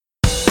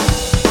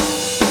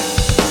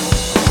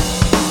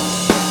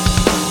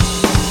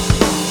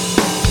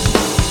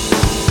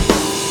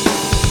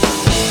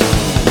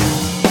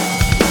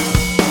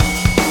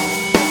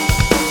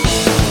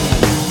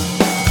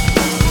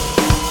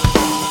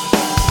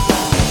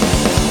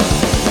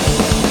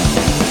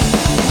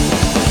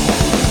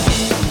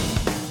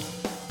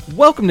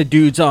Welcome to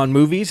Dudes on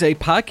Movies, a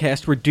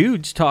podcast where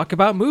dudes talk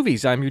about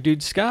movies. I'm your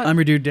dude, Scott. I'm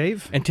your dude,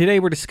 Dave. And today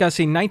we're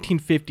discussing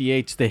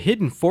 1958's The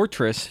Hidden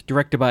Fortress,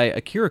 directed by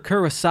Akira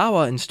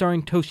Kurosawa and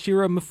starring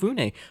Toshiro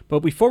Mifune. But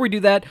before we do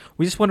that,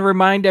 we just want to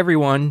remind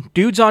everyone,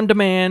 Dudes on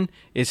Demand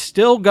is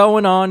still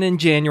going on in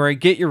January.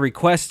 Get your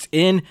requests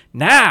in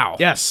now!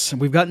 Yes,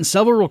 we've gotten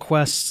several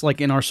requests,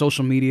 like in our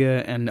social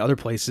media and other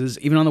places.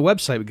 Even on the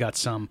website, we got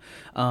some.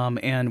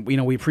 And,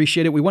 we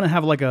appreciate it. We want to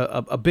have like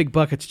a big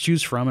bucket to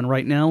choose from, and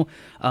right now,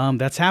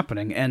 that's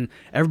happening. And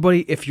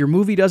everybody, if your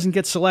movie doesn't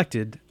get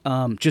selected,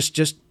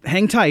 just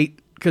hang tight,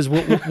 because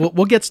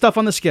we'll get stuff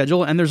on the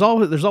schedule. And there's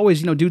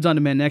always Dudes on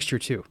Demand next year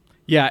too.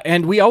 Yeah,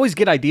 and we always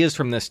get ideas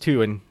from this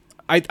too. And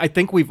I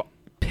think we've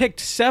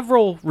picked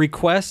several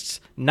requests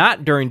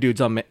not during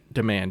Dudes on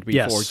Demand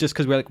before, Yes. just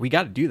because we're like, we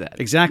got to do that.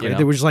 Exactly.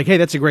 They were just like, hey,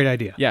 that's a great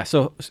idea. Yeah,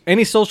 so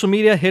any social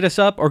media, hit us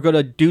up or go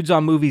to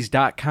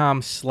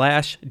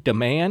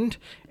dudesonmovies.com/demand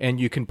and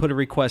you can put a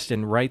request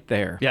in right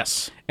there.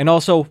 Yes. And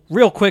also,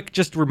 real quick,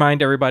 just to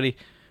remind everybody,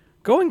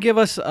 go and give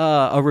us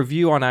a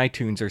review on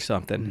iTunes or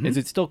something. Mm-hmm. Is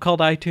it still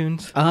called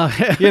iTunes?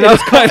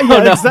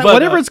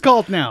 Whatever it's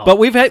called now. But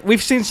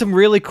we've seen some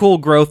really cool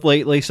growth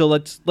lately, so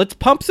let's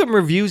pump some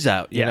reviews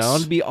out. You know,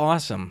 it'd be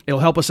awesome. It'll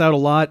help us out a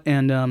lot,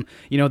 and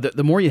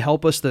the more you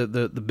help us,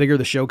 the bigger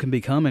the show can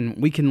become, and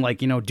we can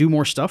do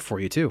more stuff for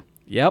you too.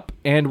 Yep,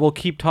 and we'll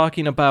keep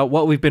talking about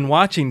what we've been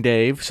watching,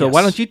 Dave. So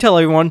why don't you tell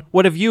everyone,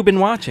 what have you been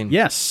watching?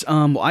 Yes,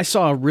 I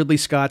saw Ridley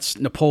Scott's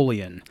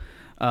Napoleon.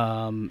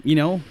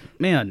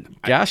 Man.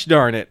 Gosh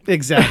darn it.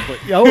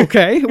 Exactly.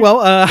 Okay. Well,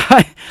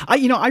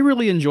 I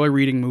really enjoy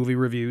reading movie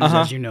reviews,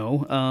 as you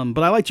know,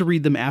 but I like to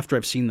read them after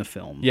I've seen the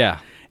film. Yeah.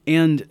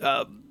 And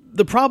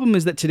the problem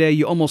is that today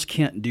you almost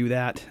can't do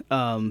that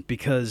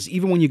because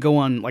even when you go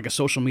on like a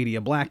social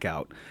media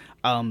blackout,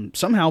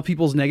 somehow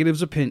people's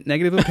negative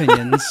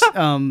opinions,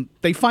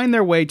 they find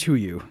their way to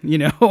you,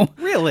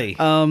 Really?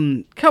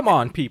 Come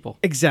on, people.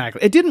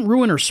 Exactly. It didn't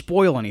ruin or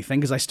spoil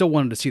anything because I still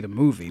wanted to see the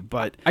movie,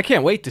 but I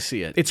can't wait to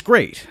see it. It's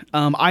great.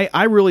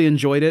 I really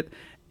enjoyed it,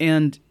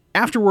 and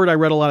afterward I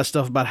read a lot of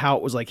stuff about how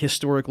it was like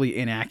historically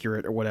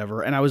inaccurate or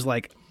whatever, and I was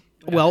like,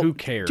 well, who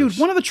cares? Dude,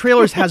 one of the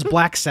trailers has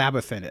Black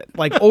Sabbath in it,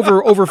 like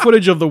over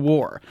footage of the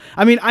war.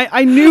 I mean,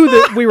 I knew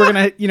that we were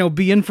going to,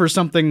 be in for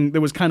something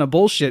that was kind of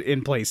bullshit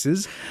in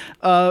places.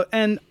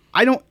 And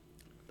I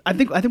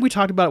think we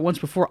talked about it once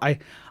before.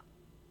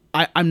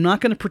 I'm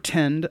not going to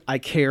pretend I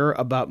care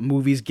about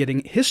movies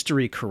getting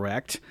history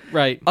correct.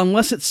 Right.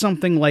 Unless it's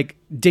something like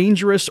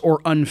dangerous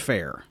or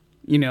unfair,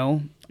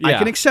 I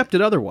can accept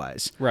it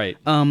otherwise. Right.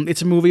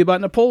 It's a movie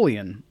about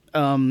Napoleon.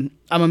 I'm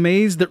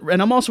amazed that,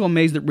 and I'm also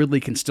amazed that Ridley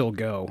can still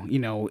go,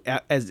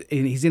 as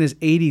he's in his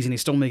 80s and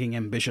he's still making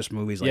ambitious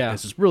movies like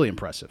this. It's really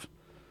impressive.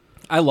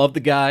 I love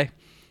the guy.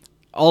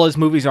 All his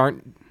movies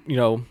aren't,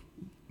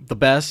 the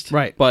best,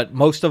 right? But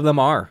most of them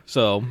are.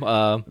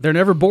 So they're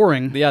never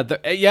boring.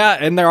 Yeah,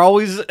 and they're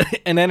always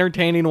an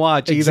entertaining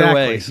watch either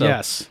way. So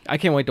yes, I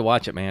can't wait to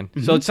watch it, man.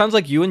 Mm-hmm. So it sounds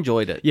like you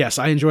enjoyed it. Yes,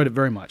 I enjoyed it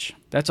very much.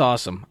 That's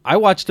awesome. I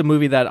watched a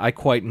movie that I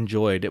quite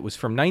enjoyed. It was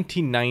from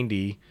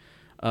 1990.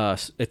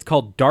 It's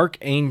called Dark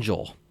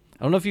Angel.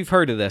 I don't know if you've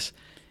heard of this.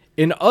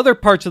 In other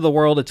parts of the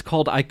world, it's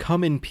called I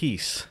Come in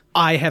Peace.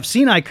 I have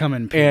seen I Come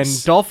in Peace.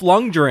 And Dolph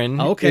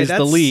Lundgren is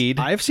the lead.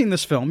 I've seen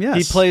this film, yes.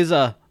 He plays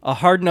a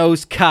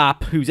hard-nosed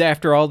cop who's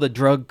after all the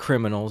drug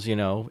criminals, in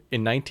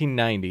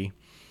 1990.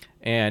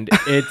 And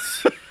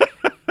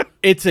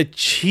it's a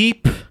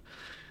cheap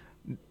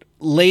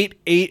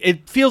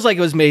it feels like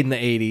it was made in the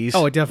 80s.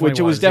 Oh, it definitely was. Which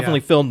it was definitely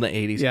filmed in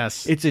the 80s.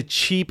 Yes. It's a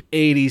cheap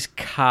 80s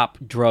cop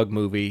drug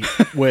movie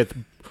with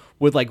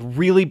like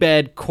really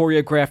bad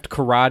choreographed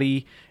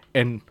karate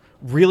and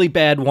really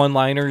bad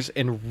one-liners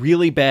and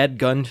really bad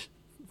gun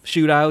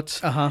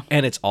shootouts. Uh-huh.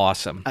 And it's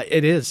awesome.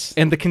 It is.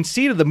 And the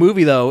conceit of the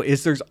movie, though,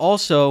 is there's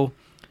also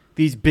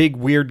these big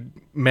weird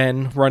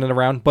men running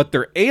around, but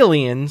they're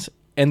aliens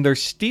and they're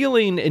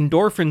stealing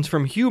endorphins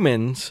from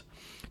humans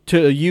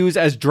to use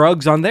as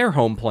drugs on their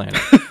home planet.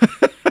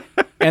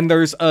 And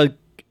there's a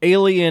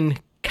alien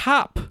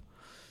cop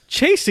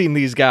chasing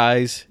these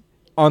guys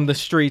on the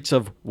streets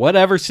of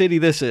whatever city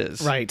this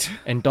is. Right.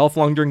 And Dolph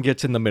Lundgren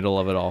gets in the middle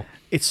of it all.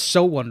 It's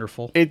so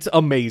wonderful. It's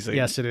amazing.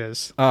 Yes, it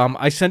is.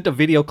 I sent a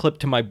video clip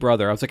to my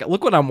brother. I was like,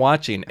 look what I'm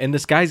watching. And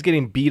this guy's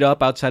getting beat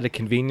up outside a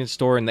convenience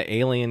store, and the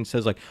alien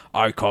says, like,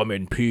 I come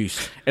in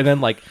peace. And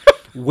then, like,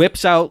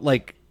 whips out,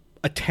 like,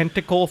 a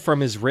tentacle from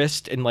his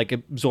wrist and, like,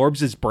 absorbs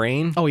his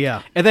brain. Oh,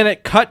 yeah. And then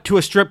it cut to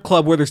a strip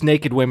club where there's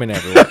naked women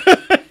everywhere.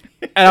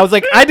 And I was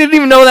like, I didn't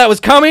even know that was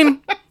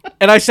coming.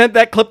 And I sent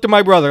that clip to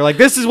my brother. Like,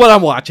 this is what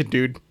I'm watching,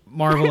 dude.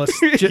 Marvelous.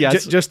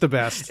 Yes. Just the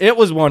best. It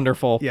was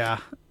wonderful. Yeah.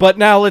 But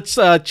now let's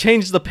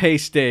change the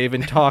pace, Dave,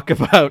 and talk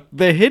about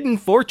The Hidden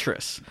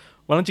Fortress.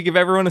 Why don't you give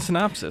everyone a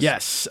synopsis?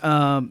 Yes.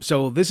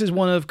 So this is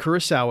one of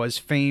Kurosawa's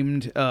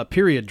famed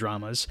period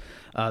dramas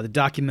that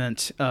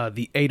document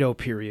the Edo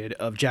period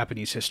of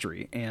Japanese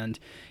history. And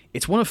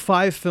it's one of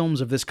 5 films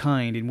of this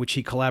kind in which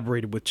he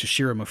collaborated with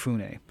Toshiro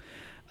Mifune.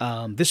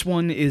 This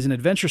one is an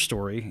adventure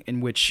story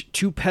in which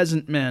two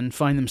peasant men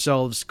find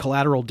themselves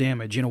collateral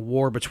damage in a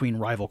war between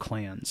rival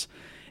clans.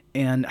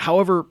 And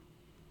however,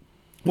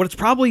 what it's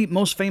probably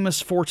most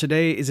famous for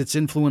today is its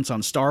influence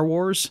on Star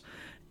Wars.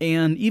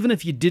 And even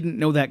if you didn't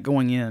know that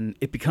going in,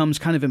 it becomes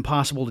kind of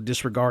impossible to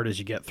disregard as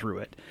you get through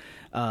it.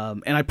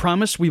 And I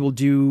promise we will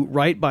do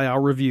right by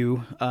our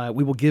review.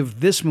 We will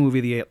give this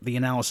movie the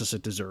analysis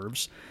it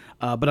deserves.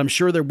 But I'm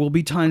sure there will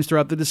be times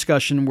throughout the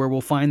discussion where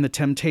we'll find the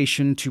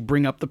temptation to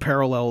bring up the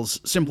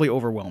parallels simply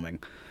overwhelming.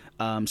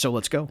 So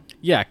let's go.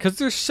 Yeah, because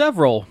there's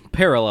several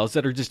parallels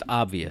that are just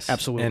obvious.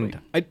 Absolutely.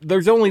 And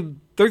there's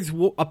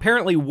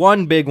apparently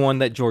one big one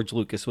that George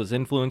Lucas was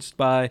influenced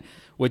by,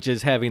 which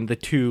is having the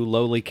two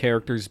lowly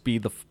characters be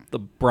the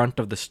brunt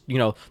of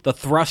the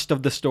thrust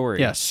of the story.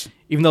 Yes.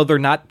 Even though they're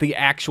not the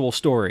actual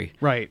story.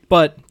 Right.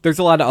 But there's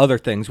a lot of other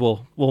things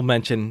we'll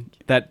mention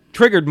that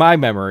triggered my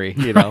memory,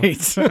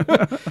 Right.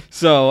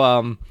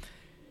 So,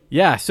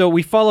 so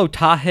we follow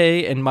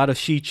Tahei and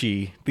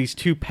Madoshichi, these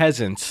two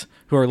peasants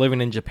who are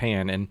living in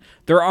Japan, and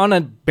they're on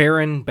a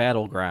barren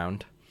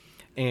battleground,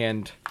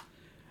 and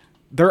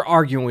they're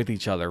arguing with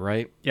each other,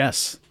 right?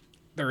 Yes.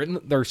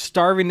 They're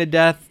starving to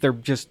death. They're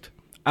just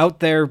out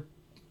there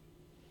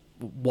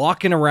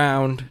walking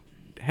around,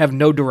 have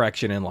no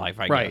direction in life,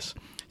 I guess.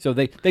 So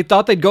they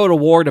thought they'd go to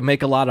war to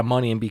make a lot of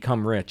money and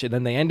become rich, and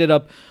then they ended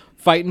up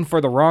fighting for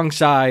the wrong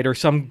side or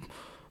some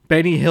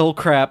Benny Hill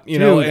crap,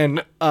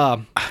 and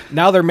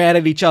now they're mad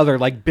at each other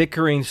like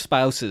bickering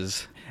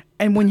spouses.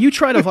 And when you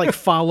try to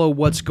follow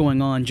what's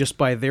going on just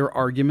by their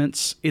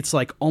arguments, it's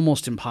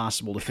almost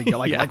impossible to figure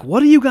out like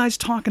what are you guys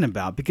talking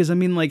about? Because I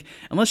mean,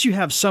 unless you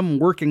have some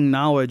working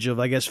knowledge of,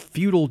 I guess,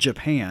 feudal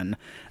Japan,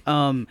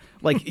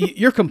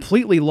 you're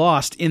completely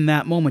lost in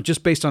that moment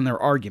just based on their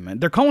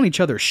argument. They're calling each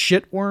other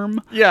shitworm,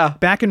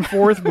 back and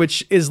forth,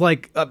 which is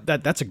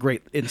that's a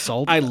great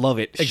insult. I love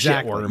it.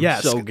 Exactly. Shitworm.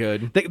 Yes. So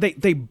good.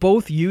 They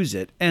both use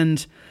it,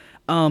 and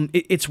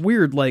it's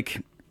weird.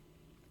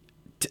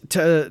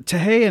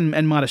 Tahei and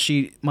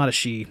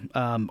Madashi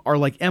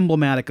are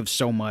emblematic of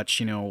so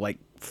much,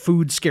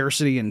 food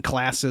scarcity and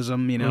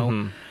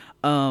classism,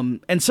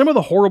 and some of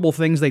the horrible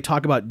things they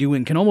talk about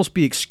doing can almost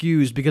be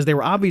excused because they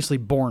were obviously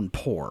born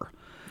poor.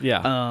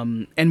 Yeah.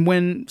 And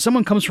when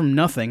someone comes from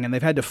nothing and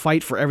they've had to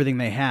fight for everything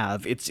they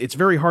have, it's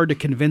very hard to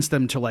convince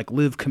them to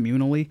live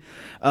communally.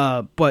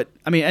 But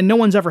I mean, and no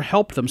one's ever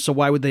helped them, so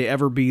why would they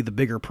ever be the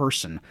bigger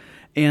person?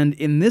 And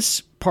in this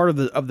part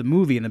of the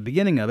movie, in the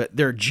beginning of it,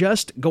 they're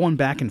just going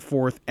back and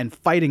forth and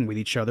fighting with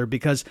each other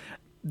because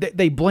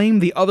they blame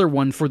the other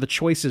one for the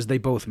choices they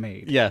both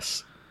made.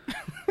 Yes.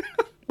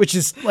 Which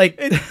is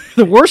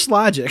the worst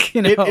logic.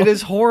 It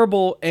is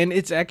horrible, and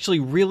it's actually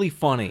really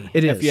funny.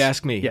 It is. If you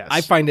ask me. Yes.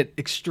 I find it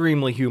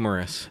extremely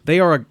humorous. They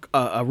are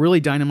a really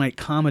dynamite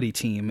comedy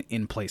team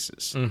in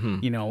places.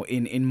 Mm-hmm.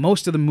 In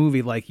most of the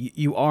movie,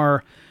 you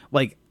are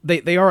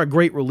they are a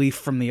great relief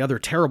from the other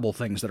terrible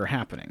things that are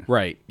happening.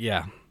 Right.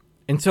 Yeah.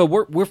 And so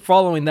we're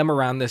following them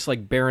around this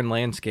barren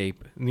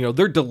landscape.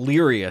 They're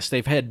delirious.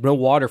 They've had no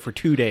water for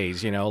 2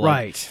 days.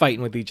 Right.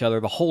 Fighting with each other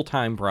the whole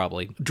time,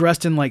 probably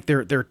dressed in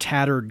their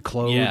tattered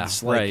clothes. Yeah,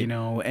 right.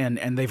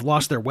 And they've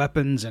lost their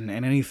weapons and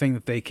anything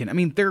that they can. I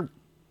mean,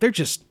 they're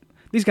just,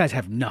 these guys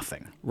have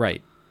nothing.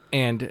 Right.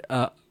 And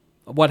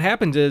what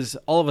happens is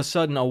all of a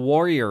sudden a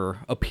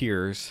warrior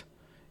appears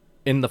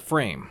in the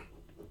frame.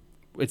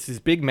 It's this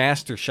big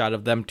master shot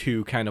of them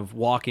two kind of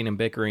walking and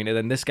bickering, and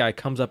then this guy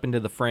comes up into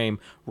the frame,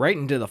 right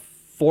into the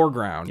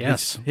foreground,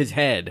 yes, his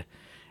head,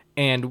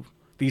 and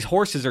these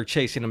horses are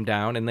chasing him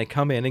down, and they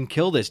come in and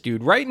kill this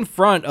dude right in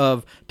front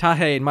of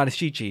Tahei and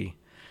Madoshichi,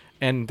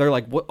 and they're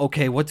like,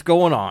 okay, what's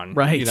going on?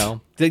 Right.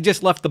 They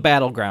just left the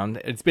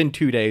battleground. It's been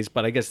 2 days,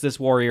 but I guess this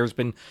warrior's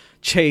been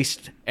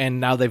chased, and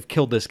now they've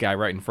killed this guy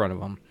right in front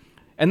of them.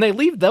 And they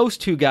leave those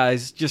two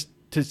guys just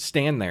to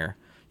stand there.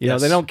 Yes.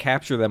 They don't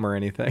capture them or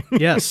anything.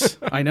 Yes,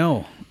 I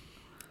know.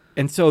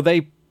 And so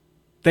they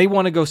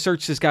want to go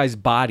search this guy's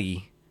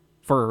body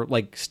for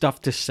stuff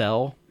to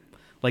sell.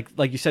 Like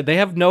you said, they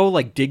have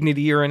no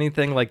dignity or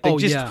anything.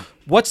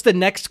 What's the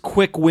next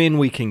quick win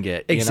we can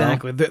get?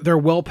 Exactly. They're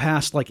well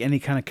past any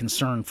kind of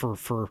concern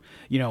for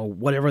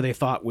whatever they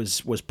thought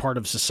was part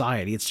of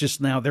society. It's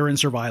just now they're in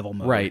survival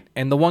mode. Right.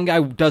 And the one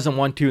guy doesn't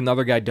want to, and the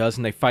other guy does,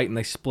 and they fight and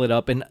they split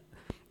up. And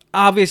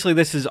obviously,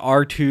 this is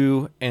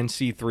R2 and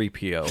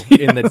C-3PO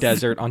in the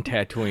desert on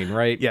Tatooine,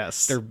 right?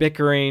 Yes. They're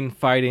bickering,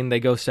 fighting, they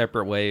go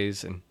separate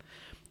ways, and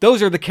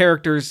those are the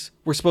characters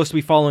we're supposed to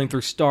be following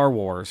through Star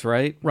Wars,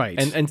 right?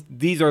 Right. And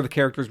these are the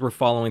characters we're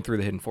following through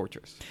the Hidden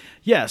Fortress.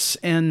 Yes,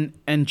 and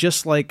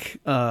just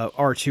like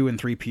R2 and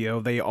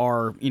 3PO, they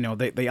are,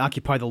 they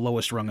occupy the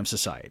lowest rung of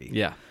society.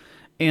 Yeah.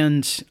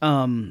 And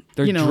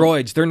they're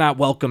droids, they're not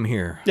welcome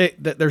here.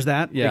 There's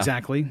that, yeah.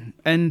 Exactly.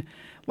 And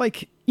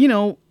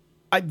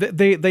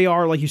they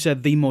are, like you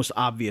said, the most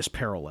obvious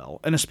parallel,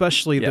 and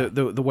especially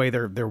the way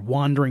they're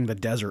wandering the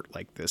desert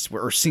like this,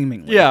 or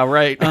seemingly. Yeah,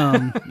 right.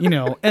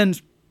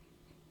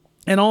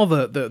 And all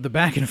the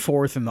back and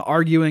forth and the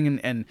arguing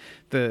and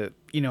the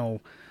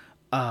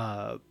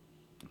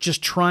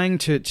just trying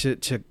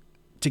to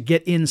to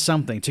get in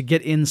something, to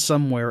get in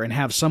somewhere and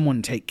have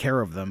someone take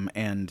care of them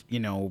and,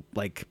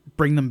 like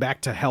bring them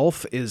back to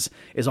health is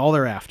all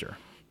they're after.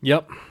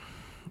 Yep.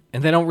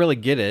 And they don't really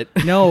get it.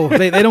 No,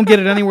 they don't get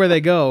it anywhere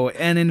they go.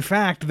 And in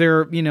fact,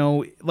 they're,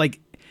 like,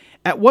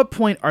 at what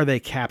point are they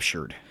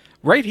captured?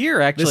 Right here,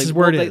 actually. This is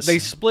where it is. They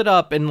split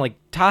up, and like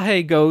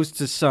Tahe goes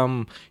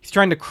to he's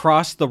trying to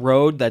cross the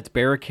road that's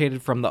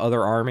barricaded from the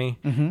other army,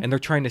 and they're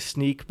trying to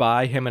sneak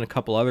by him and a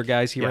couple other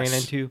guys he ran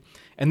into,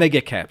 and they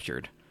get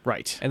captured.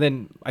 Right. And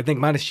then I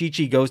think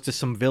Madashichi goes to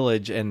some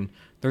village, and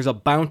there's a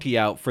bounty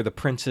out for the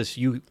Princess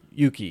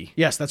Yuki.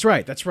 Yes, that's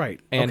right. That's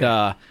right.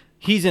 And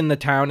he's in the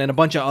town, and a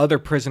bunch of other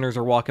prisoners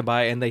are walking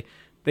by, and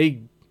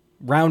they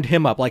round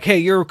him up, like, hey,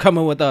 you're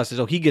coming with us.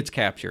 So he gets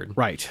captured.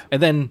 Right.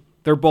 And then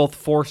they're both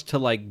forced to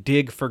like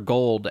dig for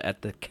gold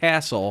at the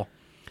castle,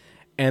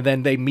 and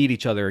then they meet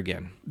each other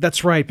again.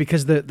 That's right,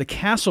 because the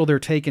castle they're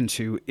taken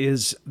to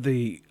is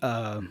the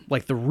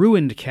like the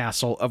ruined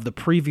castle of the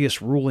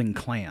previous ruling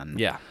clan.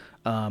 Yeah.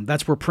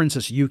 That's where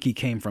Princess Yuki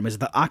came from. Is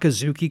it the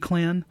Akazuki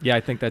clan? Yeah,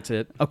 I think that's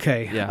it.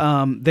 Okay.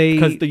 Yeah.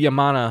 Because the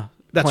Yamana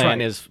clan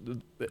is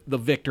the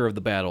victor of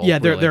the battle. Yeah,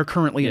 really. they're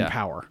currently in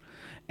power,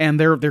 and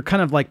they're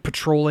kind of like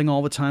patrolling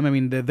all the time. I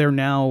mean, they're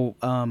now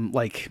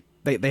like.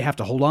 They have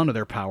to hold on to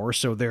their power,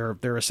 so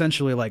they're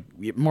essentially like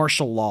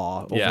martial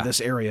law over this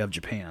area of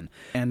Japan,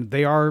 and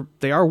they are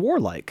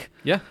warlike.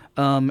 Yeah.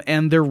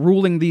 And they're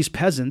ruling these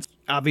peasants.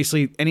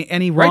 Obviously,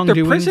 any wrongdoing.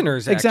 They're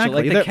prisoners.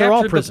 Exactly, Like, they're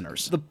all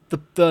prisoners.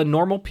 The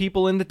normal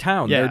people in the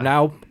town. Yeah. They're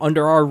now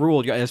under our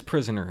rule as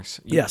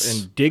prisoners. Yes.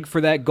 And dig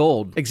for that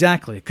gold.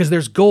 Exactly, because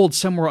there's gold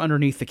somewhere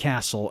underneath the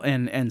castle,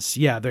 and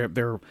yeah,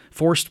 they're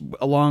forced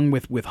along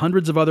with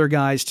hundreds of other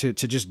guys to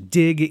just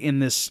dig in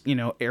this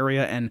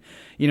area, and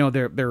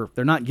they're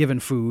not given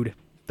food.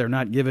 They're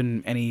not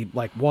given any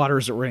like water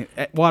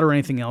or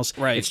anything else.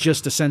 Right. It's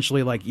just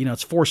essentially like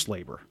it's forced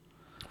labor.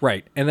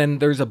 Right. And then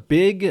there's a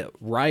big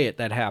riot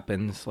that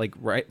happens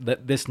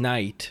this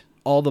night.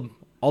 All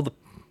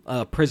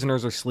the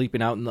prisoners are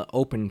sleeping out in the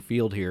open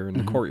field here in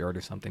the courtyard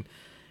or something.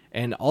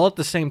 And all at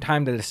the same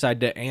time they decide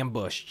to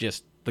ambush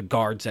just the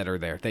guards that are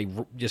there. They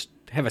just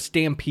have a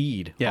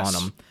stampede on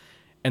them.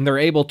 And they're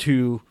able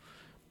to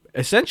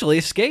essentially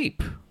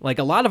escape. Like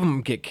a lot of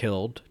them get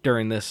killed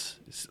during this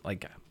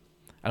like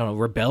I don't know,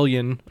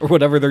 rebellion or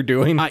whatever they're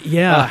doing.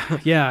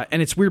 Yeah.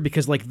 And it's weird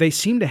because like they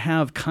seem to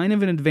have kind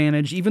of an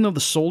advantage, even though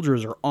the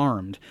soldiers are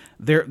armed.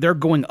 They're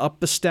going up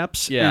the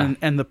steps,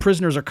 and the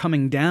prisoners are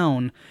coming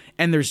down,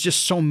 and there's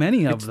just so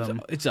many of them.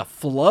 It's a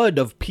flood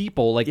of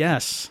people. Like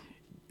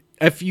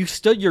if you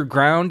stood your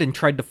ground and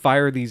tried to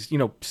fire these,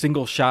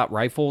 single shot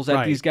rifles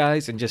at these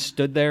guys and just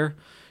stood there,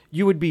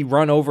 you would be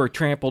run over,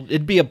 trampled.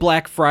 It'd be a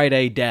Black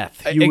Friday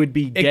death. You would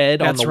be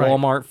dead on the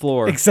Walmart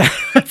floor. Exactly.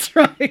 That's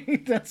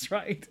right. That's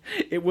right.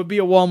 It would be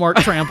a Walmart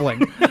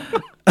trampling.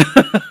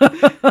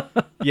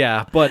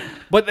 Yeah, but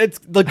it's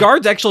the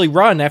guards actually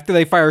run after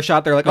they fire a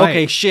shot. They're like,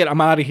 okay, shit,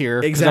 I'm out of here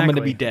because I'm going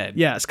to be dead.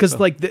 Yes, because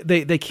like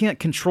they can't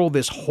control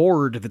this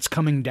horde that's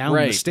coming down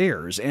the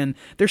stairs, and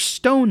there's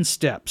stone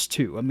steps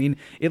too. I mean,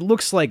 it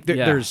looks like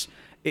there's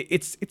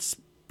it's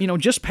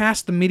just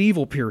past the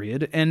medieval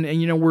period, and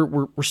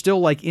we're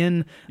still like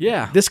in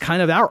this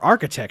kind of our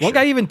architecture. One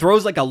guy even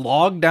throws like a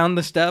log down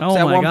the steps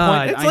at one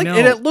point. It's like,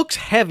 and it looks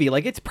heavy.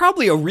 Like it's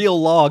probably a real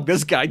log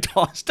this guy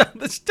tossed down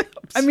the steps.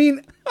 I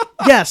mean,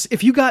 yes,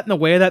 if you got in the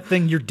way of that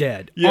thing, you're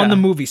dead on the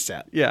movie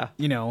set. Yeah.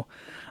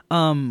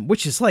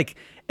 Which is like,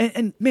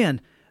 and man,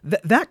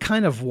 that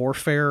kind of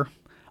warfare.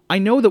 I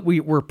know that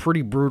we're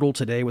pretty brutal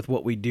today with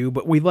what we do,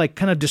 but we like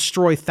kind of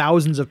destroy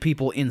thousands of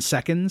people in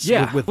seconds.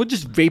 Yeah, we'll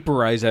just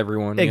vaporize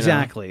everyone.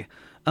 Exactly.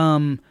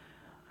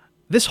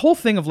 This whole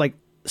thing of like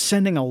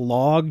sending a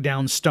log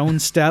down stone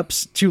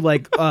steps to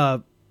like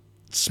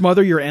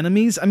smother your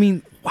enemies. I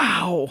mean,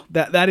 wow,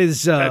 that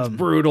is that's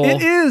brutal.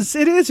 It is.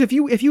 If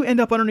you end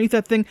up underneath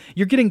that thing,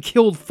 you're getting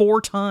killed 4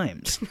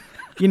 times.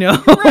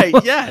 Right?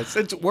 Yes,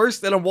 it's worse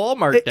than a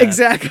Walmart death.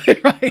 Exactly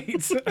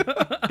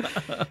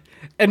right.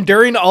 And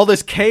during all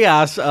this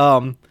chaos,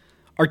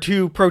 our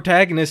two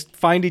protagonists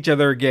find each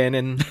other again,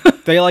 and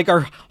they like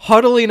are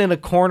huddling in a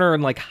corner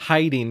and like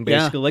hiding,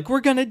 basically. Like,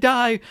 we're gonna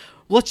die.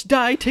 Let's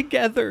die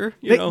together.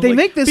 They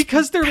make this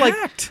because they're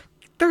pact.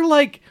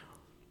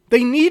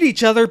 They need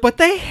each other, but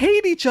they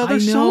hate each other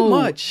so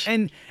much.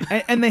 And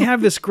they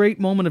have this great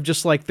moment of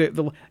just like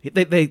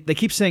they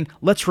keep saying,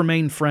 "Let's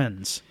remain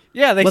friends."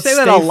 Yeah, they Let's say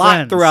that stay a lot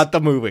friends. throughout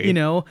the movie.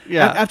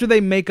 After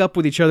they make up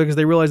with each other because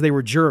they realize they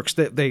were jerks,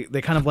 they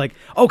kind of like,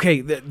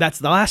 okay, that's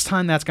the last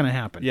time that's going to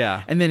happen.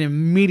 Yeah. And then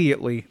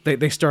immediately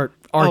they start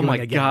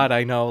arguing again. Oh my God,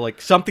 I know. Like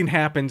something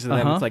happens and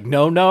then it's like,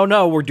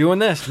 no, we're doing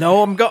this.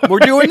 No, we're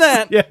doing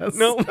that. Yes.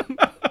 No.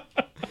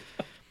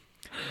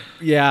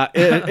 Yeah,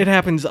 it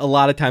happens a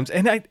lot of times.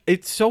 And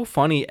it's so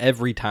funny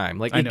every time.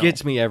 Like it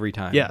gets me every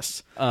time.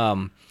 Yes.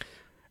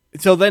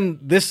 So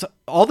then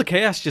all the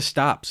chaos just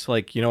stops.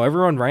 Like,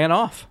 everyone ran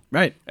off.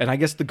 Right. And I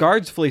guess the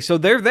guards flee. So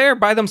they're there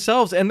by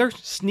themselves and they're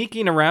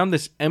sneaking around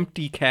this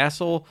empty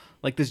castle,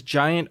 like this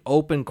giant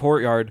open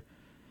courtyard.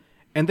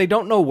 and they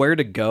don't know where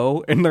to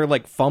go, and they're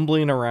like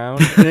fumbling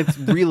around, and it's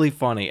really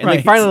funny. And they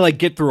Right. finally like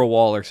get through a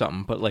wall or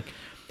something, but like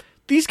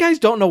these guys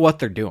don't know what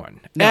they're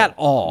doing at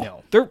all.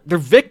 No. They're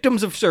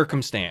victims of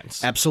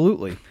circumstance.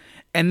 Absolutely.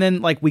 And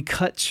then like we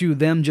cut to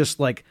them just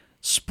like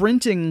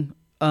sprinting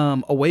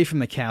away from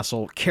the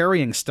castle,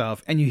 carrying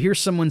stuff, and you hear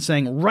someone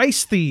saying,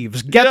 "Rice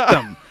thieves, get Yeah.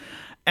 them."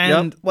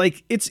 And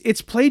like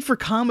it's played for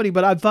comedy,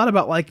 but I've thought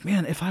about like,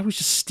 man, if I was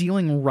just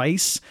stealing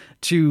rice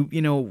to,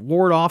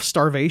 ward off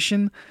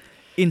starvation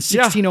in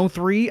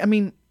 1603, I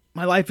mean,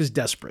 my life is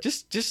desperate.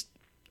 Just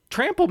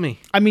trample me.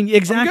 I mean,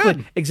 exactly.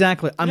 good.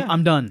 Exactly.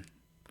 I'm done.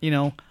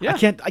 Yeah.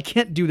 I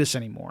can't do this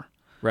anymore.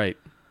 Right.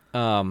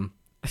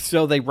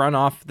 So they run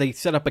off, they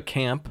set up a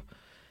camp,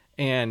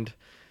 and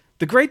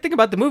the great thing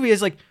about the movie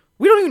is like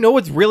we don't even know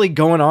what's really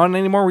going on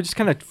anymore. We're just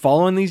kind of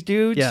following these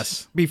dudes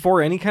Yes.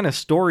 before any kind of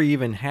story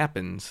even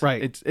happens.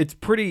 Right. It's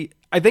pretty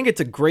I think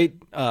it's a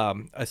great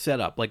a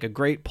setup, like a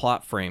great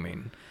plot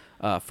framing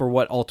for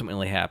what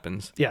ultimately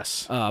happens.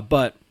 Yes.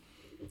 But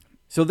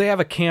so they have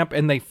a camp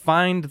and they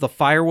find the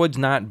firewood's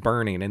not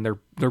burning and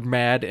they're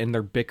mad and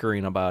they're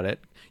bickering about it.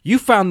 You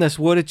found this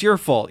wood, it's your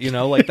fault,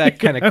 like that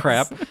kind of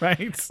crap.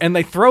 Right. And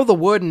they throw the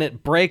wood and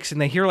it breaks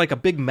and they hear like a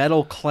big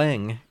metal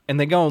clang and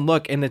they go and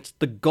look and it's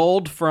the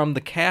gold from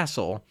the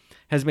castle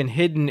has been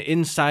hidden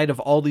inside of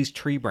all these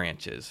tree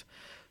branches.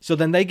 So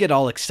then they get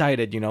all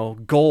excited,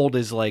 gold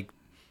is like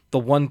the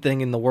one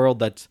thing in the world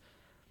that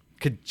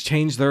could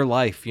change their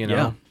life,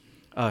 Yeah.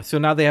 So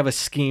now they have a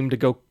scheme to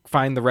go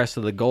find the rest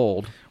of the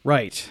gold.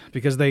 Right,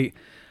 because they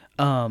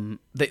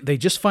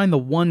just find the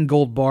one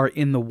gold bar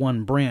in the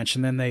one branch,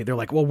 and then they're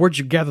like, well, where'd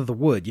you gather the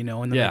wood, And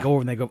then Yeah. they go over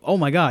and they go, oh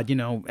my god,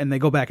 and they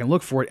go back and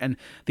look for it, and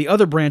the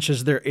other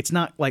branches it's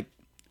not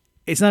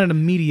an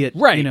immediate,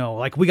 Right.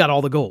 like we got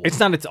all the gold.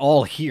 It's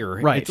all here.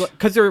 Right.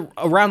 Because they're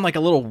around like a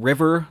little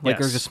river. Like Yes.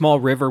 there's a small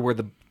river where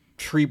the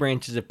tree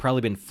branches have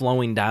probably been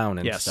flowing down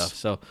and Yes. stuff.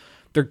 So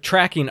they're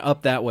tracking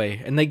up that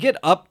way. And they get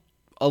up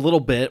a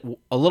little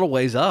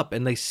ways up,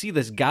 and they see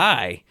this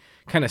guy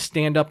kind of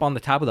stand up on the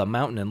top of the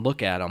mountain and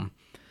look at them.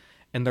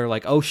 And they're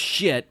like, oh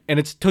shit. And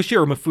it's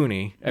Toshiro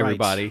Mifune,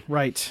 everybody.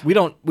 Right. We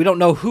don't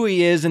know who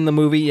he is in the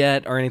movie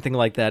yet or anything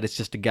like that. It's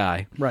just a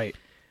guy. Right.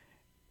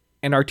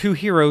 And our two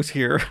heroes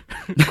here,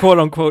 quote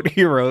unquote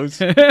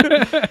heroes,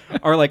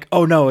 are like,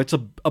 oh no, it's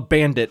a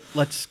bandit.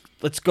 Let's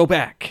go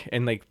back.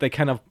 And they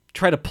kind of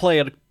try to play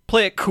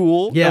it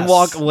cool Yes. and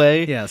walk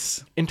away.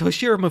 Yes. And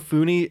Toshiro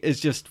Mifune is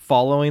just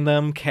following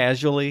them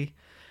casually.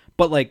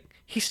 But like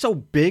he's so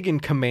big and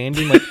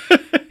commanding, like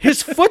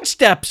his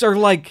footsteps are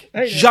like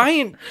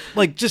giant,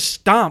 like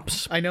just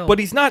stomps. I know. But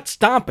he's not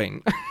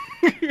stomping.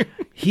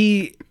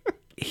 He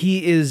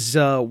is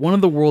one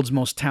of the world's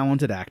most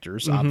talented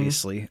actors,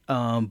 obviously.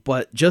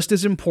 But just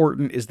as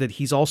important is that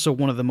he's also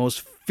one of the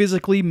most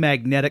physically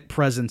magnetic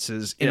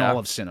presences in Yeah. all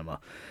of cinema.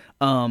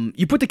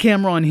 You put the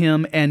camera on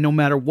him, and no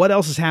matter what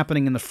else is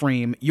happening in the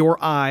frame, your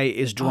eye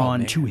is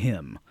drawn to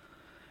him.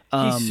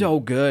 He's so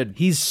good.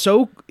 He's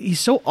so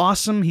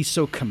awesome. He's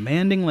so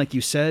commanding, like you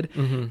said.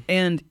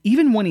 And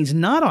even when he's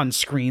not on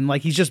screen,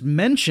 like he's just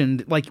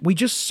mentioned, like we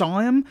just saw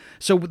him.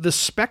 So the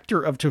specter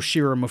of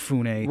Toshiro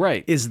Mifune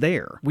Right. is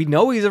there. We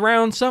know he's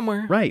around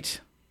somewhere. Right.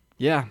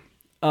 Yeah.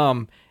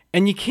 And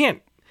you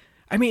can't.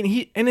 I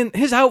mean, in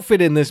his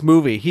outfit in this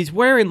movie, he's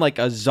wearing like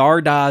a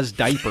Zardoz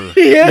diaper.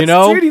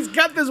 Dude, he's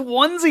got this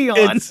onesie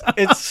on.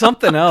 It's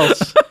something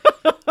else.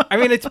 I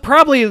mean, it's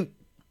probably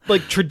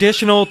like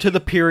traditional to the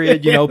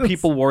period.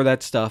 People wore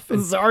that stuff.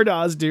 And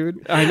Zardoz,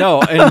 dude. I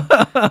know.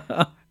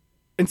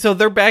 And so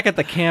they're back at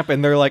the camp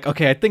and they're like,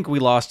 okay, I think we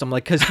lost him.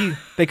 Like, cause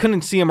they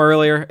couldn't see him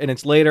earlier and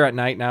it's later at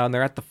night now and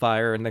they're at the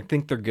fire and they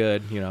think they're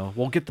good.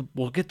 We'll get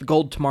the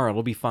gold tomorrow.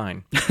 It'll be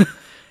fine.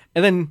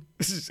 And then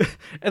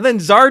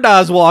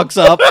Zardoz walks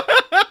up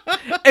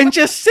and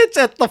just sits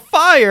at the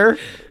fire,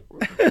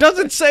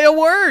 doesn't say a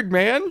word,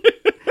 man.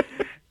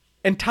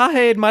 And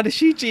Tahei and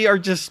Madashichi are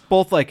just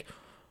both like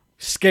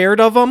scared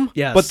of him.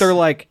 Yes. But they're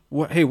like,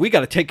 hey, we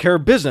got to take care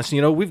of business.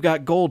 We've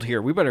got gold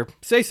here. We better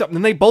say something.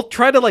 And they both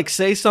try to like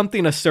say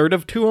something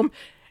assertive to him.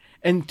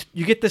 And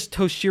you get this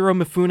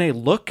Toshiro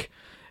Mifune look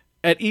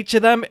at each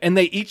of them, and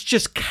they each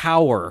just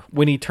cower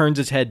when he turns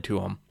his head to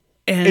them.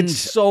 And It's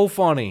so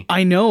funny.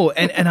 I know,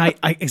 and I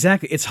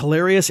exactly, it's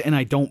hilarious, and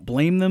I don't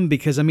blame them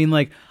because I mean,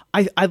 like,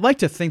 I'd like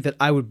to think that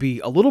I would be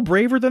a little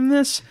braver than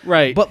this,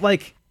 Right. But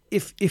like,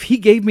 if he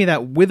gave me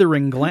that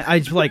withering glance,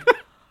 I'd like,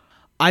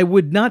 I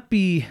would not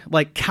be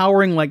like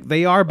cowering like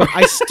they are, but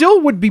I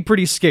still would be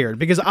pretty scared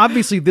because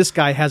obviously this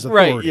guy has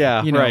authority. Right,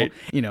 yeah, right.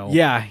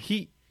 Yeah,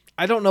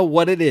 I don't know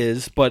what it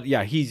is, but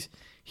yeah, he's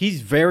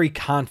very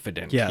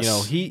confident.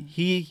 Yes.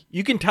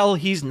 You can tell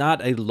he's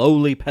not a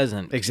lowly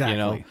peasant.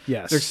 Exactly,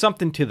 yes. There's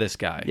something to this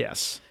guy.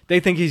 yes, They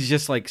think he's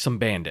just like some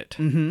bandit.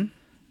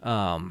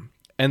 Mm-hmm.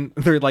 And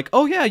they're like,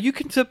 oh yeah, you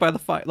can sit by the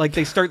fire. Like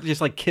they start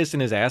just like kissing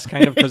his ass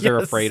kind of because they're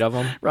Yes. afraid of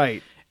him.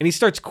 right. And he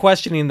starts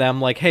questioning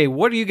them like, hey,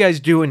 what are you guys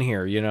doing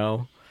here?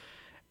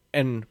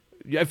 And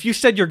if you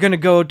said you're going to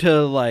go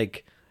to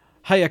like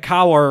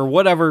Hayakawa or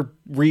whatever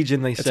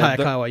region they said.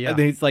 Hayakawa, yeah. And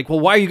he's like,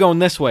 well, why are you going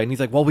this way? And he's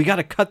like, well, we got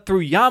to cut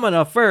through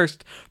Yamana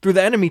first, through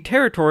the enemy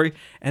territory,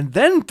 and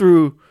then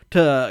through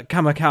to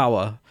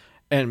Kamikawa.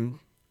 And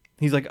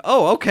he's like,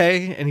 oh,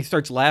 okay. And he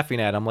starts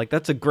laughing at him like,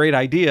 that's a great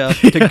idea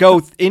to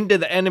go into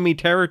the enemy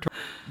territory.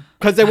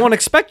 Because they won't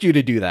expect you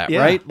to do that,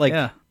 right?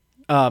 Like,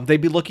 they'd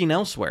be looking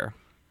elsewhere.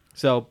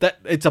 So that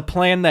it's a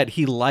plan that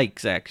he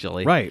likes,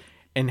 actually. Right.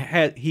 And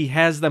he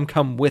has them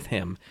come with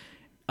him.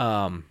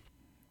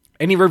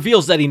 And he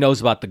reveals that he knows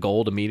about the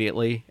gold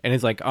immediately. And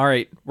he's like, all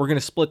right, we're going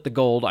to split the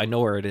gold. I know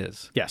where it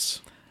is.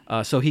 Yes.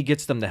 So he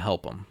gets them to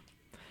help him.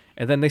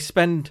 And then they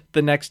spend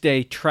the next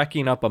day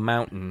trekking up a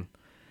mountain.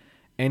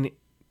 And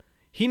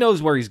he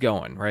knows where he's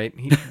going, right?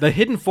 The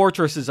hidden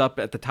fortress is up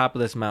at the top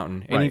of this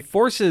mountain. And he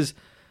forces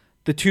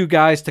the two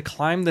guys to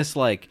climb this,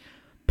 like,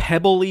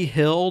 pebbly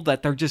hill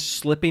that they're just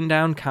slipping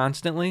down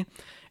constantly.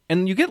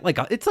 And you get, like,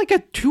 it's like a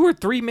 2 or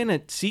 3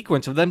 minute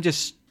sequence of them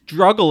just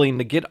struggling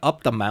to get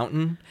up the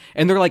mountain,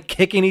 and they're like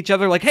kicking each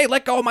other like, hey,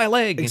 let go of my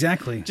leg.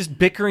 Exactly. Just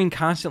bickering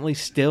constantly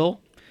still.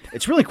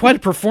 It's really quite a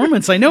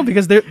performance, I know,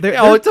 because they're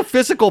it's a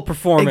physical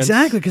performance.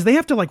 Exactly, because they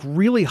have to like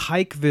really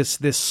hike this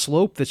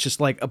slope that's just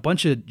like a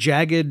bunch of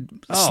jagged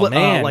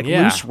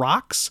loose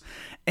rocks.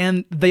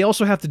 And they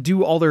also have to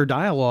do all their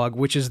dialogue,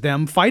 which is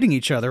them fighting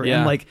each other,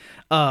 and like,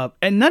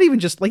 and not even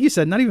just like you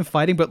said, not even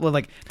fighting, but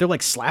like they're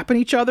like slapping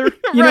each other.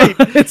 You know?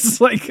 It's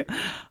like,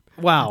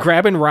 wow,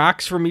 grabbing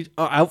rocks from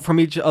out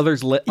from each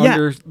other's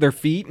under their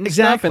feet and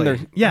stuff, and their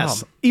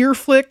ear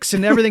flicks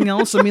and everything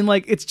else. I mean,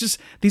 like, it's just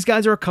these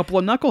guys are a couple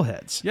of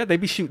knuckleheads. Yeah, they'd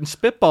be shooting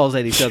spitballs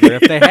at each other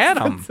if they had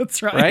them.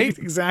 That's right,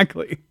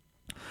 exactly.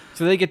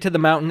 So they get to the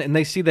mountain and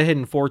they see the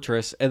hidden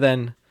fortress, and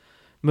then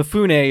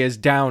Mifune is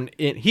down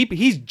in.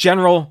 He's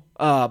General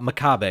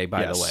Makabe,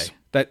 by the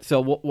way.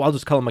 So I'll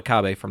just call him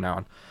Makabe from now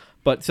on.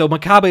 But so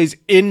Makabe's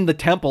in the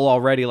temple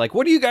already. Like,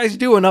 what are you guys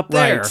doing up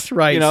there?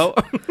 Right. You know.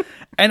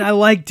 And I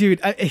like,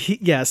 dude.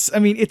 Yes, I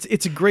mean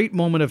it's a great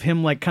moment of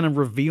him like kind of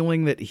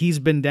revealing that he's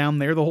been down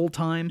there the whole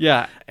time.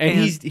 Yeah, and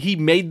he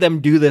made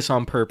them do this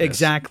on purpose.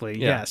 Exactly.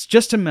 Yeah. Yes,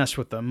 just to mess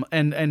with them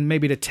and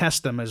maybe to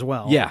test them as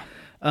well. Yeah.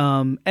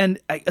 And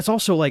it's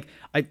also like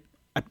I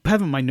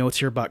have in my notes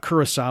here about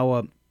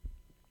Kurosawa.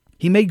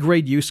 He made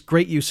great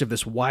use of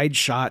this wide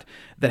shot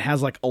that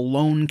has like a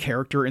lone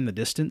character in the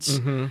distance.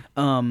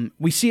 Mm-hmm.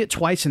 We see it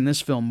twice in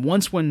this film.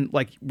 Once when,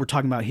 like we're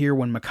talking about here,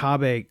 when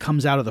Makabe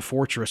comes out of the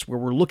fortress where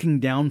we're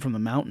looking down from the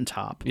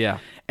mountaintop. Yeah.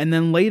 And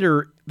then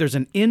later there's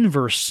an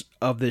inverse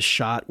of this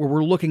shot where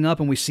we're looking up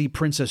and we see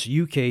Princess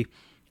Yuki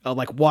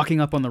like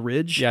walking up on the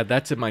ridge. Yeah,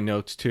 that's in my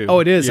notes too. Oh,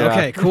 it is? Yeah.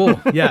 Okay, cool.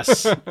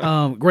 Yes.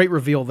 Great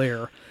reveal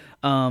there.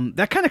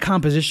 That kind of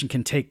composition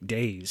can take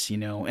days, you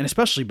know, and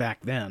especially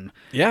back then.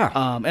 Yeah.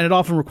 And it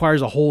often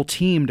requires a whole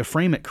team to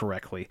frame it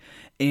correctly.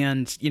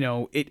 And, you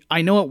know,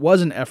 I know it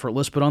wasn't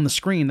effortless, but on the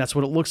screen, that's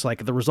what it looks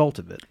like, the result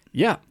of it.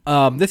 Yeah.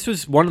 This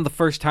was one of the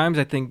first times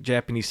I think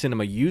Japanese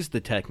cinema used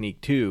the technique,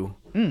 too.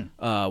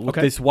 With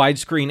this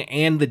widescreen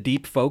and the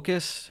deep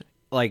focus.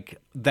 Like,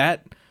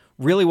 that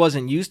really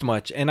wasn't used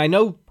much. And I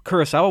know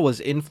Kurosawa was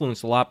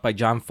influenced a lot by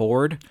John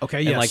Ford.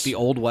 Okay, and like the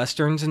old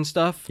westerns and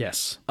stuff.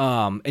 Yes.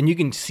 And you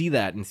can see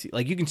that, and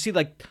you can see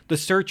like the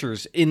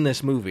searchers in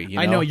this movie. You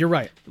know? I know, you're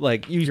right.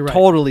 Like you're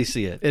totally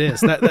see it. It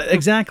is that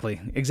exactly.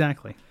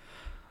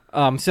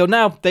 So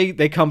now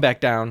they come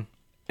back down,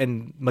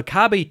 and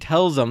Makabe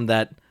tells them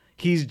that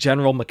he's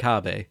General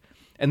Makabe,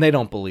 and they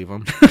don't believe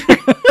him.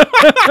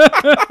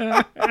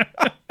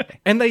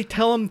 And they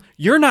tell him,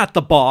 "You're not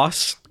the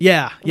boss."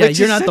 Yeah,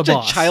 you're not the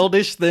boss. Such a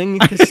childish thing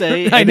to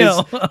say. I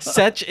know.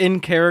 Such in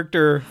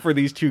character for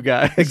these two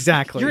guys.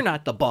 Exactly. You're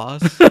not the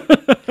boss.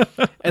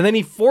 And then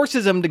he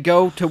forces them to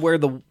go to where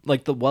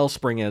the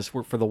wellspring is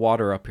for the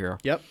water up here.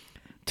 Yep.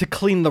 To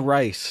clean the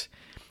rice.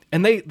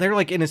 And they're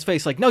like in his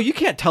face, like, "No, you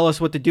can't tell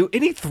us what to do."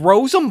 And he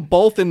throws them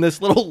both in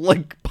this little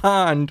like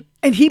pond,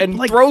 and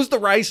throws the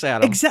rice at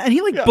them. Exactly.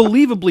 And he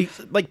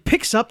believably like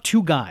picks up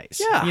two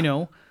guys. Yeah. You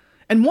know.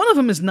 And one of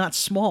them is not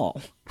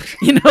small,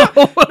 you know.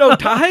 No,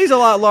 Tahei's a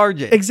lot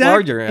larger.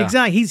 Exactly. Yeah.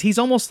 Exactly. He's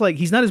almost like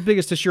he's not as big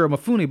as Toshiro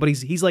Mifune, but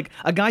he's like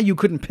a guy you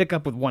couldn't pick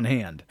up with one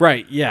hand.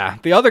 Right. Yeah.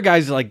 The other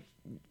guy's like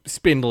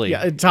spindly.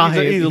 Yeah.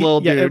 Tahei, he's a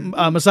little dude.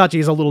 Masachi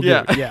is a little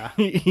dude. Yeah.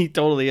 He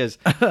totally is.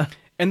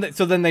 And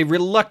so then they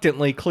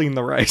reluctantly clean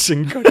the rice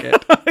and cook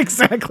it.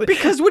 Exactly.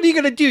 Because what are you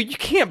going to do? You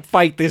can't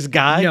fight this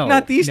guy. No,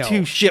 not these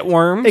two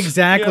shitworms.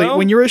 Exactly. You know?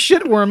 When you're a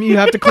shitworm, you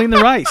have to clean the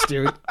rice,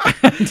 dude.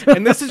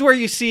 And this is where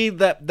you see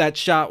that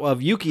shot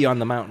of Yuki on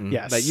the mountain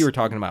that you were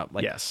talking about.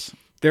 Like, yes.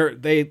 They're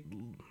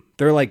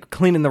like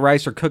cleaning the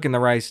rice or cooking the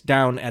rice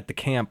down at the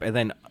camp. And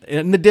then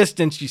in the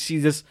distance, you see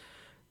this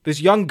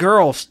young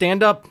girl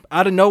stand up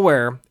out of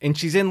nowhere. And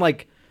she's in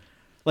like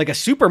a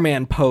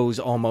Superman pose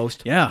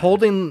almost. Yeah.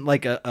 Holding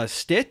like a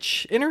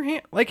stitch in her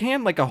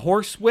hand, like a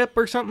horse whip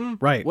or something.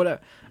 Right.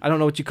 I don't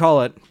know what you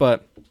call it,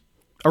 but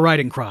a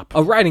riding crop.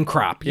 A riding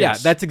crop. Yes.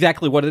 Yeah, that's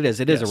exactly what it is.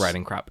 It is a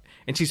riding crop.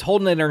 and she's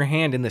holding it in her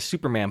hand in the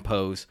Superman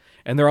pose,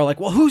 and they're all like,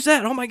 "Well, who's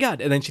that? Oh my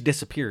god!" And then she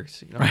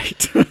disappears.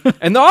 Right.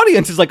 And the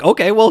audience is like,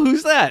 "Okay, well,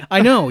 who's that?"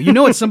 I know.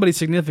 It's somebody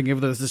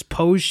significant. There's this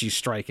pose she's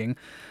striking.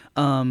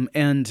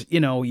 And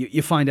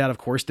you find out, of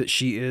course, that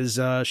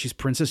she's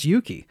Princess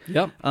Yuki.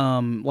 Yep.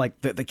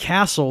 Like the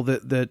castle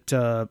that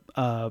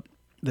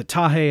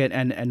Tahei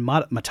and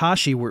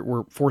Matashi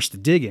were forced to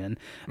dig in.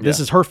 This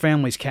is her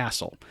family's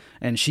castle,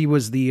 and she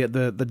was the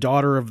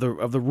daughter of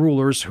the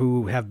rulers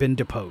who have been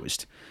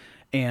deposed.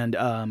 And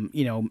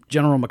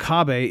General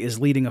Makabe is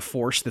leading a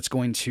force that's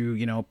going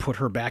to put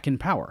her back in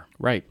power.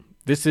 Right.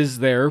 This is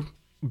their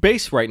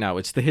base right now.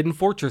 It's the hidden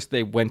fortress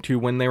they went to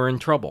when they were in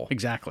trouble.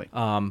 Exactly.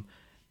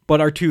 But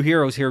our two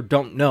heroes here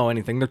don't know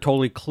anything. They're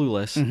totally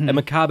clueless. And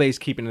Makabe's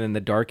keeping it in the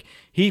dark.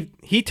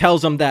 He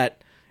tells them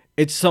that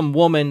it's some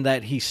woman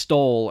that he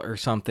stole or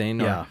something.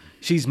 Yeah. Or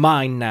she's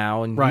mine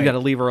now, and you got to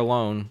leave her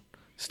alone.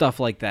 Stuff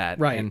like that.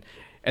 Right.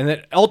 And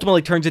it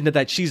ultimately turns into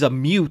that she's a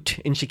mute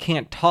and she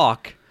can't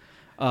talk,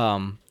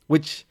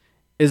 which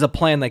is a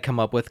plan they come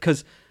up with.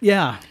 Because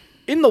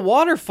in the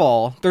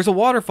waterfall, there's a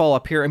waterfall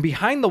up here, and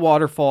behind the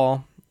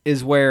waterfall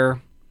is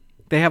where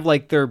they have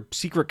like their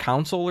secret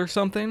council or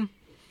something.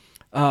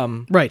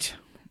 Right.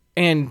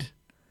 And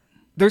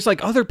there's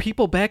like other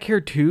people back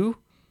here too.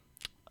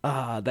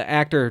 The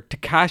actor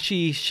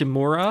Takashi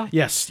Shimura.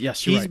 Yes,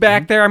 he's right.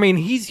 back there. I mean,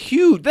 he's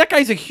huge. That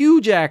guy's a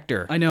huge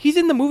actor. I know. He's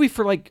in the movie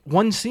for like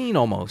one scene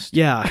almost.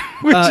 Yeah.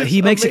 Which He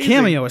is makes amazing. a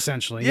cameo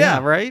essentially. Yeah,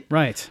 right?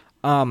 Right.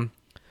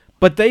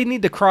 But they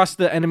need to cross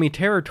the enemy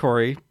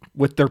territory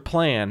with their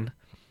plan.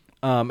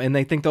 And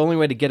they think the only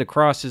way to get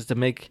across is to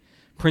make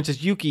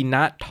Princess Yuki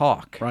not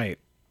talk. Right.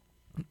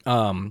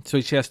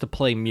 So she has to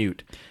play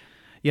mute.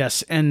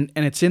 Yes, and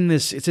it's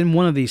in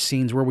one of these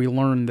scenes where we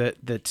learn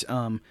that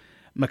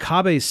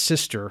Makabe's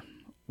sister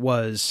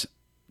was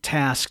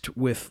tasked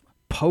with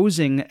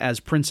posing as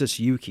Princess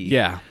Yuki.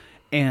 Yeah.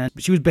 And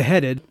she was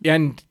beheaded.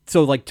 And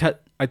so, like,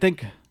 I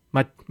think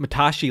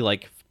Matashi,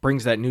 like,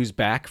 brings that news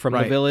back from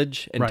the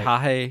village, and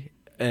Tahei,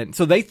 and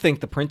so they think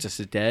the princess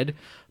is dead.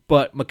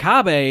 But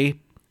Makabe,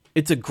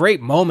 it's a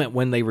great moment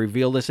when they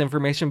reveal this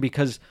information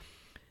because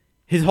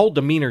his whole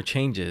demeanor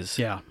changes.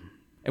 Yeah.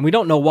 And we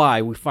don't know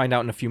why. We find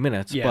out in a few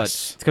minutes. Yes. But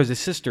it's because his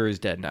sister is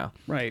dead now.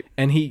 Right.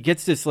 And he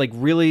gets this, like,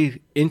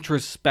 really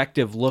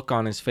introspective look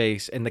on his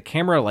face, and the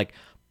camera, like,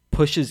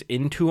 pushes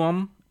into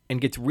him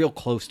and gets real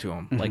close to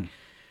him. Like,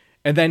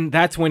 and then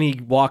that's when he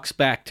walks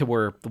back to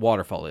where the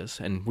waterfall is,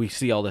 and we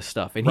see all this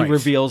stuff. And he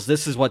reveals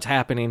this is what's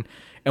happening,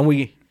 and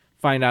we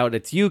find out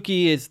it's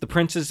Yuki, it's the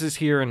princess is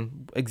here,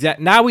 and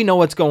now we know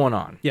what's going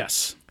on.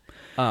 Yes.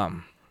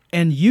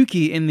 And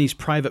Yuki, in these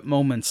private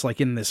moments, like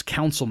in this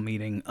council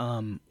meeting,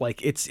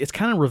 like it's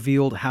kind of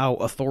revealed how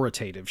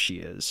authoritative she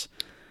is.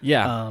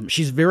 Yeah.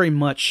 She's very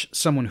much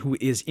someone who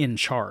is in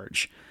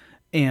charge,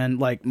 and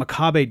like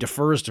Makabe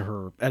defers to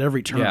her at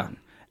every turn,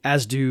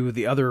 as do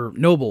the other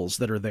nobles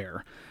that are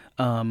there.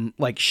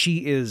 Like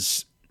she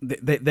is,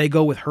 they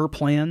go with her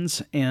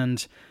plans,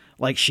 and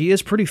like she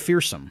is pretty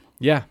fearsome.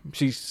 Yeah,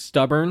 she's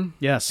stubborn.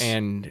 Yes.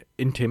 And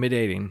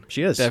intimidating.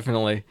 She is.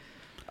 Definitely.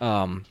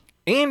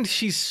 And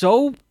she's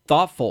so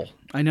thoughtful.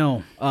 I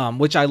know.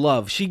 Which I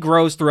love. She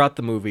grows throughout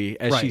the movie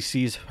as she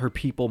sees her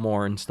people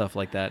more and stuff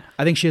like that.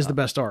 I think she has the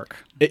best arc.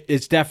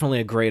 It's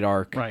definitely a great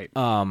arc. Right.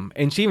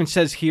 And she even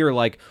says here,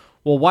 like,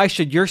 well, why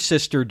should your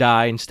sister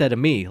die instead of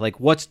me? Like,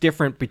 what's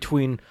different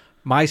between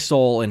my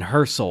soul and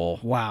her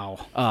soul?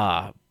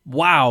 Wow.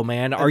 Wow,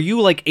 man. Are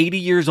you like 80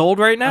 years old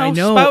right now? I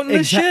know. Spouting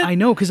this shit? I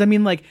know, because I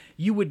mean, like,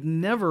 you would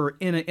never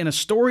in a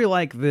story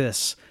like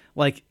this,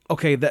 like,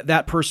 okay,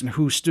 that person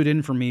who stood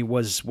in for me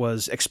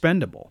was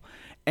expendable,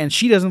 and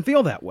she doesn't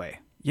feel that way.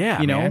 Yeah,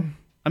 you know. man.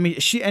 I mean,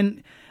 she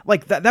and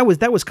like that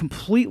was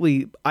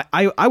completely.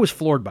 I was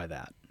floored by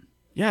that.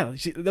 Yeah,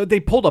 they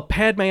pulled a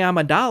Padme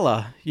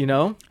Amidala, you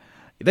know.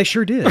 They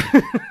sure did.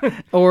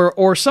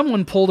 or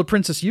someone pulled a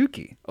Princess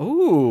Yuki.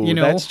 Ooh, you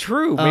know, that's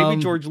true.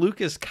 Maybe George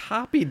Lucas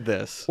copied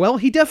this. Well,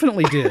 he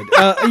definitely did.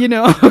 You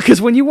know, because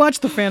when you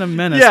watch The Phantom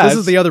Menace, this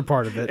is the other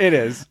part of it. It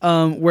is.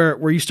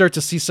 Where you start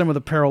to see some of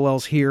the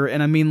parallels here.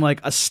 And I mean, like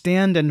a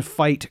stand and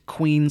fight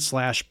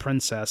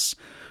queen/princess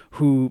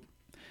who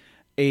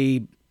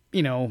a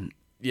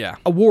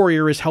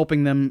warrior is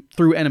helping them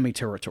through enemy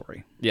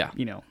territory. Yeah.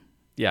 You know.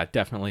 Yeah,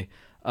 definitely.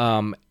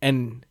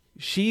 And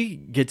she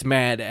gets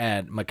mad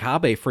at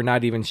Makabe for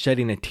not even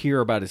shedding a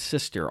tear about his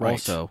sister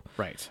also.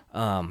 Right.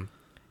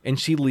 And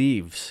she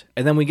leaves.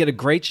 And then we get a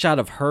great shot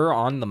of her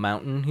on the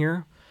mountain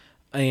here.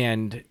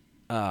 And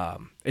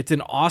it's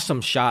an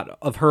awesome shot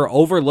of her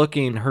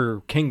overlooking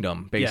her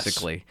kingdom,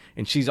 basically. Yes.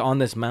 And she's on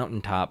this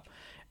mountaintop.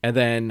 And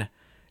then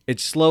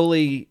it's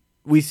slowly,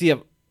 we see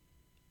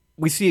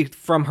it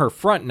from her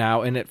front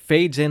now, and it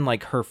fades in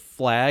like her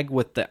flag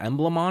with the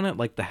emblem on it,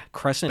 like the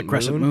crescent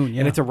moon. Yeah.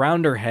 And it's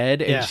around her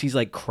head, and she's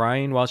like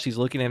crying while she's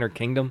looking at her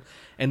kingdom,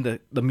 and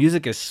the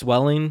music is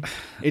swelling.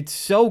 It's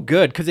so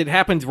good because it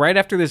happens right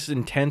after this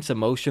intense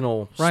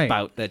emotional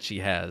spout that she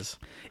has.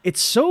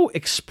 It's so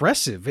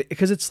expressive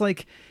because it's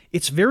like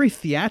it's very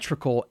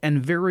theatrical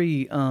and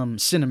very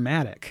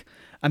cinematic.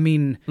 I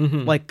mean,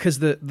 like, because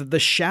the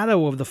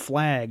shadow of the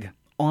flag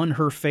on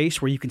her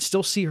face, where you can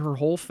still see her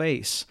whole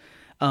face,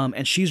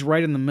 and she's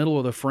right in the middle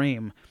of the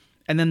frame,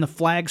 and then the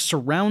flag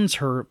surrounds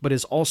her, but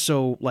is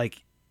also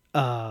like,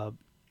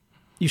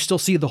 you still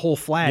see the whole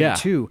flag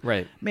too.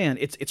 Right. Man,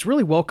 it's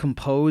really well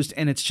composed,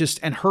 and it's just,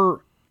 and her.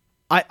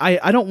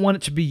 I don't want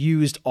it to be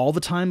used all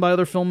the time by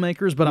other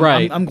filmmakers, but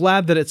I'm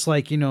glad that it's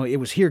like, it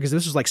was here because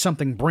this was like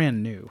something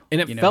brand new. And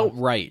it felt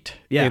right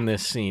in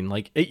this scene.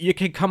 Like, you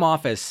could come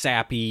off as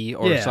sappy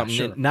or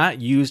something,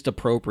 not used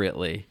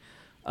appropriately.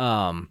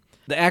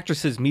 The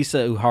actress is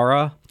Misa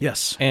Uhara.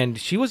 Yes. And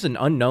she was an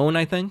unknown,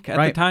 I think,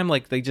 at the time.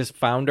 Like, they just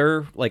found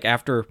her, like,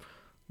 after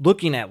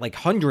looking at, like,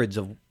 hundreds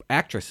of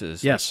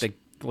actresses. Yes. Like,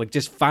 they, like,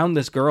 just found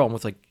this girl and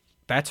was like,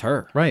 that's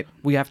her. Right.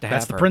 We have to have her.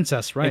 That's the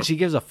princess, right. And she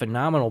gives a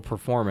phenomenal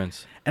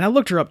performance. And I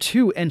looked her up,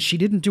 too, and she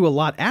didn't do a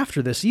lot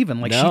after this even.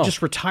 Like, she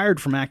just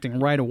retired from acting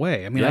right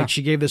away. I mean, like,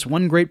 she gave this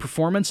one great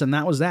performance, and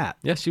that was that.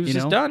 Yeah, she was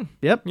just done.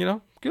 Yep.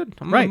 Good.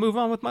 I'm going to move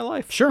on with my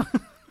life. Sure.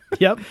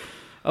 Yep.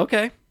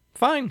 Okay.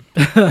 Fine.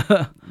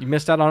 You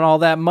missed out on all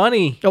that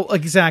money. Oh,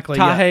 exactly.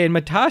 Tahe and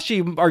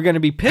Matashi are going to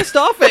be pissed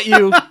off at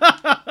you.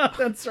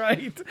 That's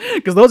right.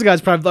 Because those guys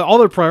probably all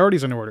their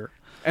priorities in order.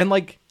 And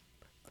like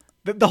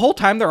the whole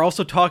time they're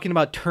also talking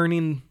about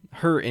turning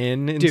her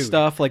in and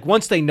stuff. Like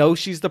once they know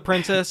she's the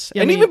princess,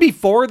 and even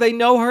before they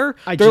know her,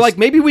 they're like,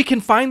 maybe we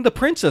can find the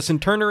princess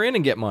and turn her in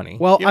and get money.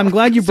 Well, I'm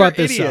glad you brought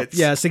this up.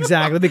 Yes,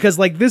 exactly. Because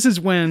like this is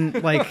when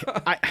like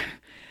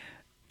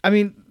I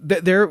mean,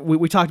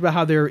 we talked about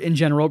how they're in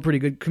general a pretty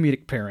good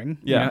comedic pairing.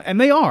 Yeah, and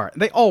they are.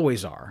 They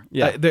always are.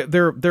 Yeah,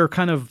 they're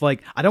kind of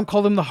like, I don't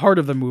call them the heart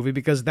of the movie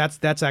because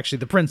that's actually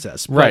the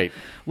princess. But right.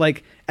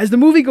 Like as the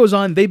movie goes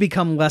on, they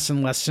become less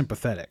and less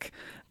sympathetic.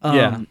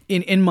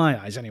 In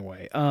my eyes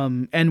anyway.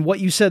 And what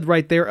you said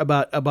right there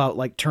about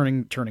like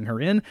turning her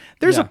in,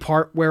 there's a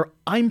part where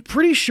I'm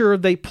pretty sure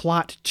they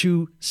plot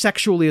to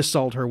sexually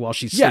assault her while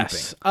she's sleeping.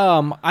 Yes.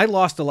 I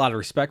lost a lot of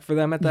respect for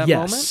them at that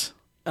moment.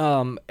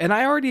 And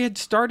I already had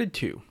started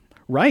to.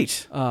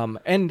 Right.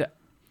 And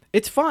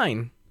it's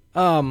fine.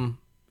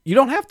 You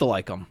don't have to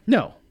like them.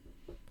 No.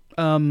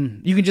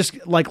 You can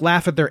just like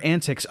laugh at their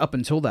antics up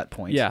until that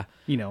point. Yeah.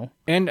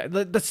 And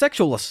the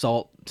sexual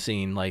assault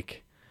scene,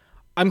 like,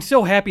 I'm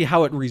so happy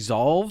how it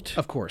resolved.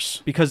 Of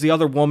course. Because the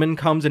other woman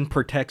comes and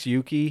protects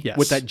Yuki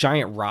with that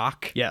giant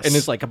rock. Yes. And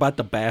is like about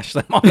to bash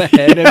them on the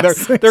head. And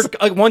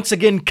they're once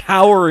again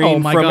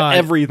cowering from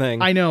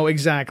everything. I know,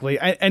 exactly.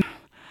 And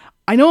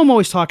I know I'm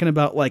always talking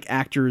about like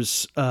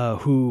actors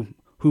who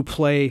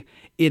play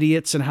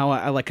idiots and how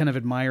I like kind of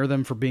admire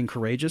them for being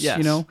courageous,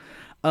 but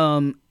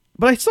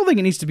I still think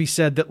it needs to be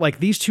said that like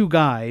these two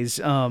guys,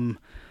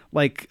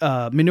 like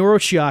Minoru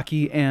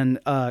Chiaki and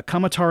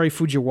Kamatari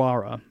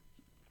Fujiwara,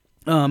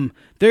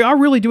 they are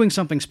really doing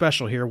something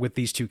special here with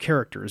these two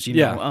characters,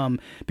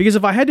 because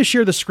if I had to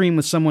share the screen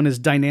with someone as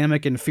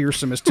dynamic and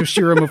fearsome as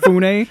Toshiro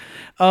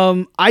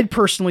Mifune, I'd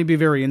personally be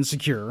very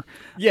insecure.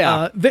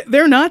 Yeah.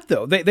 They're not,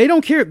 though. They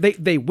don't care.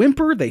 They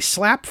whimper, they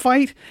slap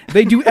fight,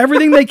 they do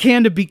everything they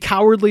can to be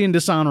cowardly and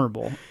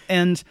dishonorable.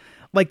 And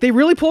like they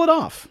really pull it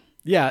off.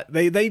 Yeah,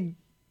 they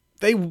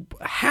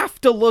have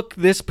to look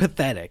this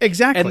pathetic.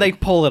 Exactly. And they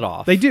pull it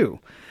off. They do.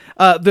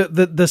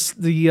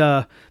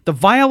 The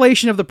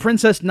violation of the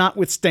princess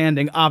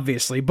notwithstanding,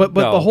 obviously, but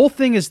the whole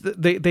thing is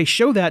that they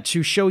show that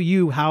to show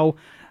you how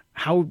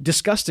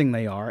disgusting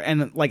they are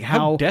and like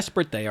how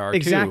desperate they are.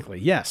 Exactly.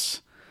 Too.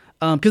 Yes.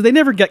 Because they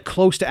never get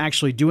close to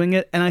actually doing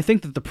it, and I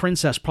think that the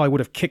princess probably would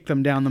have kicked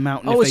them down the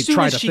mountain if they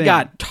tried to. As soon as she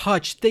got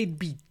touched, they'd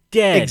be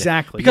dead.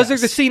 Exactly. Because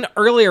there's a scene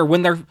earlier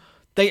when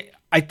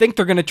I think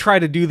they're going to try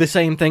to do the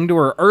same thing to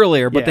her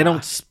earlier, but they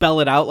don't spell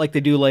it out like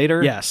they do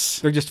later. Yes.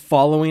 They're just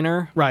following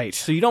her. Right.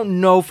 So you don't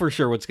know for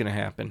sure what's going to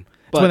happen.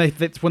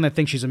 But it's when they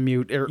think she's a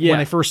mute, or when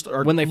they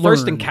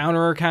first encounter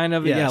her, kind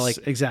of. Yes, yeah,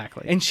 like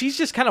exactly. And she's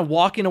just kind of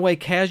walking away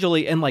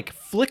casually and like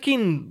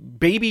flicking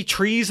baby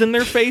trees in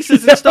their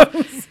faces and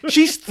stuff.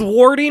 She's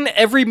thwarting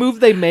every move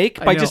they make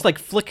by just like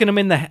flicking them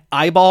in the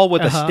eyeball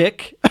with a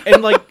stick.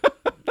 And like,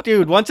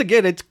 dude, once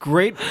again, it's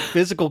great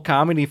physical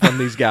comedy from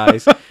these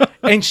guys.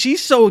 And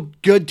she's so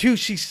good too.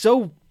 She's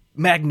so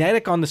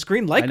magnetic on the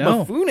screen, like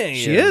Mifune.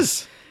 She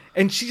is.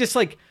 And she just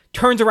like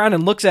turns around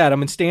and looks at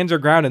him and stands her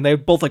ground, and they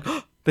both like.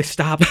 They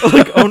stop.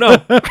 Like, oh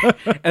no.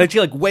 And then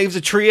she like waves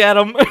a tree at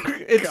them.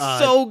 It's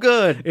so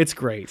good. It's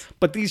great.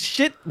 But these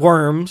shit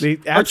worms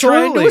are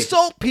trying to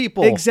assault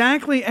people.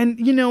 Exactly. And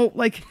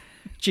like,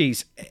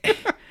 geez.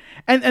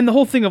 And the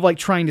whole thing of like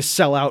trying to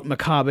sell out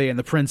Makabe and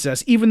the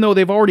princess, even though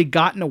they've already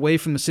gotten away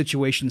from the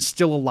situation,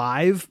 still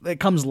alive, it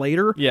comes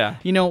later. Yeah.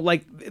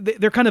 Like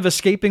they're kind of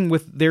escaping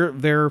with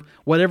their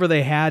whatever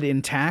they had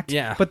intact.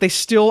 Yeah. But they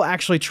still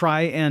actually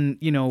try and,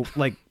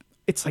 like,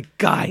 it's like,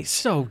 guys.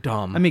 So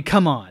dumb. I mean,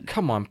 come on.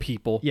 Come on,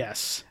 people.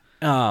 Yes.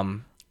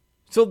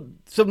 So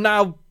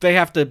now they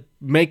have to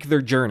make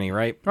their journey,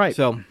 right? Right.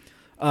 So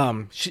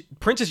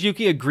Princess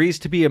Yuki agrees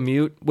to be a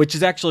mute, which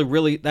is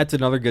actually that's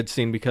another good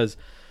scene because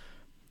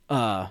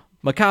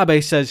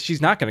Makabe says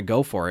she's not going to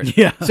go for it.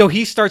 Yeah. So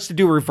he starts to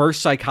do reverse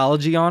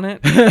psychology on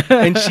it.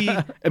 And she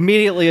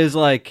immediately is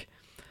like,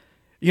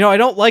 I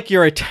don't like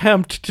your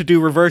attempt to do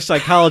reverse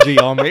psychology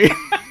on me,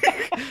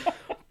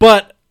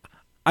 but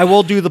I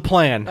will do the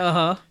plan.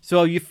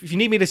 So if you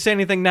need me to say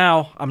anything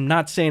now, I'm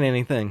not saying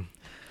anything.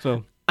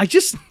 So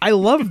I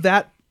love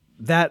that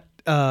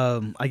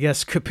I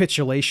guess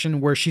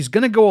capitulation where she's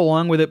gonna go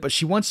along with it, but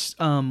she wants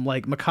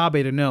like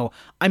Makabe to know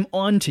I'm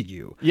on to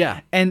you.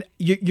 Yeah. And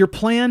your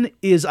plan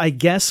is, I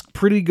guess,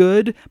 pretty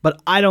good, but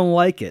I don't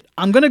like it.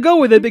 I'm gonna go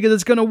with it because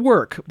it's gonna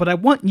work, but I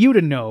want you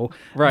to know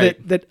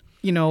that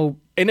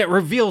And it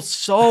reveals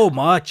so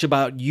much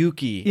about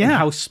Yuki and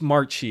how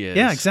smart she is.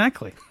 Yeah,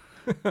 exactly.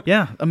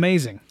 Yeah,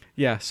 amazing.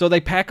 Yeah, so they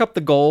pack up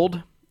the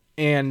gold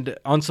and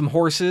on some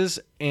horses,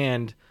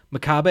 and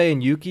Makabe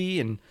and Yuki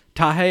and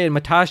Tahe and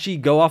Matashi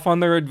go off on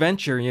their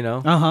adventure,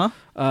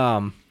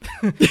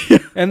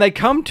 And they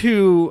come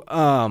to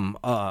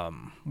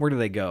where do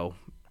they go?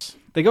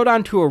 They go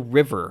down to a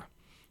river,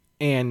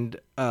 and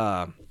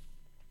Makabe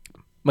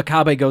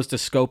goes to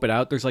scope it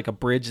out. There's like a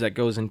bridge that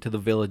goes into the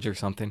village or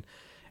something.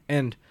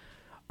 And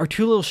our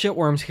two little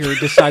shitworms here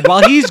decide,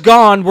 while he's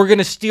gone, we're going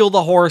to steal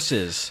the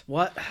horses.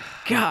 What?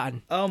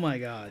 God. Oh my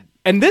God.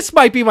 And this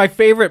might be my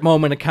favorite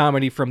moment of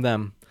comedy from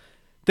them.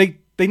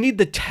 They need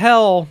to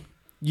tell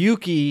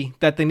Yuki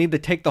that they need to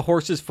take the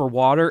horses for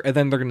water, and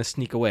then they're going to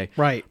sneak away.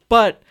 Right.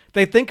 But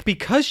they think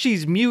because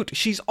she's mute,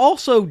 she's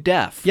also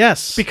deaf.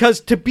 Yes. Because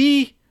to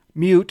be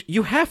mute,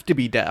 you have to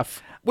be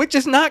deaf, which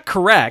is not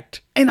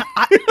correct. And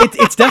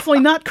it's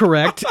definitely not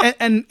correct.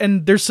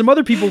 And there's some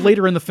other people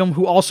later in the film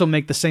who also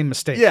make the same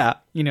mistake. Yeah.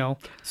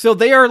 So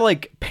they are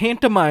like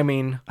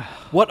pantomiming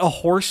what a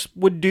horse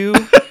would do,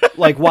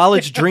 like while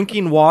it's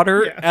drinking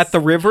water at the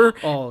river.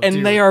 Oh, and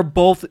dude. they are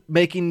both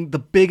making the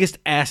biggest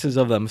asses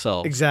of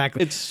themselves.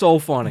 Exactly. It's so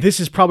funny. This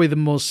is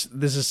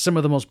some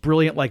of the most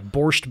brilliant, like,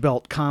 Borscht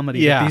Belt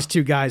comedy that these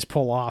two guys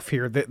pull off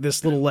here.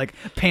 This little, like,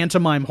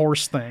 pantomime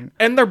horse thing.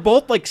 And they're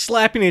both like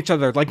slapping each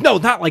other, like, no,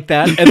 not like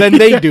that. And then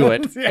they do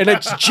it. And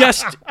it's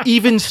just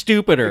even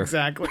stupider.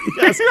 Exactly.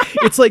 Yes.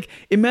 It's like,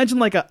 imagine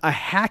like a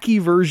hacky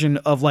version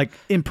of like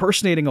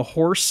impersonating a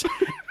horse.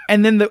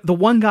 And then the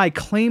one guy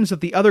claims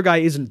that the other guy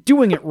isn't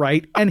doing it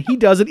right, and he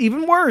does it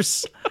even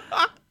worse.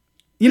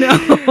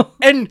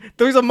 And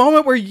there's a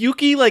moment where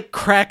Yuki like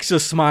cracks a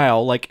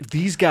smile, like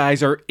these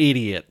guys are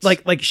idiots.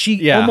 Like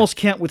she almost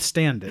can't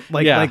withstand it.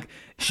 Like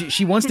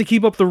she wants to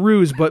keep up the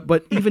ruse,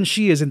 but even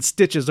she is in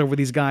stitches over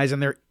these guys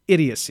and their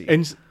idiocy.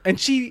 And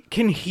she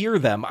can hear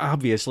them,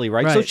 obviously,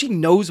 right? So she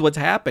knows what's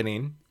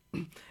happening.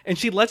 And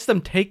she lets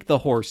them take the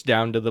horse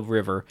down to the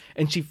river,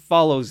 and she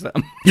follows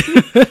them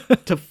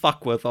to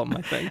fuck with them,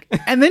 I think.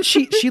 And then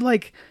she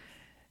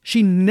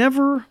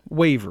never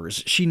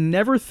wavers. She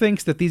never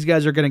thinks that these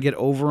guys are going to get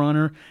over on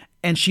her,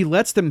 and she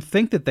lets them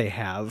think that they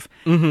have.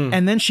 Mm-hmm.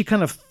 And then she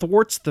kind of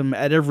thwarts them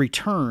at every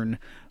turn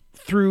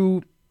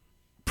through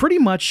pretty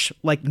much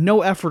like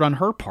no effort on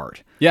her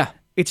part. Yeah.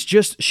 It's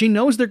just, she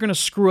knows they're going to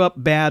screw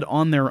up bad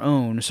on their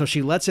own, so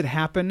she lets it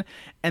happen,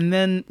 and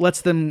then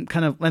lets them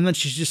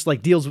she's just like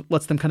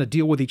lets them kind of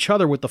deal with each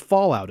other with the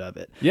fallout of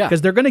it. Yeah.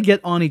 Because they're going to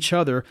get on each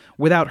other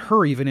without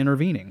her even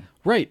intervening.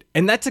 Right.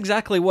 And that's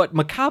exactly what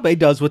Makabe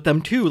does with them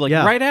too, like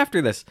right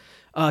after this.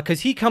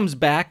 Because he comes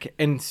back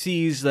and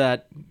sees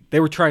that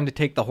they were trying to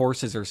take the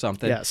horses or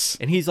something. Yes.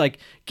 And he's like,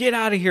 get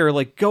out of here.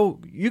 Like, go,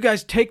 you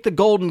guys take the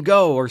gold and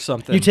go or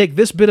something. You take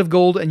this bit of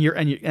gold and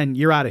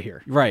you're out of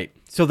here. Right.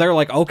 So they're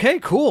like, okay,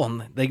 cool.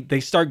 And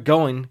they start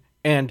going.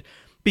 And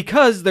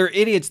because they're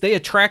idiots, they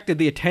attracted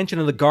the attention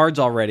of the guards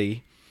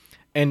already.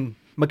 And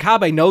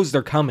Makabe knows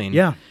they're coming.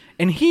 Yeah.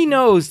 And he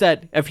knows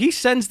that if he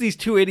sends these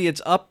two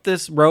idiots up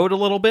this road a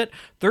little bit,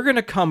 they're going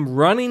to come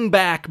running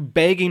back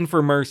begging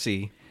for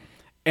mercy.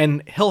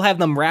 And he'll have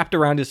them wrapped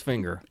around his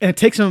finger. And it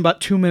takes him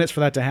about 2 minutes for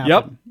that to happen.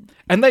 Yep.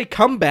 And they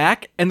come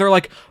back and they're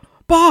like,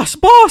 boss,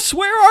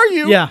 where are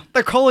you? Yeah.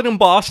 They're calling him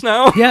boss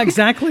now. Yeah,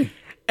 exactly.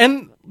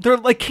 And they're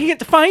like,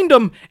 can't find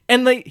him.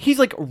 And he's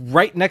like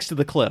right next to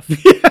the cliff.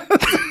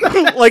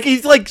 Like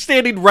he's like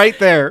standing right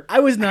there. I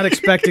was not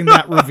expecting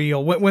that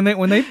reveal. When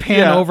they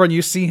pan over and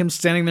you see him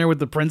standing there with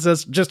the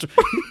princess, just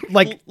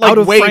like out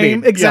of waiting.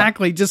 frame.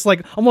 Exactly. Just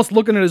like almost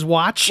looking at his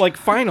watch. Like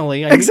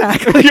finally.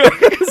 Exactly.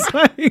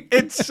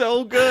 It's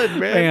so good,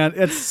 man.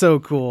 It's so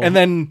cool. And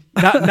then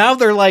now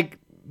they're like,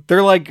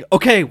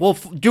 okay, well,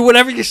 do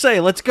whatever you say.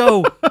 Let's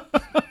go.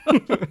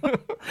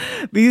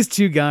 These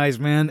two guys,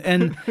 man.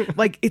 And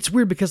like, it's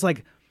weird because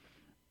like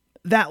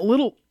that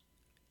little,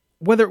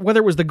 whether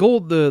it was the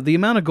gold, the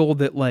amount of gold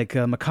that like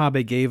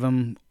Makabe gave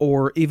him,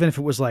 or even if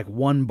it was like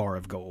 1 bar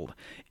of gold,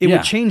 it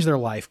would change their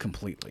life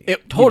completely.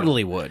 It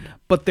totally would.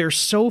 But they're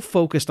so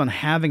focused on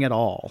having it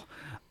all.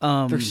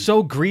 They're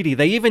so greedy.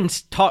 They even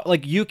talk,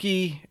 like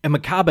Yuki and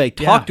Makabe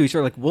talk to each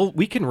other like, well,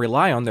 we can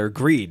rely on their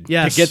greed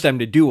to get them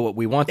to do what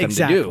we want them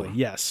to do.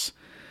 Yes.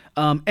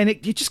 And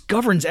it just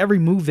governs every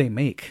move they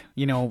make.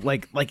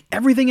 Like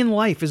everything in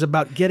life is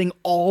about getting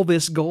all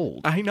this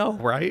gold. I know,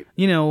 right?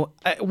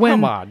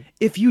 Come on.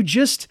 If you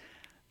just,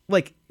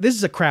 like, this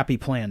is a crappy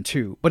plan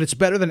too, but it's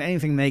better than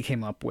anything they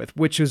came up with,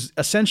 which is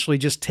essentially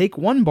just take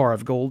 1 bar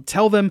of gold,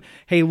 tell them,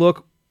 hey,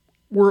 look,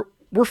 we're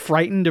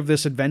frightened of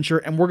this adventure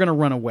and we're going to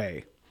run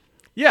away.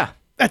 Yeah.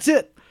 That's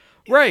it.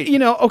 Right. You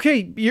know,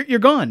 okay, you're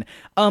gone.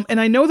 And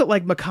I know that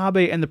like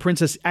Makabe and the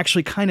princess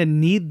actually kind of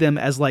need them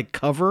as like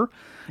cover,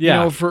 Yeah.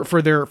 you know,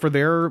 for their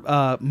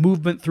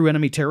movement through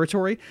enemy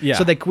territory. Yeah.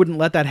 So they couldn't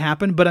let that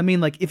happen. But I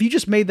mean, like, if you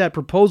just made that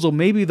proposal,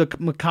 maybe the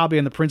Makabe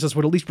and the princess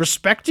would at least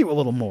respect you a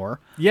little more.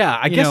 Yeah,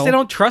 I guess they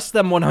don't trust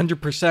them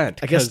 100%.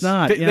 I guess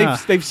not, yeah.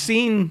 They've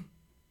seen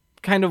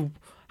kind of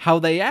how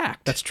they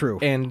act. That's true.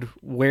 And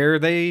where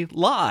they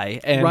lie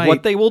and Right.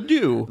 what they will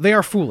do. They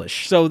are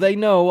foolish. So they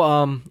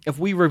know if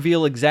we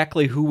reveal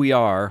exactly who we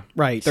are,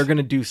 Right. they're going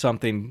to do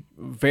something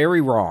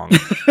very wrong,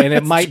 and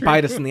it might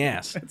bite us in the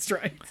ass. That's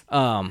right.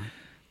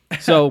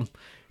 So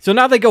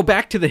now they go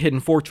back to the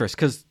hidden fortress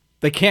because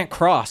they can't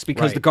cross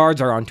because Right. the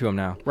guards are onto them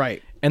now.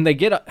 Right. And they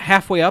get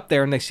halfway up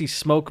there and they see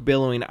smoke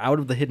billowing out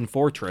of the hidden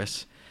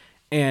fortress,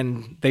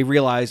 and they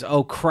realize,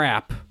 oh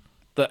crap,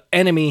 the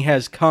enemy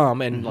has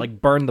come and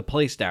like burned the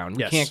place down.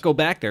 Yes. We can't go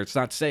back there; it's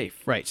not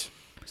safe. Right.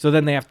 So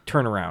then they have to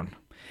turn around.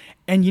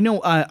 And you know,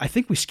 I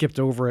think we skipped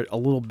over it a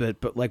little bit,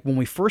 but like when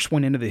we first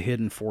went into the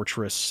hidden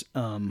fortress,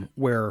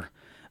 where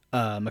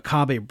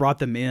Makabe brought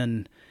them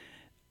in,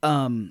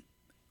 when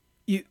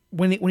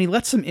he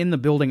lets them in the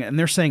building, and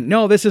they're saying,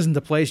 "No, this isn't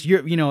the place.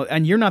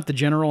 And you're not the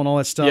general," and all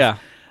that stuff. Yeah.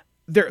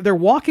 They're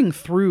walking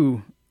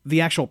through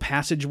the actual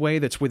passageway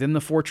that's within the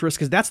fortress,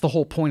 because that's the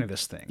whole point of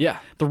this thing. Yeah.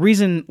 The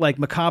reason like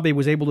Makabe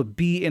was able to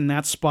be in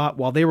that spot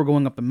while they were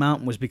going up the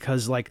mountain was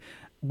because like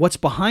what's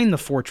behind the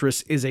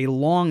fortress is a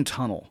long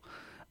tunnel.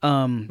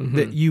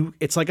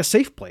 It's like a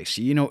safe place.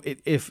 You know,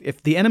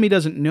 if the enemy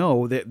doesn't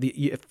know that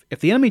if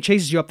the enemy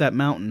chases you up that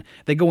mountain,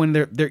 they go in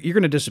there, you're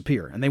going to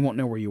disappear and they won't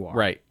know where you are.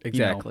 Right, You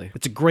know, exactly.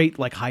 it's a great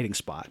like hiding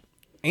spot.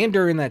 And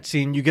during that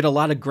scene, you get a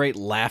lot of great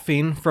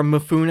laughing from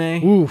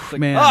Mifune. Oof,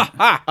 man.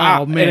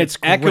 Oh, man. And it's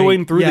great.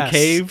 echoing through Yes, the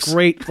caves.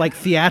 Great, like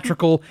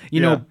theatrical,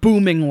 Yeah.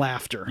 booming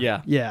laughter.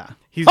 Yeah. Yeah.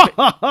 He's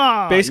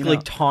basically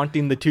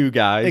taunting the two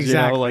guys.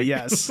 Exactly.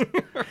 Yes.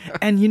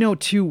 And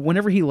too,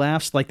 whenever he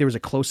laughs, like there was a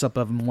close up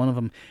of him, one of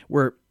them,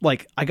 where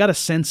like I got a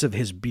sense of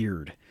his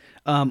beard,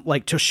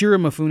 like Toshiro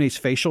Mifune's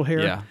facial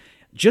hair. Yeah.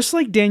 Just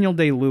like Daniel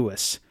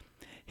Day-Lewis,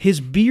 his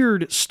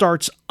beard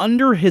starts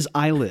under his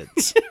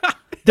eyelids.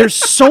 There's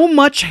so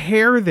much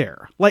hair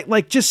there,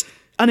 like just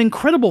an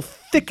incredible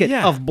thicket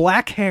Yeah. of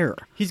black hair.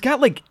 He's got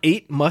like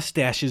 8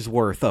 mustaches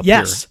worth up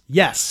Yes.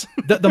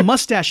 The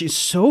mustache is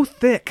so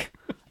thick,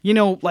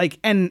 like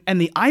and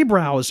the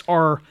eyebrows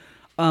are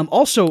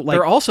also like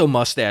They're also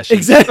mustaches.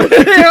 exactly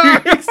they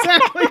are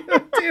exactly,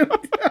 dude.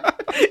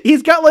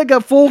 He's got like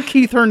a full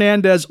Keith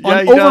Hernandez Yeah,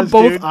 on he over does,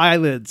 both dude.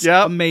 eyelids.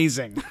 Yep.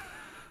 Amazing.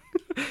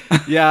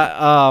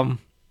 Yeah.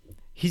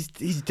 He's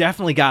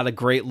definitely got a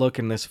great look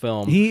in this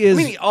film. He is-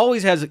 I mean, he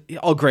always has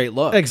a great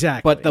look.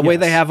 Exactly, But the way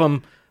yes. they have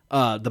him,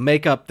 the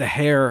makeup, the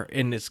hair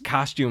in his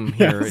costume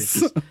here,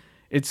 Yes.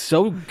 it's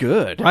so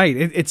good. Right.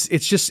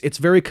 It's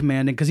very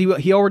commanding because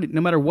he already, no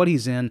matter what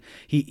he's in,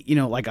 he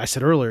like I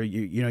said earlier,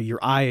 your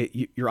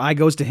eye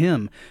goes to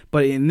him.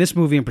 But in this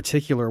movie in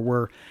particular,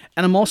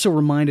 and I'm also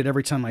reminded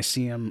every time I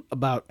see him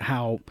about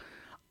how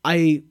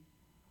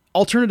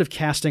alternative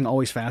casting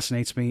always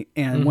fascinates me,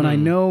 and when I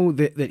know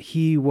that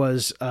he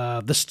was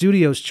the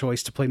studio's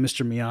choice to play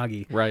Mr.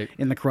 Miyagi, Right.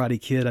 in The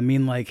Karate Kid, I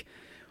mean, like,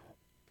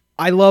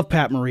 I love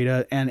Pat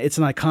Morita, and it's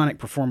an iconic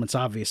performance,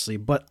 obviously,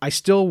 but I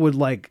still would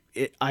like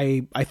it.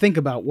 I think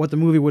about what the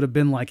movie would have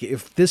been like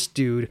if this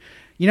dude,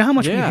 you know how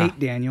much Yeah. we hate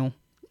Daniel?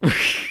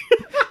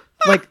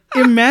 Like,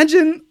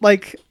 imagine,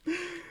 like,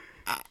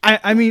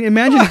 I mean,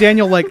 imagine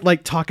Daniel,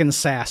 like talking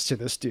sass to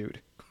this dude,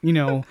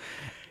 and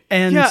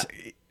Yeah.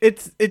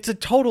 It's a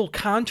total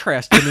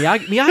contrast to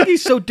Miyagi.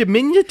 Miyagi's so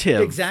diminutive.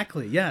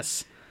 exactly,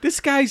 yes. This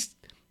guy's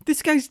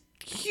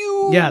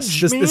huge. Yes,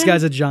 this man.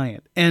 guy's a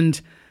giant.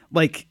 And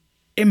like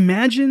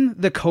imagine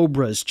the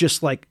Cobras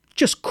just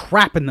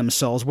crapping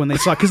themselves when they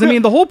saw, because I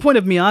mean the whole point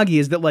of Miyagi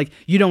is that like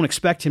you don't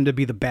expect him to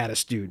be the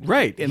baddest dude.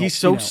 Right. In- He's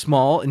so you know.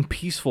 small and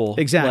peaceful.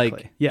 Exactly,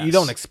 Like, yes. you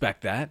don't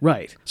expect that.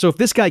 Right. So if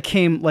this guy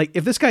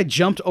if this guy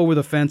jumped over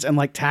the fence and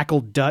like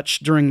tackled Dutch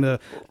during the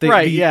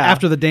Right, yeah.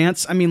 after the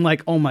dance, I mean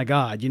like, oh my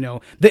God,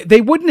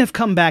 they wouldn't have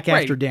come back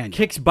Right. after Daniel.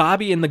 Kicks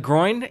Bobby in the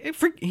groin.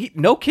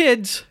 No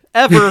kids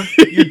ever.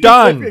 You're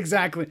done.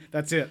 Exactly.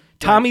 That's it.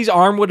 Tommy's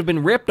arm would have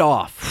been ripped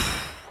off.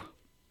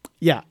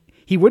 Yeah.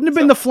 He wouldn't have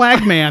been the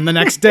flag man the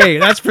next day,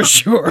 that's for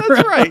sure.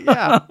 That's right.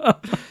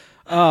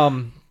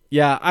 Yeah.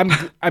 Yeah.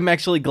 I'm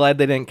actually glad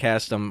they didn't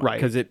cast him. Right.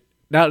 Because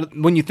now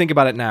when you think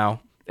about it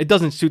now, it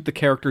doesn't suit the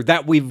character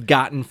that we've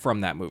gotten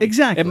from that movie.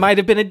 Exactly. It might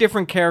have been a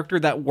different character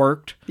that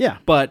worked. Yeah.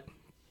 But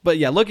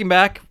yeah, looking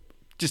back,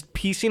 just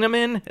piecing him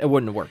in, it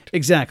wouldn't have worked.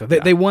 Exactly.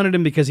 They wanted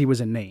him because he was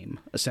a name,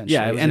 essentially.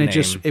 Yeah, it was and a it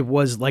name. it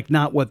was like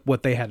not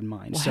what they had in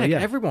mind. Well, so heck, yeah.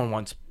 everyone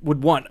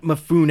would want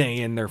Mifune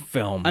in their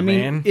film. I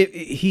mean, man.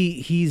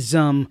 he's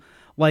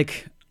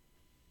like,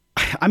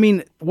 I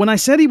mean, when I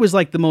said he was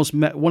like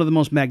one of the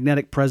most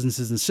magnetic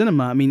presences in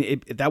cinema, I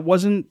mean, that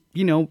wasn't,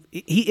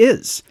 he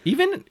is.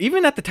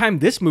 Even at the time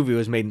this movie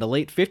was made in the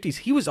late 50s,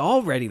 he was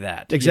already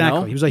that.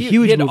 Exactly. He was a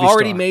huge He had movie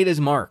already star. made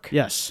his mark.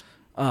 Yes.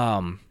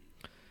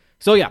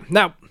 So yeah,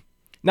 now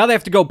they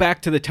have to go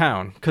back to the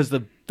town because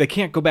the they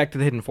can't go back to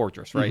the hidden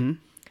fortress, right?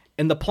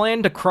 And the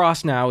plan to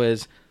cross now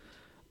is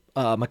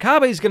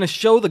Makabe's going to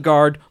show the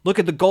guard, look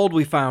at the gold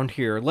we found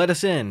here. Let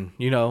us in.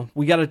 You know,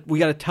 we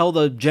gotta tell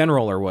the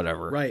general or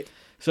whatever. Right.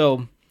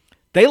 So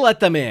they let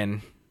them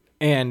in,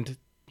 and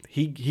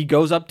he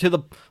goes up to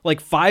the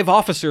 5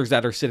 officers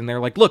that are sitting there,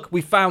 like, look,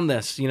 we found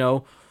this. You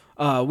know,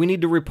 we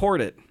need to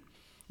report it.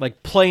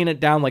 Like playing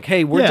it down, like,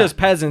 hey, we're just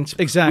peasants.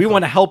 Exactly. We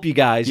want to help you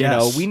guys. Yes. You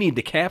know, we need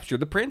to capture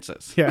the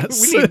princess.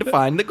 Yes. We need to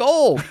find the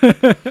gold.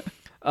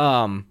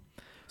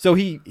 So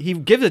he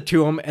gives it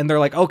to them, and they're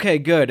like, okay,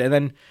 good. And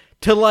then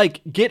to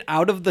get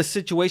out of the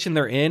situation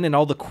they're in and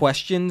all the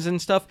questions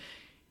and stuff,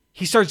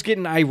 he starts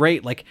getting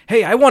irate, like,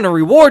 hey, I want a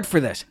reward for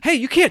this. Hey,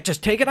 you can't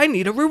just take it. I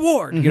need a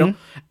reward. You know,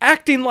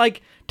 acting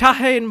like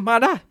Tahe and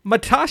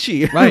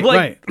Matashi. Right,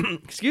 right.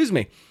 Excuse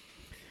me.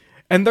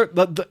 And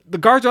the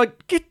guards are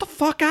like, get the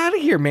fuck out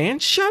of here, man.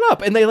 Shut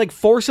up. And they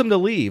force him to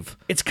leave.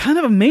 It's kind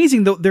of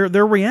amazing though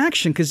their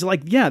reaction, because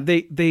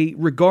they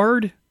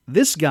regard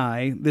this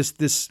guy,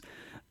 this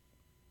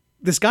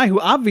guy who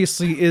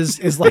obviously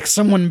is like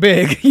someone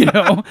big, you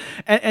know,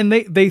 and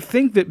they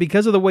think that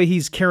because of the way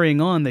he's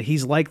carrying on that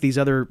he's like these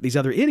other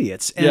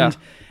idiots,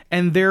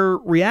 and their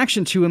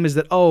reaction to him is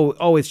that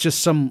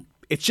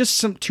it's just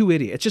some 2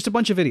 idiots. It's just a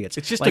bunch of idiots.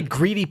 It's just a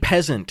greedy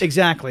peasant.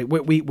 Exactly.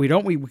 We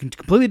can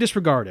completely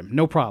disregard him.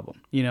 No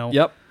problem. You know.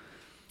 Yep.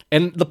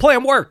 And the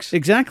plan works.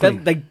 Exactly.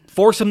 Then they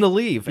force him to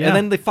leave. Yeah. And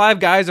then the 5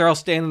 guys are all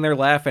standing there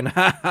laughing.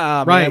 Ha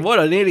ha, Right. man, what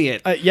an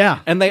idiot. Yeah.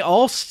 And they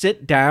all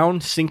sit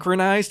down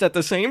synchronized at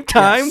the same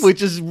time, Yes.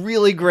 which is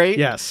really great.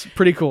 Yes.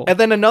 Pretty cool. And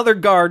then another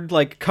guard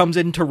comes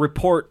in to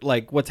report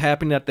what's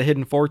happening at the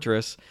hidden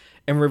fortress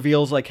and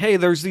reveals hey,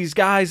 there's these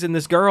guys and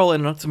this girl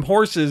and some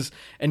horses,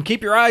 and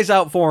keep your eyes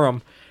out for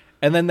them.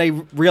 And then they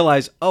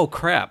realize, oh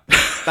crap,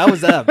 that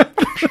was them.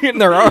 And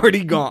they're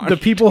already gone. The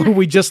people who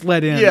we just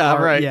let in. Yeah,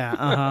 right.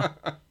 Yeah.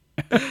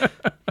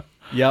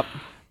 Yep.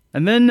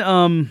 And then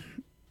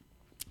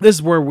this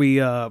is where we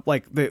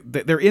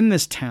they're in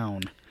this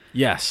town.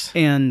 Yes.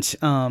 And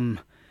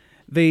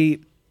they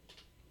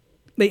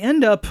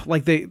end up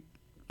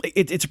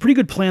it's a pretty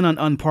good plan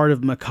on part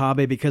of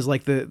Makabe, because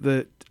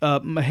Tahe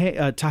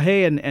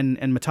and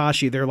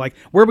Matashi, they're like,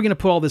 where are we going to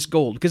put all this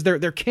gold? Because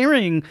they're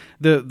carrying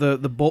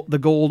the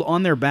gold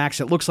on their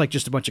backs. It looks like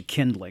just a bunch of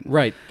kindling.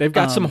 Right. They've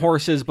got some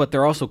horses, but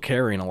they're also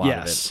carrying a lot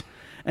of it.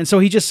 And so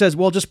he just says,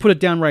 well, just put it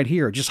down right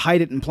here. Just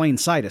hide it in plain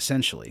sight,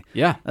 essentially.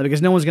 Yeah.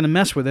 Because no one's going to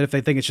mess with it if they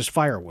think it's just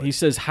firewood. He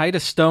says, hide a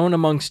stone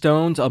among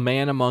stones, a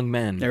man among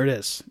men. There it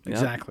is.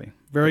 Exactly.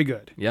 Very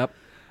good. Yep.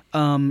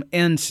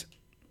 And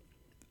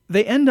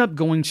they end up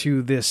going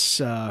to this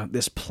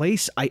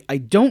place. I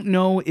don't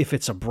know if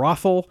it's a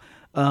brothel,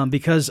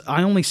 because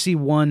I only see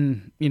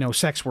one,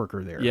 sex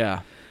worker there.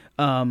 Yeah.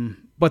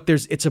 But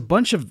it's a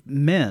bunch of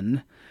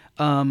men,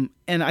 and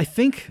I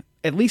think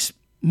at least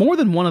more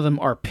than one of them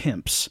are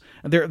pimps.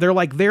 They're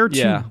there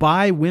to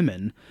buy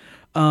women,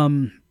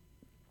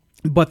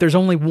 but there's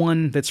only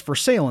one that's for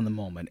sale in the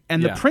moment,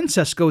 and the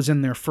princess goes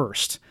in there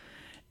first.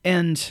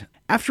 And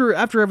after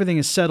everything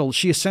is settled,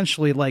 she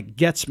essentially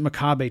gets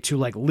Makabe to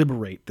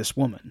liberate this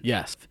woman.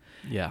 Yes.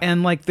 Yeah.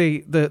 And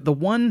the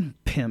one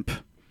pimp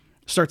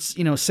starts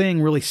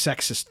saying really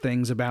sexist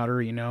things about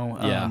her,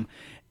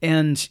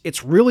 and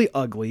it's really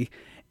ugly,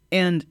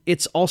 and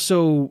it's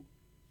also,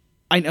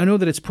 I know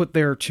that it's put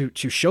there to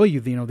show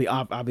you the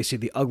obviously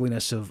the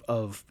ugliness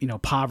of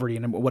poverty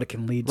and what it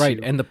can lead to. Right,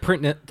 and the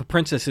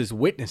princess is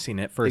witnessing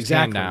it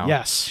firsthand now.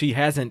 Yes, she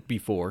hasn't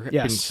before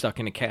been stuck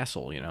in a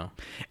castle,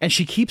 And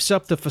she keeps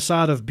up the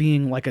facade of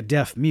being like a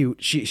deaf mute.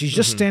 She's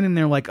just standing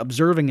there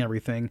observing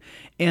everything,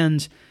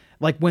 and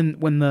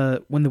when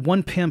the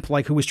one pimp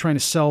who was trying to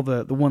sell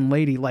the one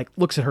lady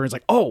looks at her and is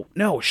like, oh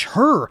no,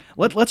 her,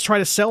 let's try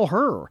to sell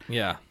her.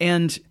 Yeah,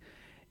 and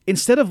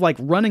instead of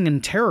running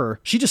in terror,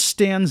 she just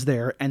stands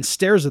there and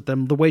stares at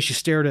them the way she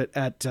stared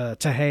at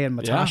Tahe and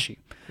Matashi.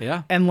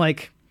 Yeah. And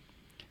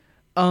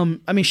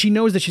I mean, she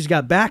knows that she's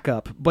got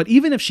backup, but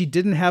even if she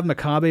didn't have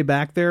Makabe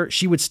back there,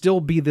 she would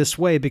still be this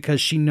way because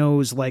she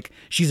knows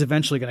she's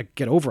eventually going to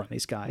get over on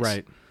these guys.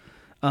 Right.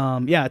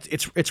 Yeah,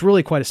 it's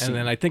really quite a scene. And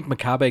then I think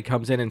Makabe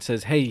comes in and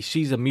says, "Hey,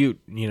 she's a mute,"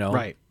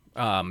 Right.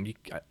 And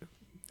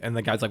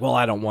the guy's like, "Well,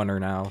 I don't want her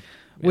now."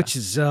 Yeah. Which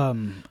is,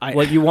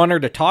 you want her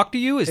to talk to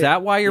you? Is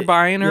that why you're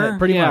buying her? Yeah,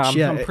 pretty much.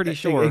 I'm pretty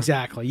sure.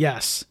 Exactly.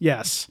 Yes.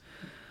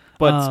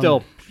 But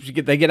still,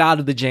 they get out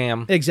of the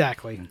jam.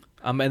 Exactly.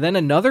 And then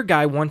another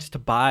guy wants to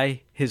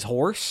buy his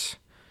horse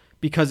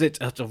because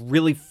it's a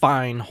really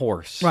fine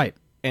horse. Right.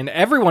 And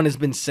everyone has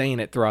been saying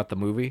it throughout the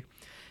movie.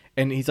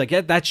 And he's like,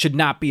 yeah, that should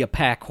not be a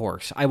pack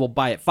horse. I will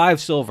buy it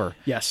 5 silver.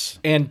 Yes.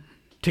 And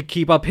to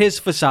keep up his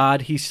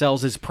facade, he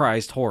sells his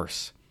prized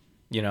horse,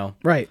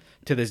 Right.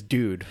 to this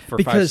dude for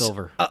because 5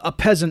 silver. A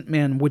peasant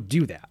man would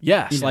do that.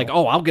 Yes.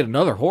 I'll get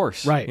another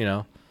horse. Right.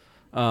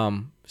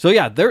 So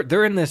yeah,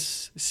 they're in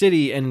this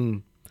city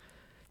and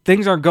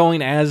things aren't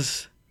going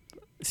as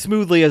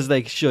smoothly as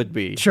they should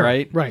be. Sure.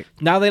 Right.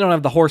 Now they don't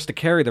have the horse to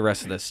carry the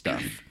rest of this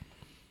stuff.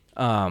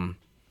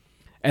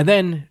 And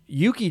then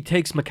Yuki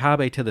takes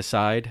Makabe to the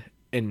side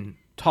and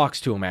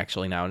talks to him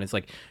actually now, and it's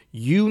like,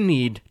 you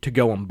need to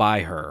go and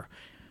buy her.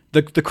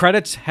 The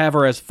credits have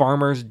her as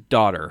Farmer's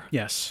daughter.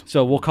 Yes.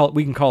 So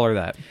we can call her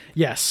that.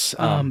 Yes.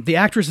 The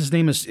actress's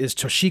name is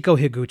Toshiko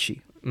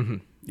Higuchi. Mm-hmm.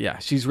 Yeah,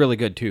 she's really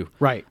good too.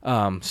 Right.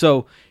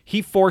 So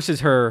he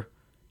forces her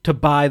to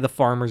buy the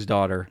farmer's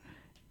daughter,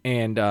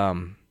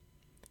 and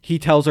he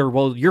tells her,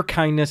 well, your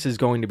kindness is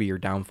going to be your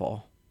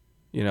downfall,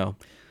 you know?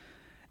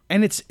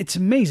 And it's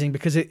amazing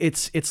because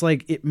it's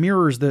like it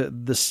mirrors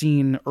the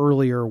scene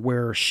earlier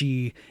where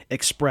she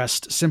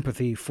expressed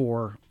sympathy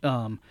for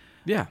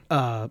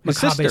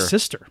Makabe's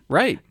sister.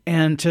 Right.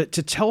 And to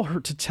tell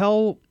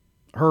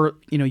her,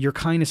 you know, your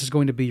kindness is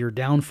going to be your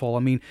downfall.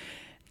 I mean,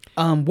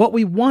 what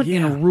we want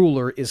in a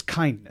ruler is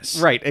kindness.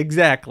 Right,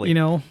 exactly. You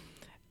know?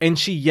 And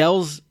she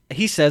yells,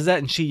 he says that,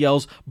 and she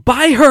yells,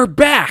 buy her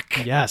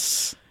back!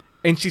 Yes.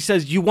 And she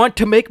says, you want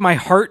to make my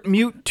heart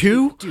mute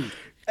too?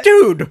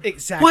 Dude!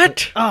 Exactly.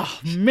 What? Oh,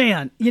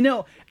 man. You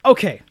know,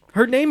 okay.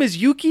 Her name is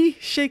Yuki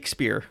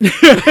Shakespeare.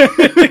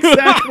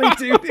 Exactly,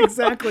 dude.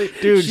 Exactly.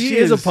 Dude, she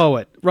is a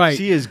poet. Right.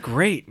 She is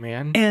great,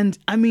 man. And,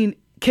 I mean,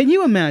 can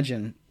you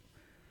imagine...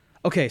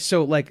 Okay,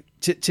 so, like,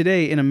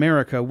 today in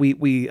America,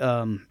 we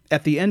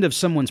at the end of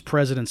someone's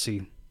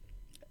presidency,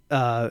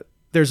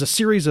 there's a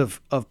series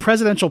of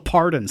presidential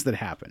pardons that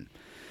happen.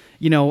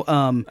 You know,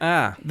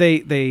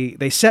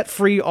 they set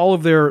free all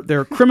of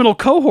their criminal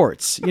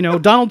cohorts. You know,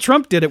 Donald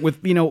Trump did it with,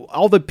 you know,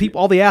 all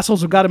the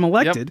assholes who got him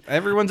elected. Yep,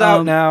 everyone's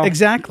out now.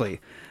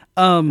 Exactly.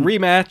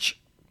 Rematch.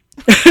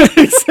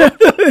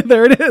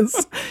 There it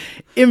is.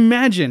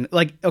 Imagine,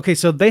 like, okay,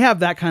 so they have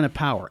that kind of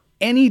power.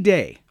 Any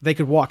day they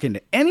could walk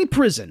into any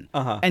prison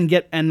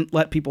and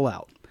let people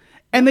out,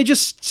 and they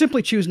just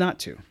simply choose not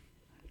to.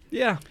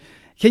 Yeah.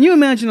 Can you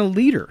imagine a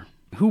leader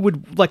who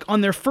would, like,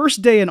 on their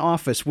first day in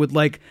office would,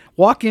 like,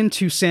 walk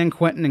into San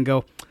Quentin and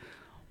go,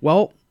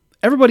 well,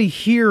 everybody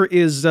here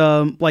is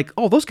like,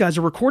 oh, those guys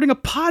are recording a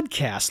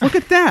podcast. Look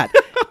at that.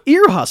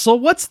 Ear hustle.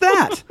 What's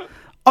that?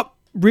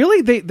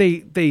 Really?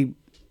 They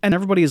and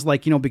everybody is,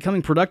 like, you know,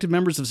 becoming productive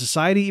members of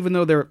society, even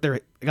though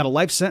they're got a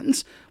life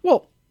sentence.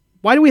 Well,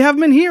 why do we have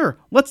them in here?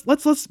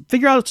 Let's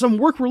figure out some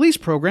work release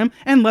program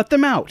and let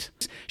them out.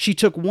 She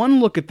took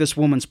one look at this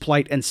woman's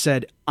plight and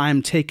said,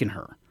 I'm taking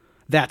her.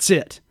 That's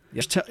it.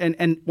 Yep.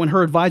 And when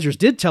her advisors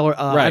did tell her,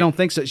 I don't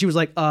think so, she was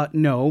like,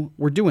 no,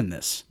 we're doing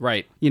this.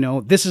 Right. You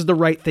know, this is the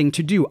right thing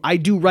to do. I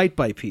do right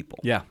by people.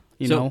 Yeah.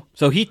 You know?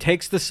 So he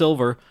takes the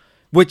silver,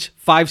 which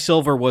 5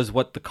 silver was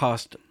what the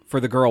cost for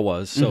the girl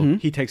was. So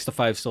he takes the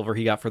 5 silver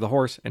he got for the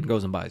horse and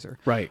goes and buys her.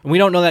 Right. And we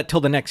don't know that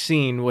till the next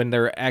scene when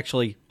they're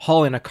actually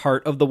hauling a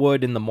cart of the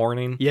wood in the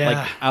morning,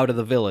 like out of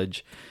the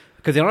village,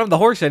 because they don't have the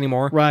horse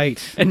anymore. Right.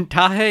 And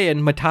Tahe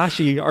and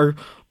Matashi are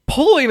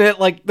pulling it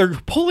like they're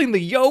pulling the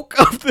yoke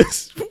of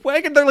this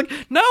wagon. They're like,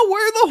 now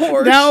we're the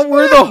horse. Now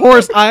we're the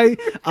horse. I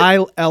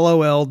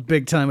LOL'd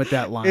big time at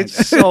that line.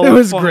 It's so it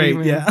was funny, great.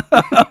 man.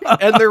 Yeah.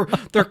 And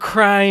they're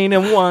crying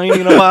and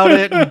whining about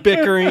it and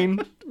bickering.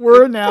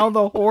 We're now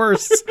the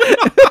horse.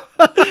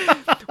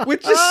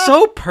 Which is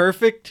so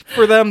perfect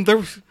for them.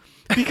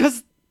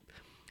 Because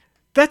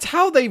that's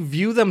how they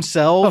view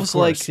themselves. Of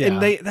course,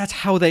 and that's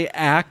how they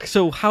act.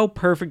 So how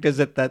perfect is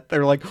it that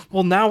they're like,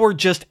 well, now we're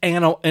just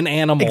an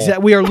animal.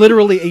 Exactly. We are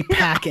literally a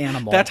pack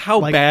animal. That's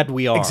how bad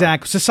we are.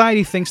 Exactly.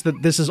 Society thinks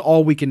that this is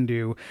all we can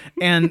do.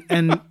 And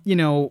you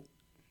know,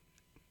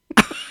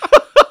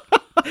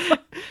 I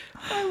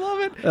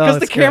love it. Because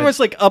the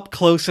camera's like up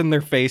close in their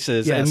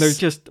faces, and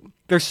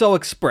they're so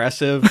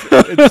expressive.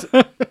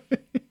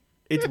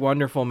 It's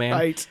wonderful, man.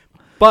 Right.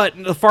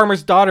 But the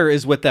farmer's daughter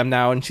is with them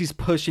now, and she's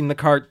pushing the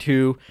cart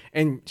too,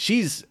 and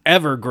she's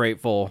ever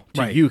grateful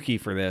to Yuki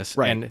for this.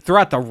 Right. And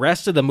throughout the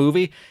rest of the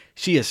movie,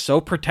 she is so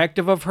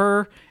protective of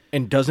her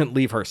and doesn't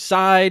leave her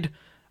side.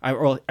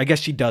 I guess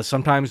she does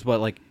sometimes,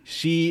 but like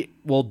she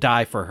will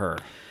die for her.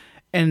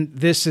 And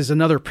this is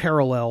another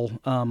parallel,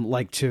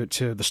 like to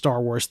the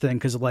Star Wars thing,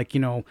 because, like, you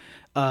know,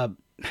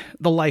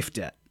 the life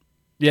debt.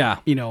 Yeah,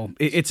 you know,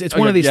 it's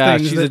one of these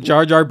things. She's a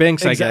Jar Jar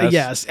Binks, I guess.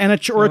 Yes, and a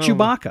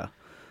Chewbacca.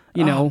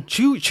 You know,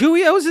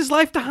 Chewie owes his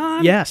life to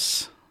Han.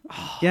 Yes,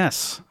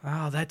 yes.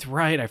 Oh, that's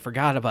right. I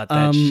forgot about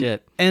that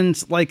shit. And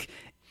like,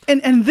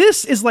 and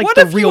this is like what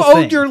the if real you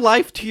thing. owed your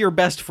life to your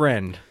best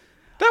friend?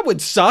 That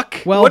would suck.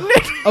 Well, wouldn't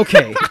it?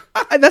 Okay,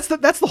 that's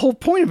the whole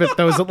point of it,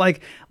 though. Is that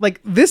like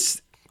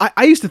this?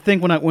 I used to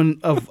think when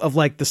of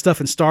like the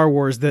stuff in Star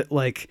Wars that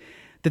like.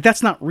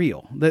 That's not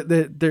real.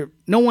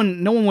 No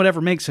one would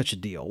ever make such a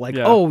deal. Like,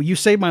 oh, you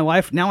saved my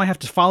life. Now I have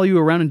to follow you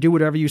around and do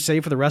whatever you say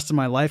for the rest of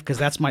my life because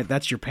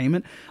that's your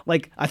payment.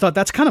 Like, I thought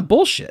that's kind of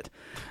bullshit.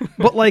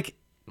 But like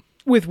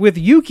with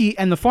Yuki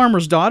and the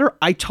farmer's daughter,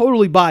 I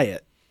totally buy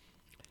it.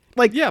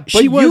 Like, yeah,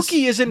 but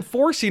Yuki isn't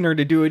forcing her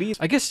to do it either.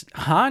 I guess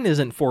Han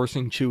isn't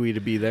forcing Chewie to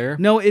be there.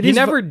 No, he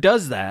never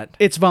does that.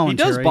 It's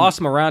voluntary. He does boss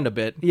him around a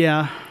bit.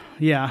 Yeah.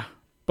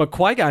 But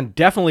Qui-Gon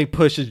definitely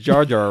pushes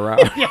Jar Jar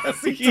around.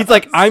 Yes, he's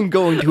like, I'm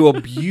going to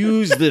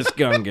abuse this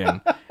Gungan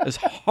as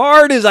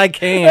hard as I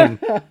can.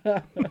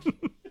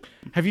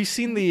 Have you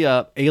seen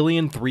the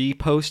Alien 3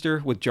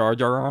 poster with Jar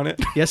Jar on it?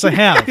 Yes, I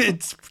have.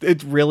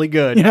 It's really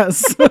good.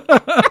 Yes.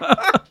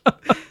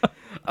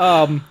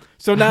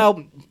 So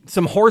now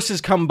some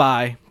horses come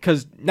by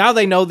because now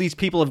they know these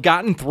people have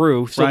gotten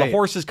through. So Right. the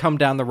horses come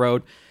down the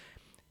road,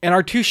 and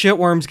our two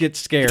shitworms get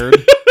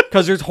scared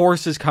because there's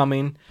horses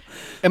coming.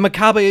 And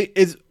Makabe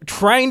is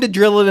trying to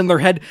drill it in their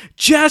head.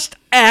 Just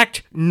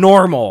act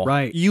normal.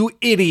 Right. You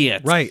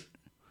idiot. Right.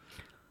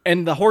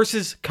 And the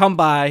horses come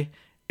by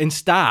and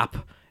stop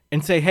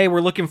and say, hey,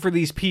 we're looking for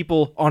these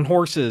people on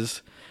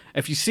horses.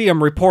 If you see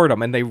them, report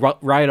them. And they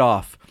ride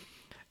off.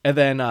 And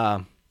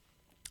then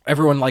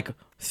everyone like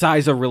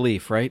sighs of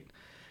relief, right?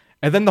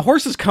 And then the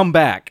horses come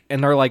back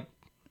and they're like,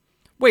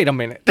 wait a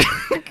minute.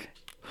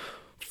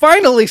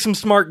 Finally, some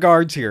smart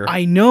guards here.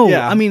 I know.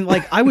 Yeah. I mean,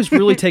 like, I was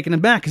really taken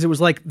aback because it was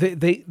like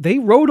they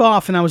rode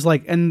off, and I was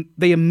like, and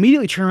they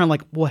immediately turned around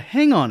like, well,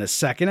 hang on a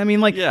second. I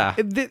mean, like, Yeah.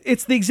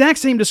 it's the exact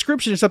same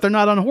description, except they're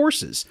not on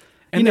horses.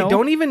 And they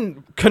don't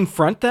even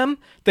confront them.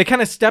 They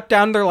kind of step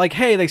down. They're like,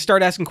 hey, they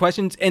start asking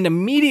questions. And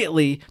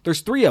immediately,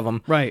 there's 3 of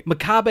them. Right.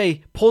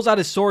 Makabe pulls out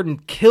his sword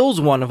and kills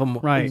one of them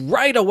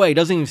right away.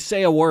 Doesn't even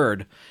say a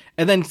word.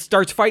 And then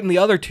starts fighting the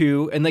other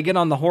 2. And they get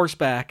on the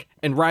horseback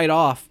and ride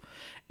off.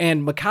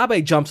 And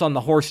Makabe jumps on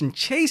the horse and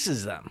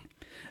chases them.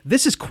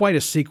 This is quite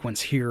a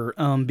sequence here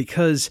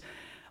because,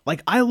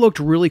 like, I looked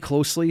really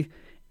closely,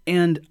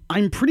 and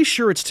I'm pretty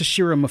sure it's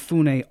Toshiro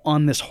Mifune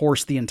on this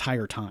horse the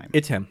entire time.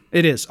 It's him.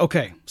 It is.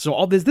 Okay. So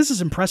all this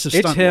is impressive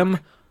It's stunt him,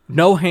 work.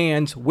 no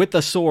hands, with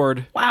a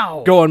sword.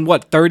 Wow. Going,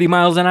 30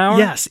 miles an hour?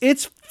 Yes,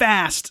 it's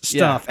fast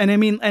stuff. Yeah. And I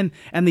mean, and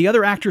the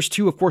other actors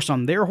too, of course,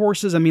 on their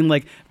horses. I mean,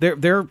 like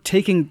they're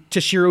taking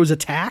Toshiro's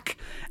attack,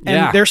 and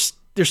Yeah. they're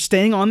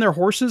staying on their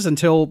horses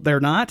until they're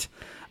not.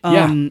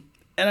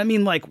 And I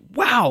mean, like,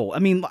 wow. I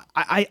mean,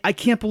 I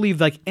can't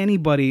believe like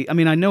anybody. I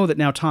mean, I know that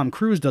now Tom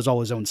Cruise does all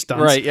his own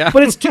stunts, Right, yeah.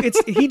 But it's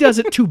he does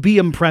it to be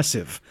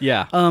impressive.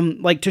 Yeah.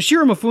 Like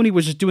Toshiro Mifune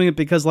was just doing it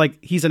because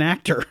like he's an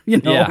actor, you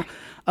know. Yeah.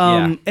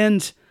 Yeah.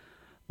 And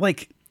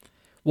like.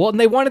 Well, and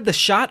they wanted the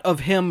shot of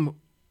him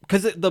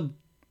because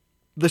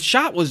the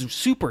shot was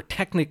super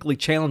technically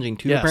challenging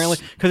too, Yes. apparently,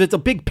 because it's a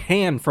big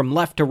pan from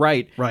left to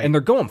right, and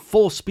they're going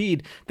full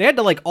speed. They had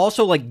to like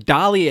also like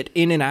dolly it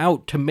in and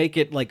out to make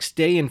it like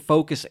stay in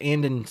focus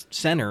and in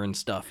center and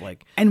stuff.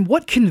 Like, and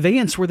what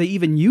conveyance were they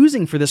even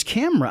using for this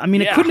camera? I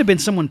mean, it Yeah. couldn't have been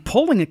someone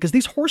pulling it because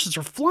these horses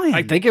are flying.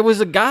 I think it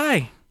was a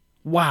guy.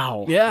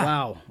 Wow. Yeah.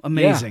 Wow.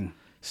 Amazing. Yeah.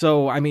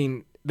 So I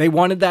mean, they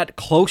wanted that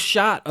close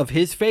shot of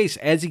his face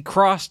as he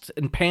crossed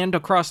and panned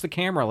across the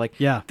camera. Like,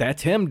 Yeah.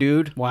 that's him,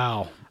 dude.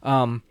 Wow.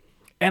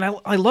 And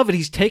I love it.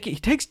 He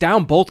takes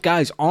down both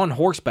guys on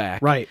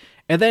horseback. Right.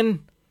 And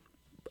then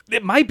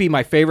it might be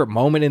my favorite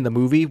moment in the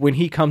movie when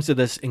he comes to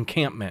this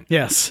encampment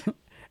Yes.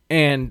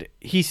 and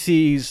he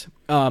sees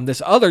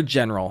this other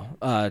general,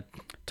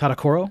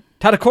 Tadakoro?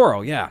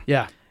 Tadakoro, yeah.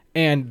 Yeah.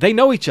 And they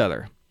know each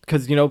other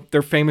because, you know,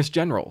 they're famous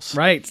generals.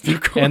 Right.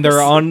 And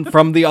they're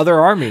from the other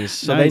armies,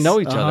 so they Nice. know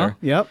each Uh-huh. other.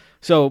 Yep.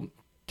 So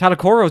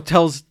Tadakoro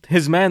tells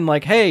his men,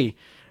 like, hey,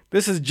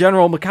 this is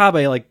General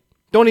Makabe, like,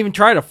 don't even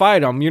try to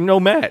fight him. You're no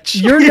match.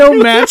 You're no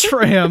match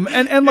for him.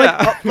 And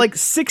like like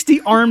 60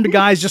 armed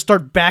guys just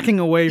start backing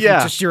away from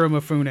Yeah. Toshiro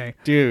Mifune.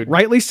 Dude.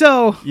 Rightly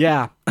so.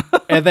 Yeah.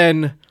 And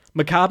then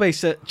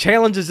Makabe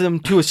challenges him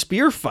to a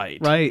spear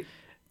fight. Right.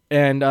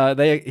 And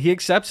he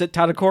accepts it.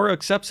 Tadakoro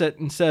accepts it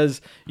and says,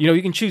 you know,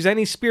 you can choose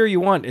any spear you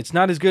want. It's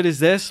not as good as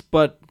this,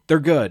 but they're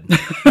good,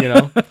 you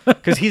know,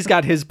 because he's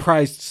got his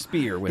prized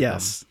spear with him.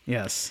 Yes.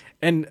 Yes.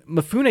 And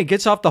Mifune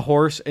gets off the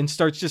horse and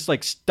starts just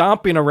like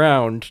stomping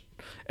around.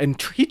 And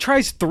he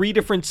tries 3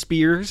 different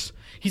spears.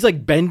 He's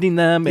like bending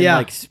them and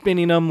like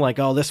spinning them like,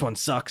 oh, this one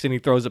sucks. And he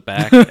throws it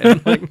back.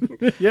 And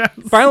like,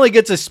 finally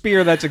gets a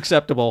spear that's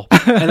acceptable.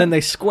 And then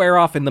they square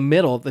off in the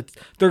middle.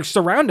 They're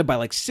surrounded by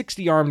like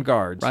 60 armed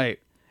guards. Right.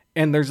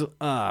 And there's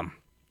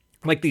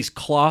like these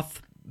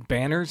cloth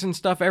banners and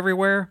stuff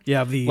everywhere.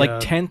 Yeah. The like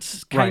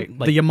tents. Right.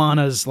 Like, the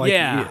Yamanas. Like,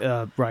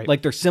 Yeah. right.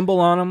 like their symbol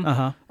on them.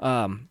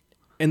 Uh-huh.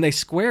 And they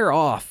square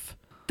off.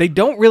 They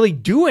don't really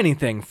do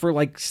anything for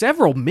like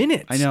several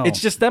minutes. I know.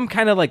 It's just them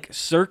kind of like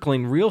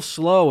circling real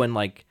slow and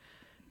like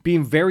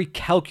being very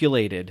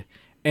calculated.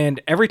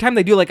 And every time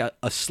they do like a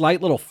slight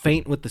little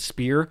feint with the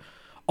spear,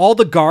 all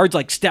the guards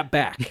like step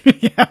back.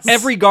 Yes.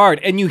 Every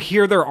guard. And you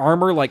hear their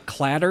armor like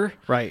clatter.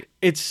 Right.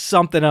 It's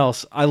something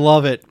else. I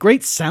love it.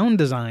 Great sound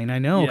design, I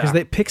know, because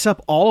Yeah. it picks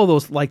up all of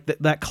those, like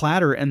that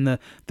clatter and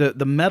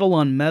the metal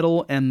on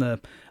metal and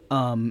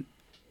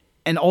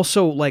and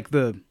also like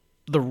the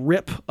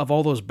rip of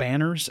all those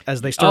banners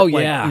as they start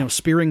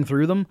spearing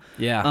through them.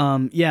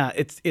 Yeah.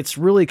 It's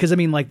really, because I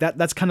mean, like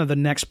that's kind of the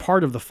next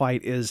part of the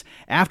fight is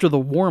after the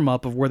warm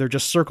up of where they're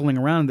just circling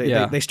around.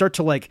 They start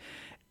to like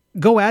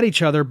go at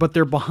each other, but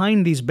they're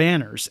behind these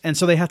banners, and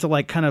so they have to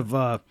like kind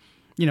of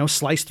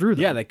slice through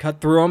them. Yeah, they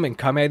cut through them and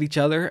come at each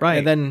other. Right.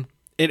 And then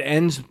it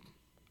ends,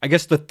 I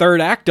guess the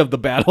third act of the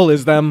battle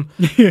is them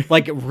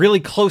like really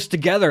close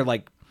together,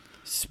 like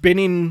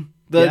spinning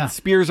the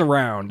spears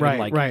around Right, and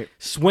like right.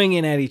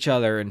 swinging at each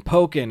other and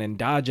poking and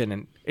dodging.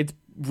 And it's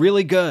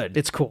really good.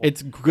 It's cool.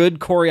 It's good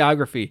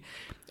choreography.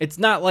 It's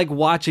not like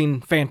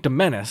watching Phantom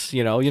Menace,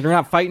 you know. You're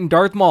not fighting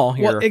Darth Maul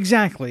here. Well,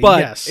 exactly. But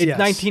yes, it's yes.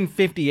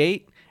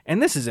 1958,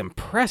 and this is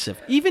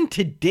impressive. Even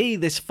today,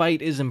 this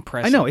fight is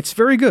impressive. I know, it's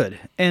very good.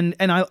 And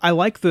I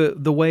like the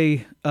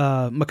way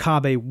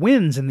Makabe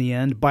wins in the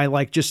end by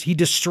like just he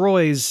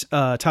destroys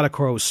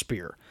Tadakoro's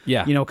spear.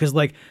 Yeah. You know, because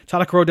like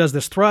Tadakoro does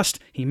this thrust,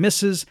 he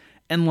misses,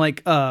 and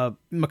like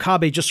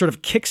Makabe just sort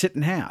of kicks it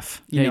in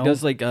half. You know? He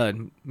does like a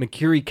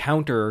Makiri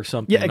counter or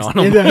something Yeah, on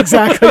him.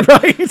 exactly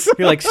right.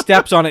 He like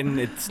steps on it and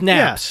it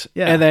snaps.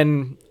 Yeah. And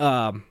then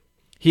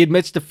he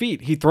admits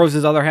defeat. He throws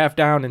his other half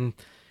down and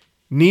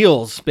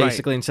kneels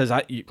basically and says,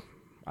 I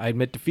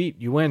admit defeat.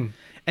 You win.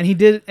 And he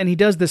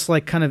does this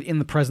like kind of in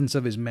the presence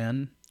of his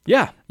men.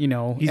 Yeah. You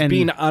know, He's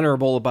being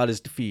honorable about his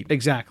defeat.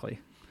 Exactly.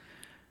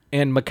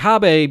 And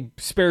Makabe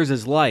spares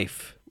his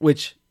life,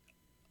 which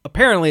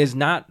apparently is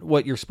not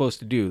what you're supposed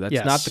to do. That's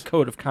Yes. not the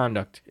code of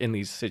conduct in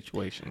these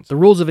situations. The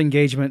rules of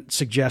engagement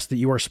suggest that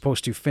you are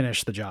supposed to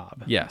finish the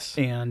job. Yes.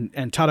 And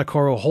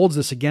Tadakoro holds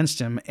this against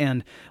him,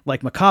 and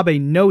like Makabe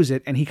knows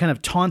it, and he kind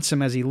of taunts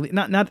him as he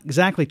not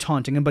exactly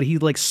taunting him, but he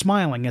like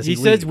smiling as he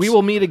says, leaves. "We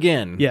will meet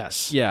again."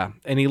 Yes. Yeah,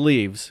 and he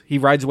leaves. He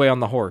rides away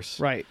on the horse.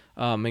 Right.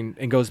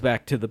 And goes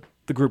back to the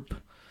group.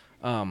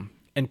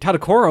 And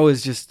Tadakoro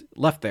is just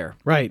left there.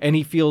 Right. And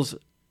he feels.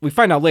 We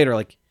find out later,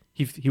 like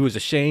he was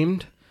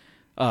ashamed.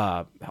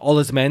 All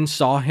his men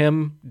saw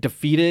him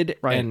defeated,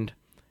 Right. and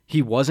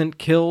he wasn't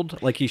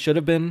killed like he should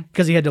have been,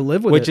 Because he had to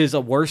live with which it. is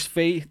a worse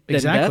fate than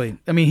Exactly. death.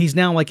 I mean, he's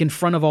now like in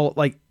front of all,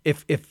 like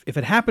if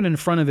it happened in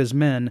front of his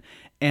men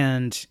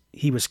and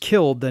he was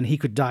killed, then he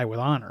could die with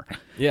honor.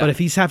 Yeah. But if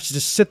he has to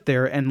just sit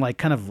there and like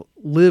kind of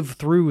live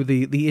through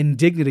the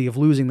indignity of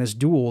losing this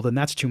duel, then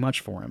that's too much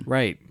for him.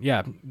 Right.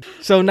 Yeah.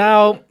 So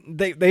now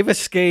they've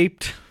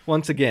escaped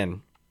once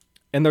again,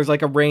 and there's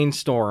like a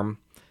rainstorm,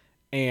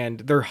 and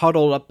they're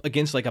huddled up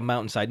against like a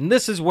mountainside, and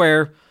this is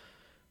where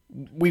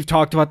we've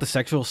talked about the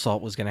sexual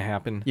assault was going to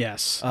happen.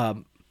 Yes.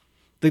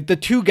 The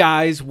two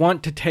guys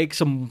want to take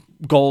some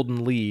gold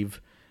and leave,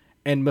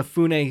 and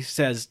Mifune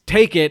says,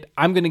 "Take it.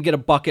 I'm going to get a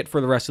bucket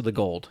for the rest of the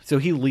gold." So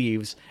he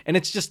leaves, and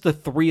it's just the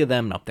three of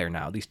them up there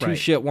now. These two Right.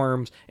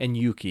 shitworms and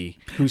Yuki,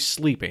 who's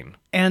sleeping.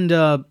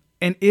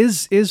 And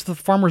is the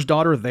farmer's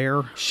daughter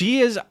there? She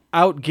is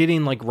out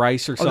getting like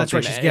rice or something that's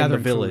right, she's in the gathering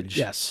food. village.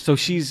 Yes. So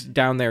she's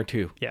down there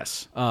too.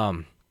 Yes.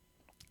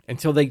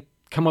 Until they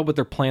come up with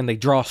their plan, they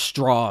draw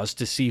straws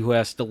to see who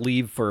has to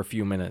leave for a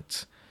few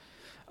minutes.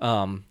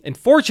 And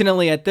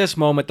fortunately, at this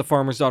moment, the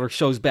farmer's daughter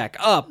shows back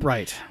up.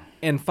 Right.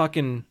 And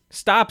fucking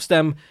stops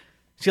them.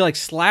 She like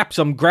slaps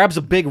them, grabs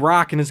a big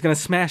rock, and is gonna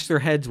smash their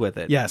heads with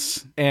it.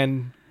 Yes.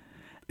 And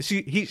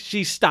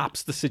she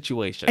stops the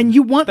situation. And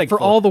you want Thankful.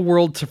 for all the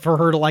world for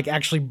her to like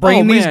actually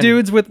brain these man.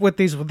 dudes with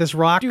this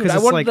rock. Dude, 'cause I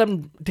it's wanted like,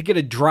 them to get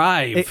a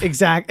drive.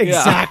 Exactly.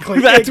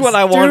 That's what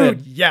I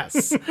wanted. Dude,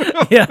 yes.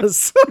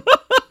 Yes.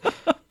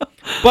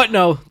 But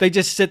no, they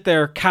just sit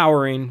there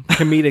cowering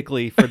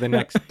comedically for the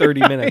next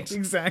 30 minutes.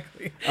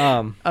 Exactly.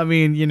 I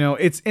mean, you know,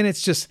 it's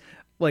just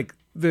like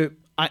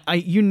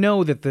you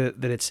know that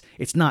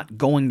it's not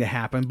going to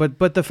happen,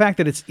 but the fact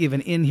that it's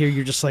even in here,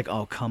 you're just like,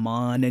 oh, come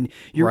on, and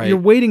you're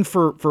waiting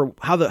for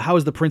how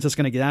is the princess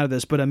going to get out of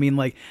this? But I mean,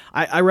 like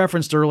I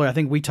referenced earlier, I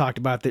think we talked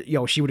about that. You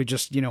know, she would have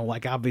just, you know,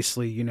 like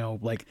obviously, you know,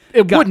 like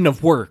wouldn't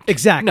have worked.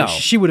 Exactly. No.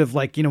 She would have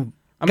like, you know.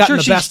 I'm gotten sure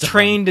the she's best of them.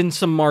 trained in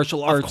some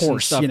martial arts and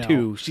course, stuff you know.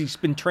 too. She's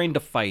been trained to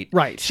fight.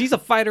 Right. She's a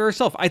fighter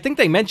herself. I think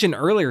they mentioned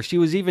earlier she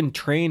was even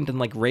trained and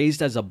like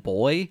raised as a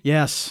boy.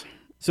 Yes.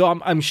 So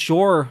I'm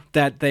sure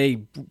that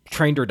they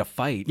trained her to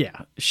fight. Yeah.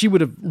 She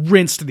would have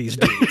rinsed these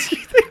dudes.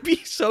 They'd be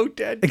so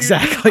dead. Dude.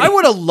 Exactly. I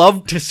would have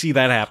loved to see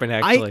that happen.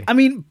 Actually, I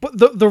mean, but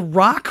the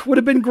Rock would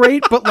have been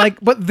great, but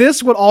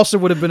this would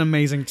have been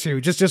amazing too.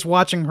 Just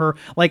watching her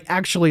like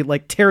actually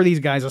like tear these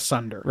guys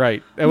asunder.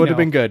 right. That would have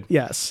been good.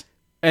 Yes.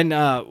 And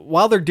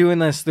while they're doing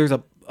this, there's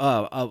a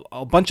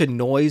bunch of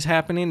noise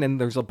happening,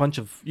 and there's a bunch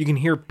of, you can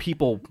hear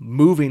people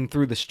moving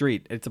through the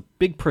street. It's a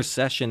big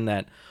procession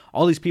that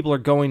all these people are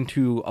going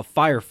to a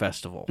fire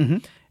festival,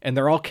 and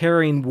they're all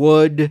carrying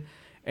wood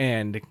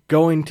and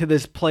going to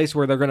this place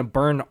where they're going to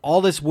burn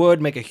all this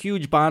wood, make a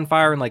huge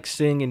bonfire, and like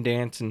sing and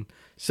dance and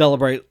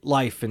celebrate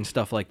life and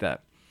stuff like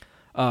that.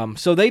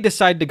 So they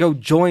decide to go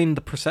join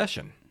the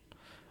procession.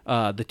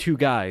 The two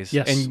guys,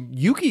 Yes. and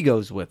Yuki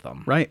goes with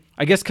them. Right.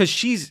 I guess because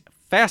she's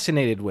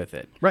fascinated with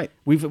it. Right.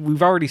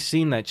 We've already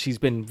seen that she's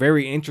been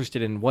very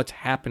interested in what's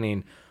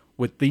happening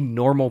with the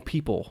normal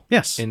people.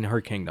 Yes. In her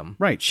kingdom.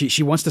 Right.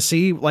 She wants to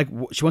see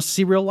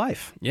real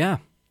life. Yeah.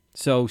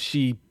 So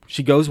she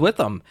goes with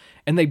them,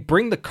 and they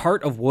bring the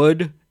cart of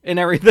wood and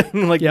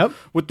everything, like Yep.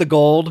 with the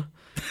gold.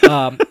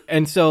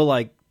 And so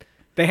like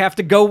they have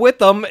to go with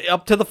them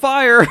up to the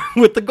fire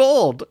with the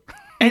gold.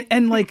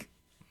 And like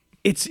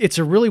it's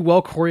a really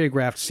well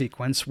choreographed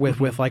sequence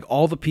with like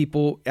all the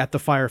people at the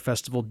fire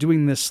festival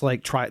doing this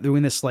like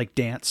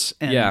dance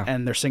and Yeah.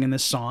 and they're singing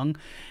this song,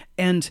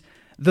 and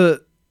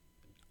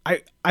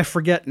I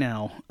forget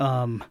now.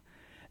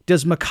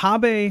 Does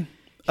Makabe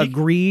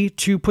agree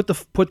to put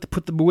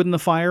the wood in the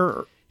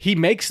fire? He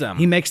makes them.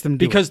 He makes them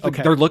do because it.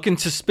 Okay. they're looking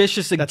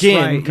suspicious That's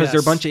again right, because they're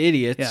a yes. bunch of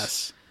idiots.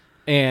 Yes.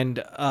 And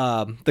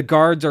the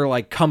guards are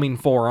like coming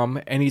for him,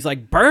 and he's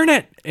like, "Burn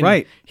it!" And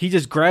Right. he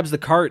just grabs the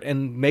cart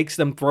and makes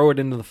them throw it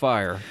into the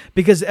fire.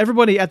 Because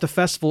everybody at the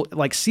festival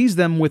like sees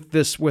them with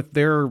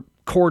their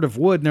cord of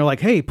wood, and they're like,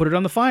 "Hey, put it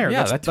on the fire."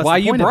 Yeah, that's the why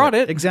you point of brought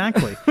it.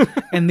 Exactly.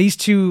 And these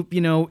two,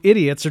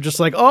 idiots are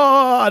just like,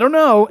 "Oh, I don't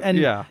know." And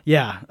Yeah.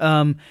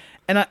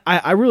 And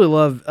I really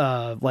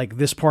love like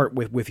this part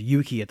with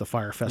Yuki at the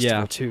fire festival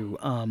Yeah. too.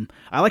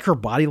 I like her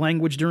body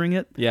language during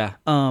it. Yeah,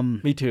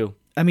 me too.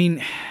 I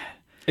mean,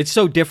 It's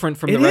so different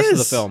from the It rest of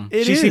the is. film.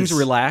 It She seems is.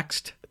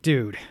 relaxed.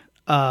 dude.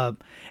 And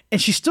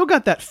she's still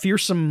got that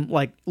fearsome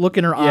like look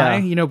in her Yeah.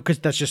 eye, because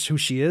that's just who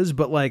she is.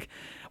 But like,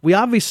 we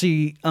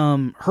obviously,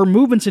 her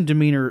movements and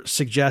demeanor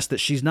suggest that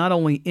she's not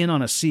only in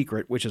on a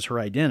secret, which is her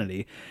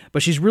identity,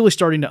 but she's really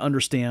starting to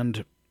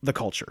understand the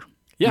culture.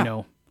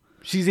 Yeah.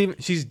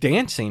 She's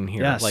dancing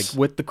here, Yes. like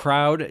with the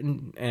crowd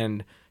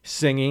and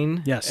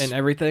singing, Yes. and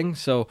everything.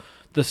 So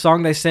the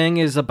song they sing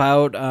is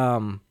about,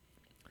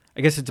 I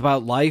guess it's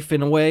about life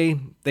in a way.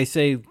 They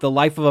say the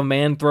life of a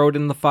man, throw it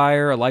in the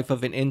fire. A life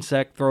of an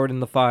insect, throw it in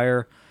the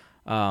fire.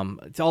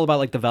 It's all about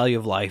like the value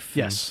of life.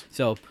 Yes. And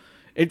so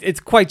it's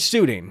quite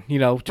suiting,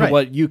 to Right.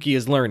 what Yuki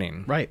is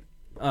learning. Right.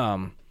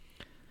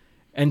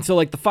 And so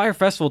like the fire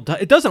festival,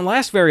 it doesn't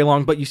last very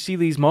long, but you see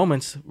these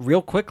moments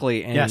real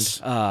quickly, and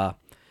Yes.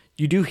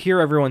 you do hear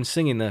everyone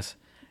singing this,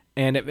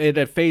 and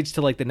it fades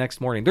to like the next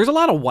morning. There's a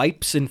lot of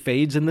wipes and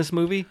fades in this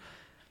movie,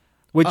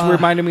 which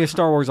reminded me of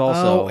Star Wars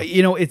also.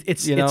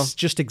 It's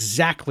just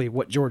exactly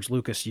what George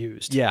Lucas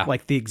used. Yeah.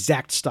 Like the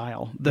exact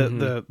style.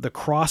 The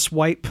cross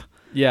wipe.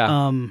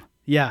 Yeah.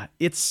 Yeah,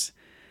 it's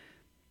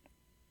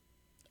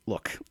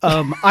look.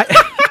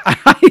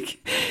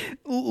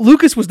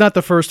 Lucas was not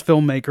the first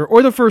filmmaker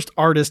or the first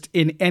artist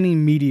in any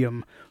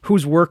medium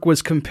whose work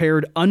was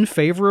compared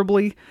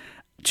unfavorably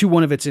to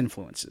one of its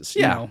influences.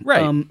 Yeah,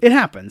 right. It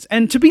happens.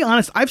 And to be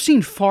honest, I've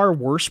seen far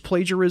worse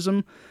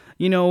plagiarism,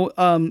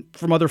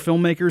 from other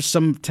filmmakers.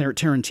 Some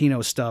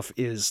Tarantino stuff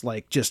is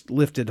like just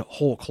lifted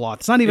whole cloth.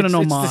 It's not even an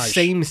homage. It's the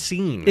same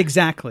scene.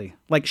 Exactly.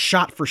 Like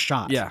shot for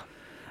shot. Yeah.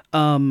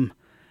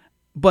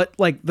 But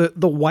like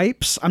the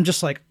wipes, I'm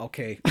just like,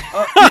 okay,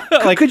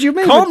 could you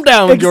maybe calm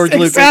down, George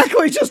Lucas.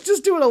 Exactly,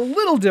 just do it a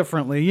little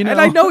differently, And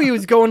I know he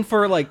was going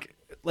for like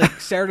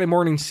Saturday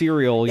morning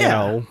cereal,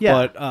 Yeah.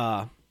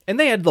 but and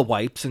they had the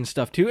wipes and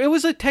stuff too. It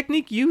was a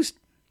technique used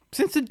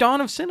since the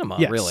dawn of cinema,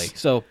 Yes. really.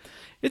 So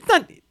it's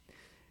not.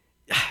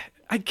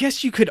 I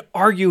guess you could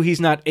argue he's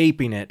not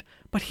aping it,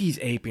 but he's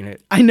aping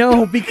it. I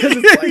know, because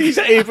it's like, He's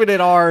aping it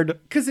hard.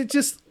 because it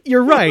just,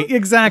 you're right,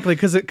 exactly,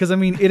 because I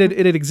mean it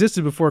had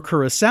existed before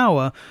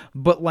Kurosawa,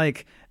 but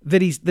like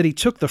that he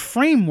took the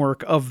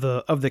framework of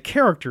the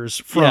characters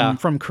from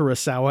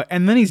Kurosawa,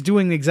 and then he's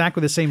doing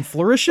exactly the same The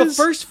flourishes.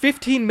 first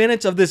 15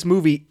 minutes of this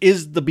movie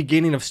is the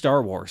beginning of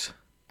Star Wars.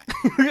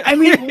 I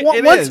mean,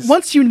 It is.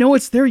 once you know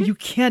it's there, you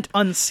can't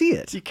unsee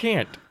it. You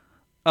can't.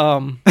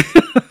 And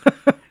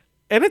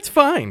it's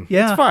fine.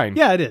 Yeah, It's fine.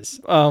 Yeah, it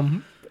is.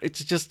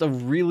 It's just a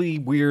really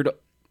weird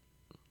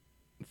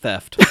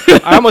theft.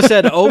 I almost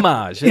said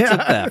homage. It's a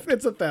theft.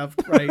 It's a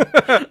theft, right?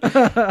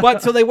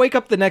 But so they wake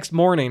up the next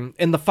morning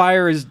and the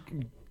fire is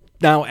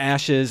now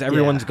ashes.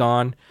 Everyone's Yeah.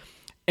 gone.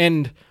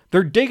 And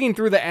they're digging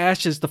through the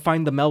ashes to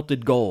find the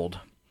melted gold.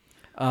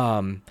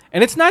 And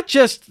it's not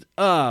just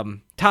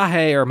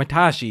Tahe or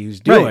Matashi who's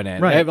doing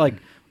it. right. Like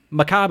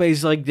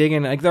Makabe's like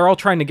digging. Like they're all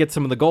trying to get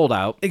some of the gold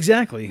out.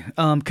 Exactly.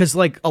 Because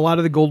like a lot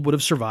of the gold would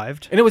have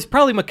survived. And it was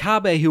probably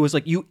Makabe who was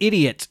like, "You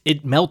idiots!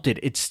 It melted.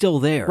 It's still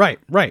there." Right.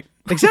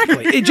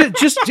 Exactly. It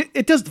just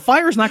it does. The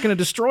fire's not going to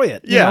destroy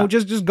it. Yeah.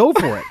 Just go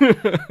for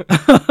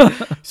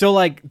it. So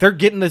like they're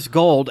getting this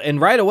gold,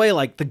 and right away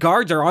like the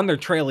guards are on their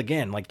trail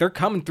again. Like they're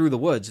coming through the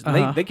woods.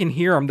 And they can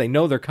hear them. They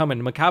know they're coming.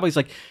 And Makabe's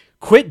like,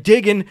 "Quit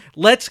digging.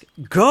 Let's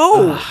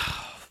go."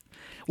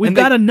 We've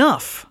got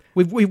enough.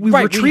 We've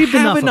Right, retrieved we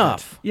have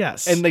enough. Of it.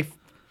 Yes. And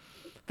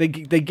they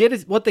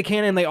get what they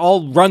can, and they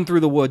all run through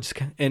the woods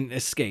and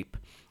escape.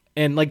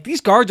 And like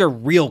these guards are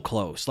real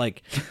close.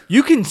 Like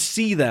you can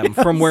see them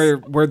from where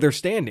they're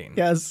standing.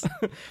 yes.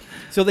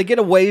 So they get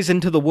a ways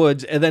into the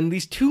woods, and then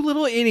these two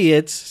little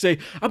idiots say,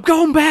 "I'm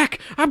going back.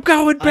 I'm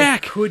going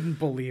back." I couldn't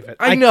believe it.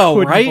 I know,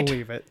 couldn't right?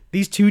 believe it.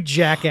 These two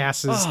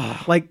jackasses,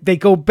 like they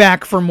go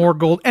back for more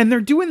gold, and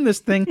they're doing this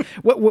thing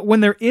when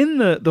they're in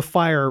the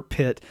fire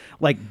pit,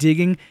 like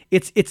digging.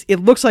 It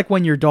looks like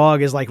when your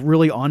dog is like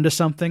really onto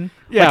something.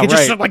 Yeah, like,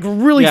 just right. like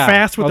really Yeah.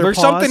 fast with Oh, their there's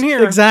paws. something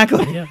here.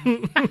 Exactly. Yeah.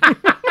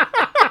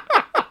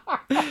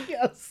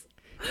 yes.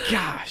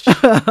 Gosh.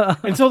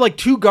 And so like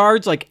two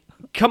guards like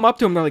come up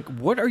to him. They're like,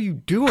 "What are you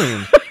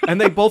doing?" And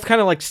they both kind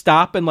of like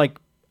stop and like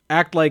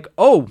act like,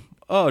 "Oh,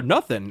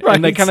 nothing." Right.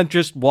 And they kind of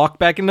just walk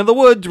back into the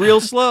woods real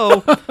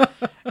slow.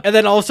 And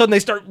then all of a sudden they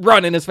start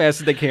running as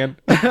fast as they can.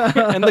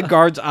 And the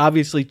guards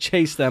obviously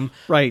chase them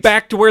Right.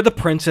 back to where the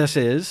princess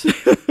is.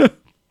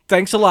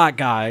 Thanks a lot,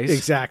 guys.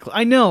 Exactly.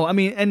 I know. I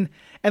mean,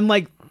 and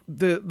like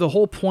the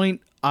whole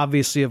point,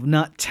 obviously, of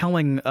not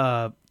telling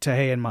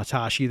Tahei and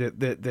Matashi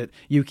that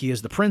Yuki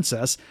is the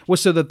princess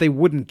was so that they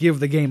wouldn't give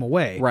the game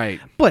away. Right.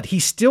 But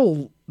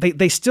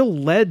they still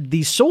led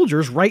these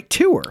soldiers right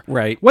to her.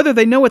 Right. Whether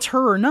they know it's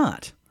her or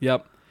not.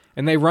 Yep.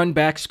 And they run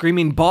back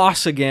screaming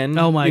boss again.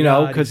 Oh my God.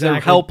 God. Because exactly.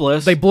 they're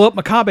helpless. They blew up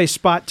Makabe's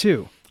spot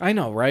too. I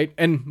know, right?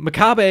 And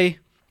Makabe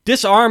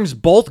disarms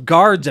both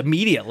guards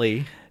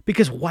immediately.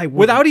 Because why would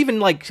without even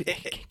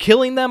like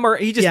killing them, or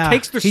he just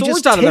takes their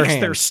swords out of their hands.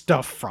 Their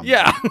stuff from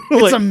them.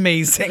 It's Like,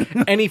 amazing.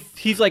 And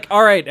he's like,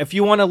 all right, if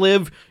you want to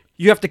live,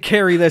 you have to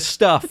carry this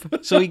stuff.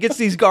 So he gets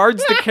these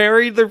guards to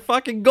carry their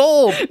fucking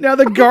gold. Now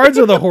the guards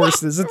are the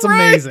horses. It's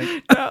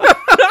amazing.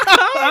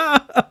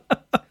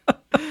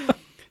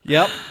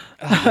 Yep.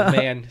 Oh,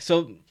 man.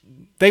 So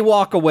they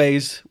walk a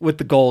ways with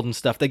the gold and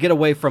stuff. They get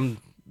away from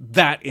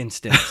that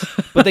instance.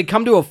 But they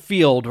come to a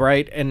field,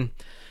 right? And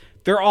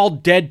they're all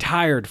dead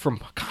tired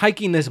from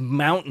hiking this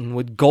mountain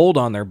with gold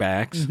on their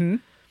backs. Mm-hmm.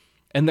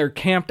 And they're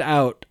camped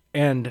out.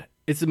 And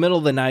it's the middle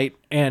of the night.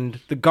 And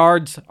the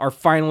guards are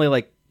finally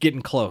like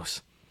getting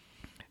close.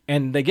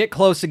 And they get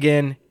close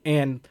again.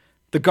 And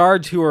the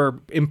guards who are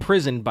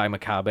imprisoned by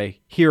Makabe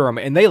hear them.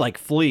 And they like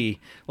flee,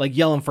 like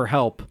yelling for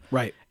help.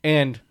 Right.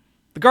 And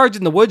the guards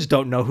in the woods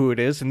don't know who it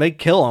is. And they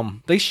kill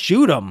them. They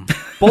shoot them.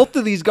 Both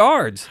of these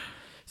guards.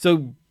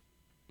 So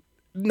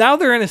now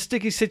they're in a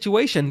sticky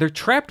situation. They're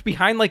trapped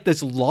behind like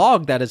this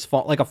log that is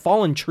like a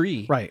fallen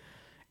tree. Right.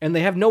 And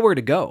they have nowhere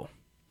to go.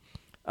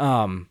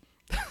 Tahei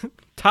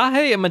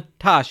and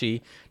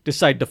Matashi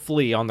decide to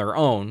flee on their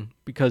own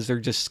because they're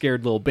just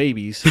scared little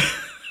babies.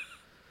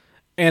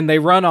 And they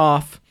run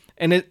off.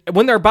 And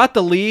when they're about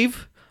to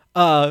leave,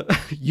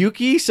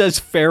 Yuki says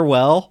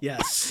farewell.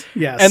 Yes.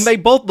 Yes. And they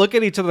both look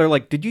at each other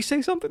like, did you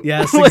say something?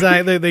 Yes, Like,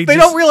 exactly. They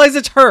don't realize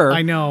it's her.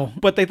 I know.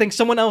 But they think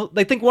someone else,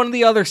 they think one of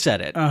the others said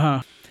it.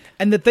 Uh-huh.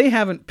 And that they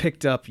haven't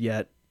picked up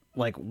yet,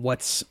 like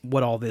what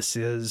all this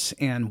is,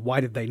 and why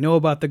did they know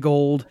about the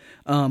gold?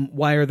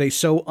 Why are they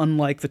so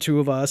unlike the two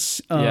of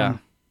us? Yeah.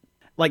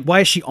 Like, why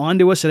is she on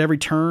to us at every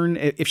turn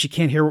if she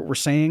can't hear what we're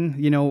saying?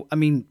 You know, I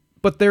mean,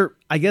 but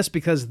I guess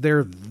because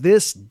they're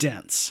this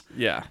dense.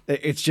 Yeah.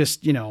 It's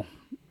just,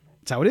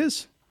 it's how it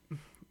is.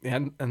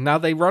 And now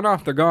they run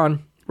off. They're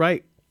gone.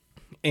 Right.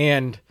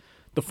 And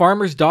the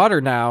farmer's daughter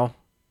now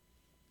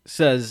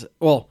says,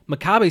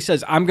 Makabe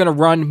says, I'm going to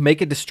run,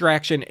 make a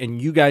distraction,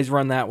 and you guys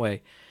run that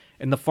way.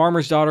 And the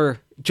farmer's daughter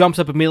jumps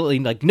up immediately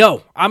like,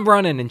 no, I'm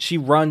running. And she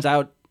runs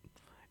out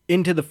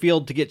into the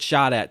field to get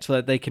shot at so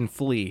that they can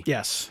flee.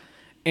 Yes.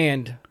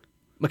 And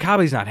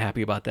Makabe's not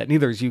happy about that.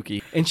 Neither is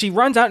Yuki. And she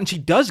runs out and she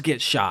does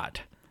get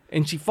shot.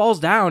 And she falls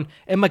down.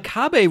 And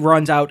Makabe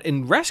runs out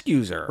and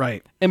rescues her.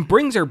 Right. And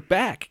brings her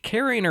back,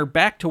 carrying her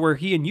back to where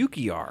he and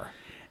Yuki are.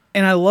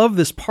 And I love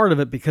this part of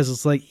it because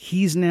it's like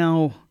he's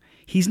now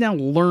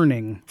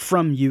learning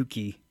from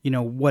Yuki,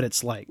 what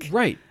it's like.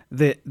 Right.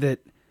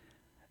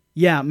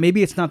 Yeah,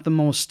 maybe it's not the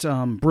most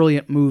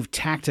brilliant move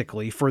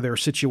tactically for their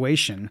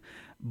situation,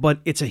 but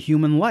it's a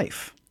human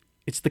life.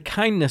 It's the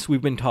kindness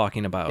we've been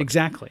talking about.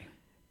 Exactly.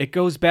 It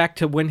goes back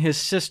to when his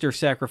sister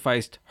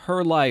sacrificed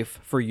her life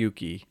for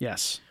Yuki.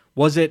 Yes.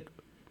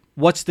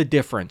 What's the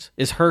difference?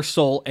 Is her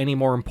soul any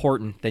more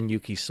important than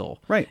Yuki's soul?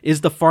 Right.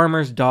 Is the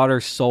farmer's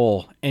daughter's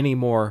soul any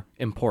more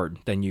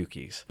important than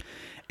Yuki's?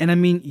 And I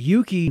mean,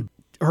 Yuki,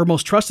 her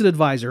most trusted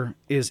advisor,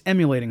 is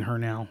emulating her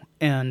now,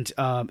 and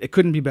it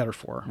couldn't be better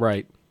for her.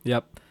 Right.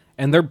 Yep.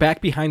 And they're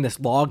back behind this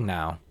log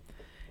now.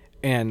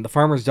 And the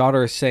farmer's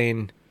daughter is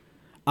saying,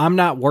 I'm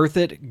not worth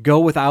it. Go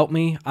without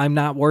me. I'm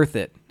not worth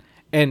it.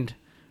 And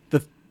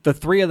the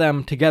three of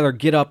them together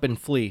get up and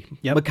flee.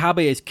 Yep.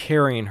 Makabe is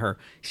carrying her.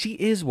 She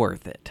is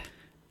worth it.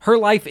 Her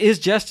life is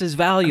just as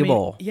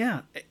valuable. I mean,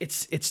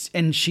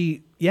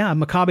 yeah,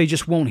 Makabe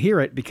just won't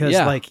hear it because,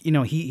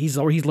 he's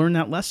learned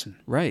that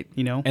lesson. Right.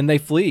 And they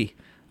flee.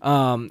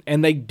 And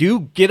they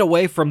do get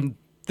away from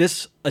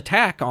this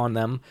attack on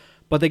them,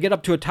 but they get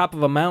up to a top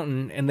of a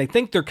mountain, and they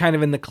think they're kind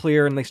of in the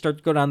clear, and they start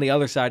to go down the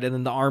other side, and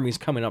then the army's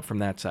coming up from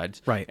that side.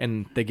 Right.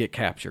 And they get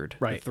captured.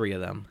 Right. The three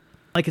of them.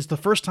 Like, it's the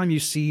first time you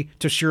see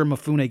Toshiro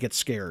Mifune get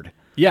scared.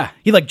 Yeah.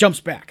 He,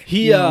 jumps back.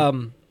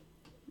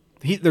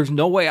 There's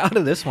no way out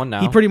of this one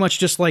now. He pretty much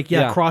just,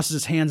 crosses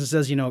his hands and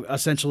says,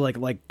 essentially,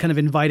 like kind of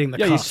inviting the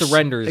cuffs. He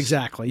surrenders.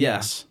 Exactly, Yeah.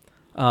 yes.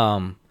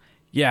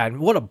 And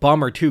what a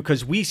bummer, too,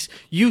 because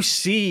you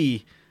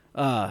see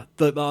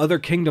the other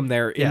kingdom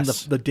there in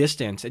the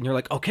distance, and you're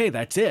like, okay,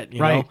 that's it.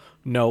 You know?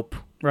 Nope.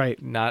 Right.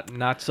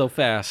 Not so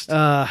fast.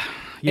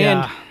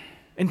 Yeah.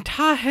 And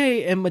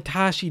Tahei and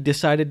Matashi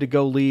decided to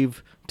go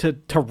leave to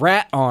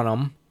rat on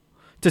them,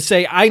 to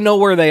say, I know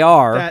where they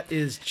are. That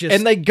is just...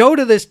 And they go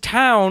to this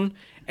town,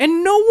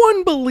 and no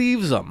one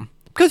believes them.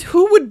 Because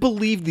who would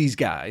believe these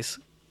guys?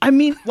 I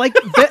mean,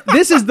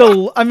 this is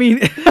the... I mean...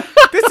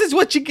 This is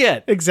what you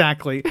get.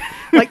 Exactly.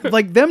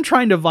 Like them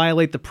trying to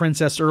violate the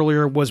princess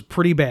earlier was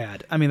pretty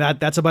bad. I mean,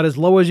 that's about as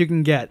low as you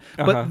can get.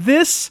 But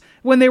this,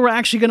 when they were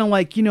actually going to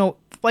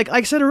like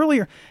I said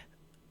earlier,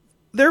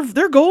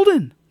 they're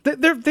golden.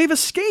 They've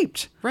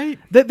escaped. Right.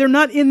 They're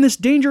not in this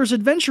dangerous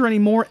adventure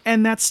anymore,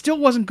 and that still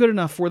wasn't good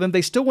enough for them.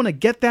 They still want to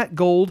get that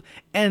gold,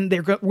 and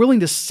they're willing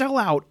to sell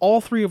out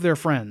all 3 of their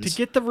friends. To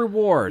get the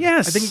reward.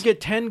 Yes. I think you get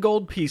 10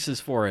 gold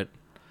pieces for it.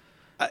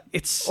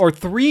 It's Or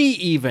 3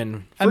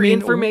 even for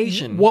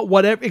information.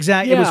 Whatever.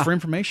 Exactly. It was Yeah. for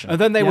information.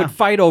 And then they Yeah. would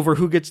fight over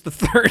who gets the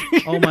 3rd.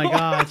 Oh my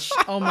gosh.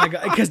 Oh my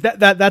god. Because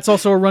that's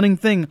also a running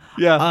thing.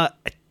 Yeah.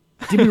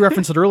 Did we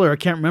reference it earlier? I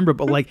can't remember,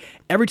 but like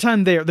every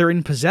time they're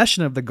in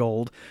possession of the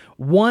gold,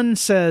 one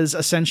says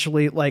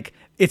essentially like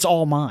it's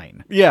all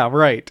mine. Yeah,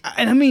 right.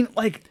 And I mean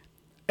like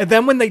And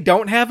then when they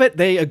don't have it,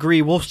 they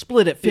agree, we'll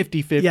split it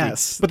 50-50.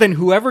 Yes. But then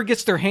whoever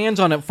gets their hands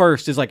on it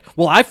first is like,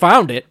 well, I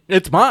found it.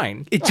 It's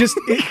mine. it just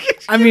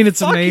I mean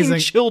it's Fucking amazing.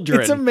 children.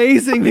 It's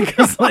amazing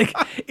because like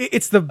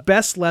it's the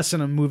best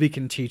lesson a movie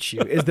can teach you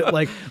is that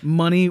like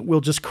money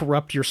will just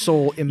corrupt your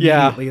soul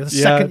immediately the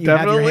second you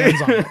have your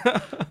hands on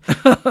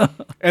it.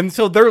 And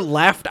so they're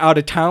laughed out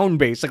of town,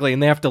 basically,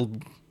 and they have to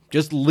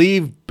just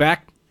leave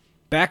back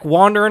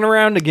wandering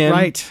around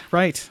again.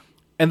 Right.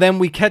 And then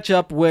we catch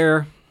up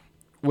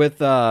with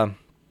the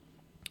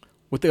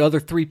other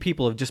 3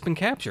 people have just been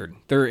captured.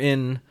 They're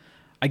in,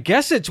 I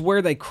guess it's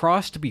where they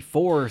crossed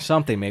before or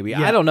something, maybe.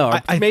 Yeah, I don't know.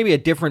 Maybe a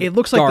different it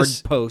looks like guard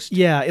this, post.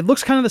 Yeah, it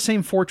looks kind of the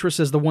same fortress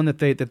as the one that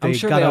they I'm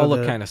sure got they out all of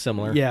look the- kind of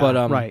similar. Yeah,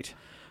 but, right.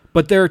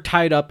 But they're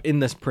tied up in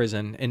this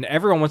prison, and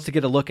everyone wants to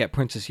get a look at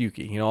Princess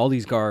Yuki, all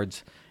these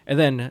guards. And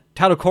then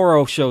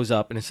Tadokoro shows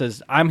up, and it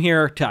says, I'm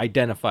here to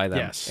identify them.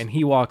 Yes. And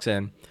he walks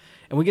in,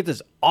 and we get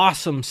this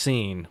awesome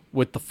scene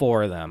with the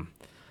 4 of them.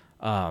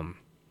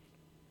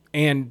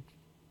 And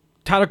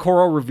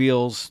Tadokoro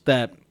reveals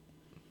that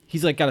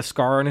he's like got a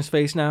scar on his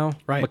face now.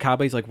 Right.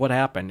 Makabe's like, what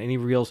happened? And he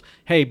reveals,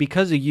 hey,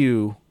 because of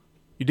you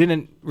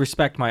didn't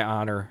respect my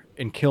honor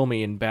and kill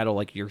me in battle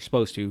like you're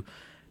supposed to.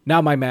 Now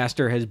my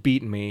master has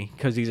beaten me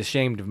because he's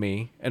ashamed of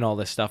me and all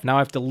this stuff. Now I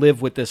have to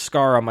live with this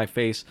scar on my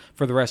face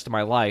for the rest of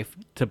my life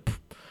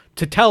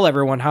to tell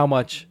everyone how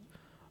much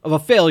of a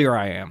failure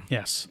I am.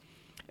 Yes.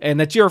 And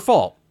that's your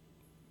fault.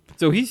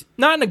 So he's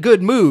not in a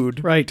good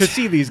mood Right. to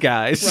see these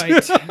guys.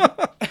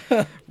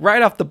 Right.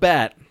 Right off the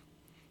bat.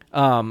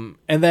 And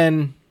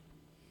then,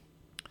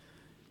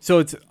 so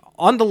it's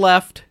on the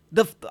left.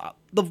 The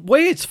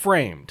way it's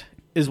framed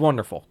is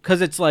wonderful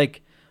because it's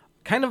like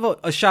kind of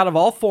a shot of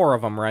all 4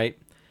 of them, right?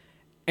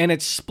 And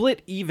it's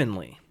split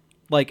evenly.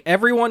 Like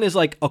everyone is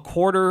like a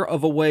quarter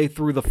of a way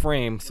through the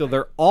frame, so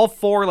they're all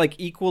 4 like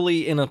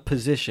equally in a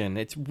position.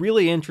 It's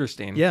really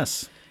interesting.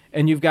 Yes.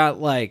 And you've got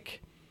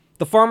like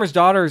the farmer's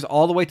daughter is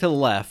all the way to the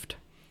left,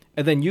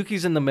 and then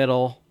Yuki's in the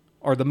middle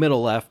or the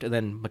middle left, and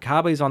then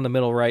Makabe's on the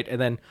middle right, and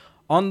then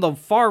on the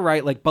far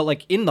right,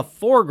 but in the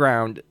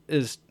foreground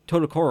is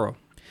Todokoro.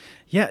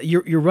 Yeah,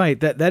 you're right.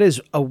 That is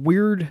a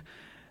weirdly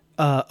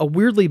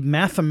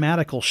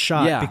mathematical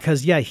shot Yeah.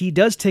 because he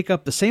does take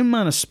up the same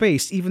amount of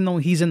space even though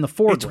he's in the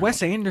foreground. It's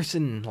Wes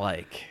Anderson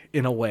like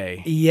in a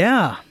way.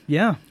 Yeah.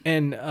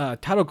 And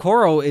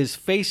Tadokoro is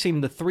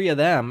facing the 3 of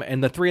them,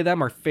 and the 3 of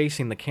them are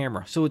facing the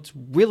camera. So it's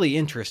really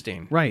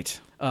interesting. Right.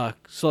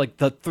 So like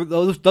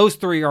those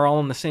 3 are all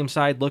on the same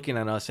side looking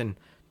at us, and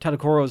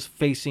Tadokoro's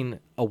facing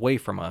away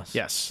from us.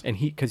 Yes. And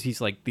because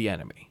he's like the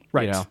enemy.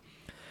 Right.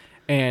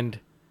 And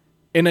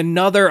in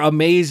another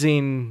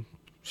amazing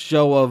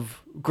show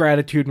of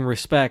gratitude and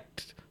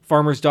respect,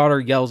 farmer's daughter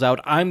yells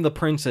out, I'm the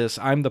princess,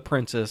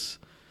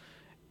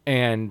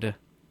 and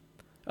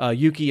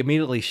Yuki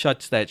immediately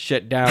shuts that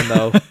shit down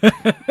though.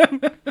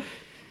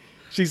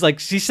 She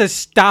says,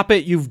 stop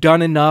it, you've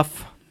done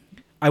enough.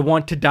 I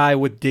want to die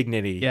with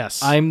dignity.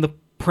 Yes. I'm the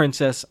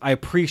princess. I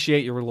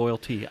appreciate your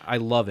loyalty. I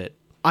love it.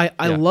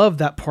 I love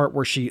that part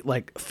where she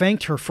like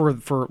thanked her for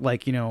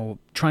like,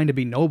 trying to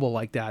be noble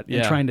like that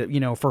and trying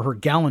to, for her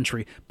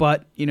gallantry.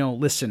 But,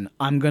 listen,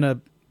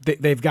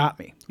 they've got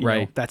me. You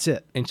know, that's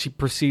it. And she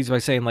proceeds by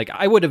saying, like,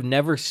 I would have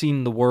never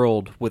seen the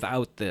world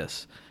without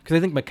this. Because I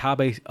think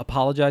Makabe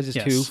apologizes,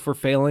 too, for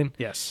failing.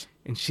 Yes.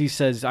 And she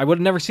says, I would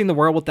have never seen the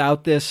world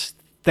without this.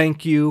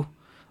 Thank you.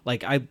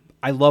 Like,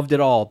 I loved it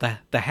all.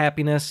 The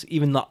happiness,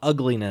 even the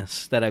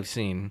ugliness that I've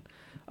seen.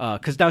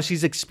 Because now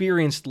she's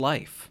experienced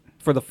life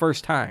for the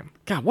first time.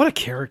 God, what a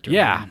character.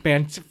 Yeah,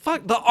 man.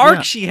 Fuck, the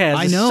arc she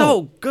has is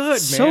so good, man.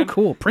 So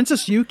cool.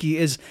 Princess Yuki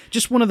is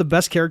just one of the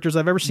best characters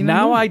I've ever seen.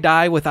 Now I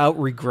die without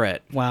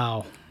regret.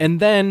 Wow. And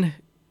then,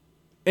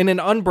 in an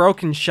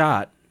unbroken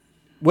shot,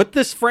 with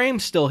this frame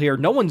still here,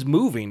 no one's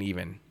moving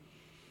even.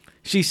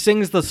 She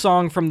sings the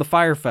song from the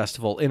Fire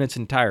Festival in its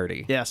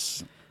entirety.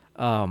 Yes.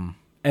 And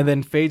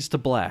then fades to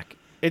black.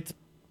 It's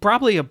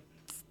probably a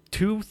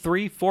 2,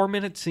 3, 4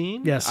 minute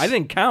scene. Yes. I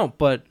didn't count,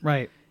 but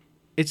Right.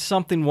 it's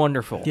something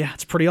wonderful. Yeah,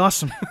 it's pretty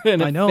awesome.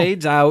 And I it know.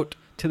 fades out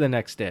to the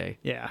next day.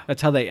 Yeah.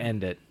 That's how they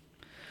end it.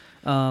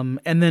 And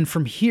then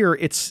from here,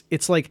 it's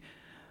like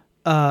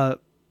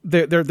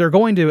they're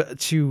going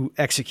to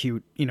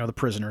execute the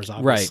prisoners,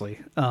 obviously.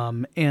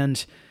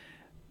 And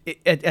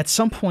at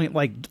some point,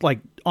 like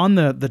on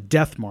the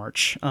death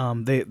march,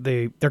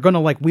 they're going to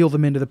like wheel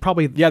them into the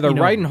probably. Yeah, they're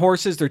riding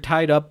horses. They're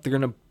tied up. They're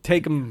going to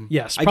take them.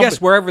 Yes, I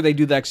guess wherever they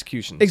do the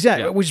executions.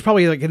 Exactly, Yeah. which is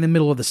probably like in the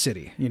middle of the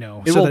city. So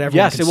that everyone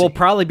yes, can it see. will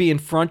probably be in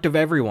front of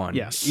everyone.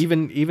 Yes.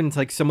 even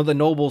like some of the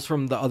nobles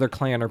from the other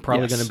clan are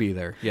probably Yes. going to be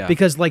there. Yeah,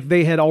 Because like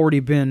they had already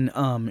been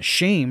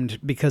shamed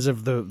because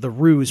of the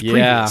ruse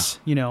previous.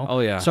 Oh,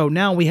 yeah. So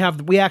now we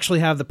actually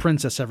have the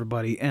princess,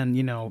 everybody, and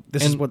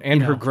this is what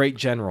and her great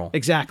general.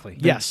 exactly.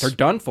 Yes, They're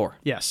done for.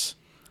 yes.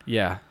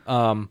 Yeah.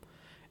 And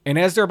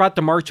as they're about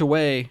to march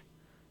away,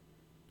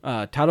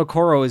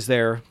 Tadokoro is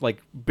there,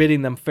 like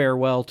bidding them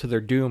farewell to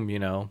their doom,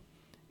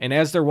 And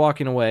as they're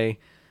walking away,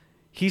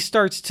 he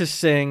starts to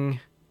sing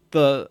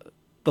the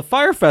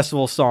Fire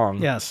Festival song.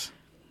 Yes.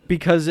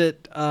 Because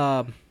it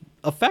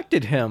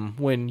affected him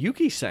when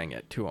Yuki sang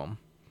it to him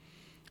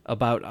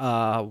about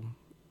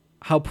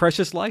how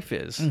precious life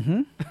is.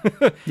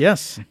 Mm-hmm.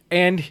 Yes.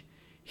 And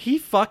he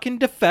fucking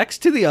defects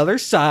to the other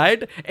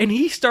side, and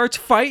he starts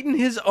fighting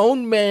his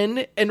own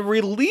men and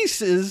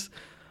releases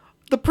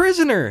the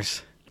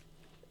prisoners.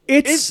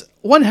 It's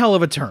one hell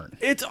of a turn.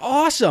 It's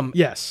awesome.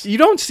 Yes. You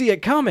don't see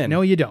it coming.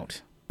 No, you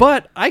don't.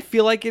 But I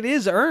feel like it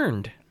is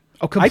earned.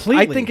 Oh, completely.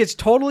 I think it's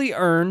totally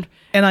earned.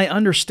 And I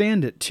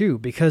understand it too,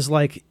 because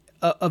like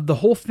of the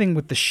whole thing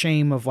with the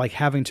shame of like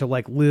having to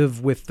like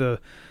live with the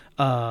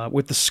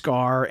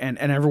scar and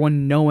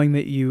everyone knowing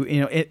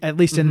that at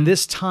least in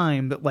this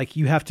time that like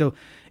you have to,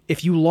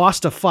 if you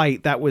lost a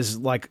fight, that was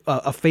like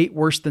a fate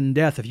worse than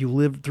death if you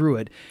lived through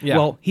it. Yeah.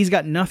 Well, he's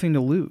got nothing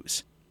to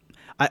lose.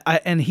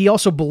 And he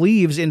also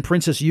believes in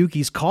Princess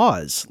Yuki's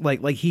cause.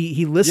 Like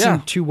he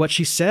listened to what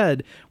she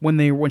said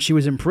when she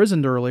was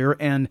imprisoned earlier,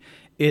 and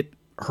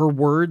her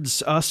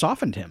words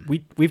softened him.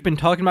 We've been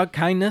talking about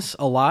kindness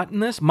a lot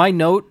in this. My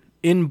note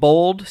in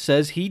bold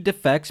says he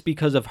defects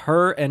because of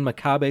her and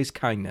Makabe's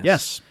kindness.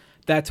 Yes.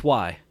 That's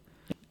why.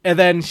 And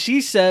then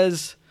she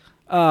says,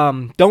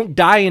 don't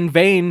die in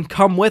vain,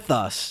 come with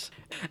us.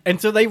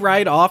 And so they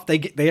ride off, they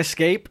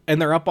escape,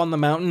 and they're up on the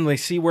mountain, they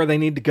see where they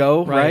need to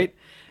go, right?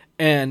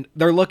 And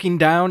they're looking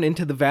down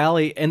into the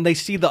valley, and they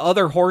see the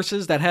other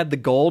horses that had the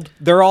gold.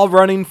 They're all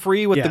running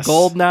free with the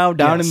gold now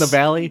down in the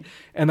valley,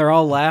 and they're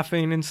all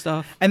laughing and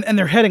stuff. And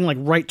they're heading like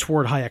right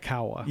toward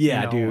Hayakawa.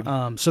 Yeah,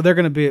 dude. So they're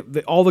going to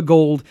be all the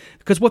gold,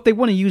 because what they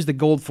want to use the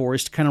gold for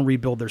is to kind of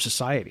rebuild their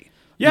society.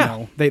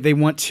 Yeah. They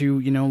want to,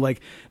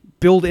 like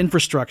build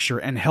infrastructure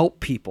and help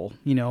people,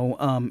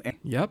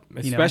 Yep.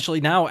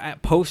 Especially now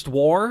at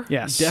post-war.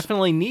 Yes. You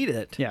definitely need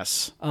it.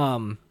 Yes.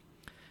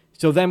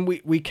 So then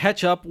we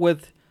catch up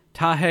with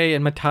Tahei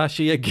and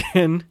Matashi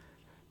again,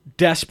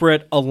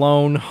 desperate,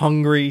 alone,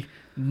 hungry,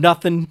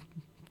 nothing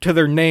to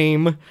their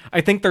name.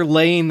 I think they're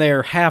laying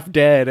there half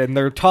dead, and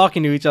they're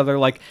talking to each other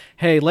like,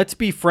 hey, let's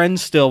be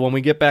friends still when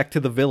we get back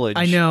to the village.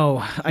 I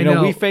know.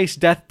 We face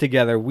death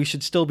together. We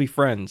should still be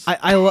friends.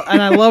 I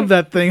love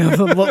that thing.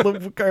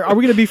 Are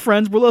we going to be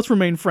friends? Well, let's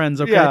remain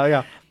friends, okay?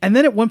 Yeah. And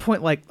then at one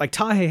point, like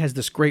Tahei has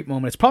this great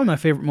moment. It's probably my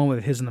favorite moment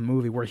of his in the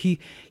movie, where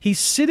he's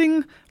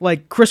sitting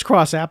like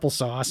crisscross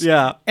applesauce.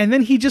 Yeah. And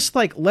then he just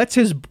like lets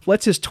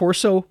his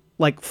torso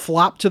like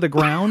flop to the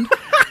ground.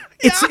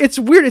 It's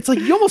weird. It's like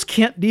you almost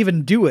can't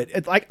even do it.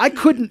 It's like I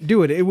couldn't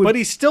do it. But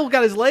he's still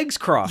got his legs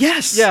crossed.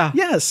 Yes. Yeah.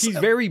 Yes. He's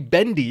very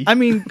bendy. I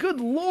mean, good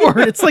Lord.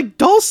 It's like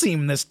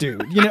Dulcim, this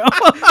dude,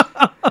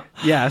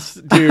 Yes,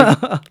 dude.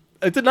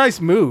 It's a nice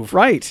move.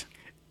 Right.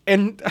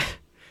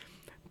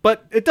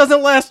 But it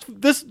doesn't last.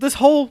 This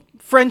whole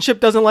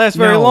friendship doesn't last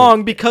very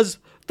long, because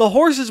the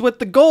horses with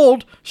the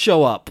gold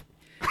show up.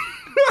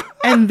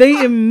 And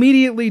they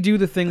immediately do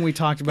the thing we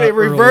talked about. They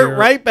revert earlier,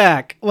 right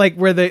back. like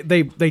where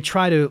they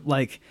try to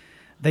like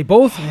they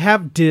both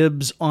have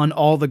dibs on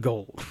all the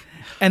gold,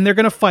 and they're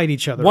gonna fight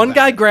each other. One about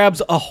guy it.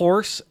 grabs a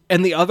horse,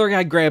 and the other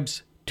guy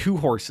grabs two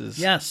horses.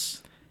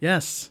 Yes.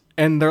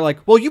 And they're like,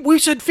 well, we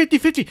said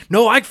 50-50.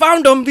 No, I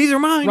found them. These are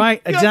mine.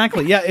 Right. Yeah.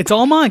 Exactly. Yeah. It's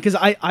all mine because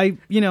I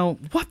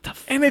what the.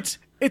 And it's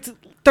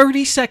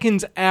 30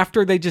 seconds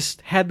after they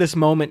just had this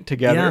moment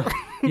together.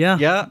 Yeah.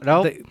 Yeah.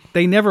 No.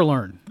 They never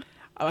learn.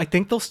 I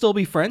think they'll still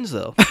be friends,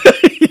 though.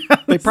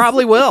 They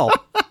probably will.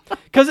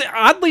 Because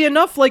oddly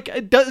enough, like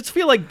it does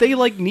feel like they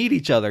like need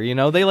each other.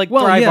 They like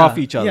thrive off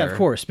each other. Yeah, of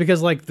course.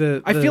 Because like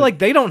I feel like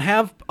they don't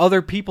have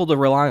other people to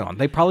rely on.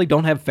 They probably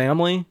don't have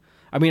family.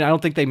 I mean, I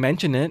don't think they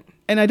mention it.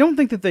 And I don't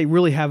think that they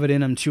really have it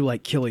in them to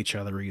like kill each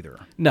other either.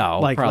 No,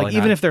 like probably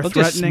even not. if they're They'll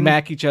threatening, just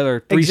smack each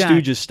other, Three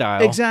Stooges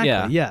style. Exactly.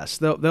 Yeah. Yes.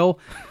 They'll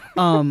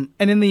and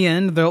in the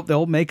end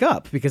they'll make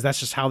up because that's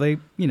just how they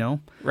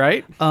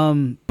Right.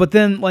 But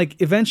then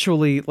like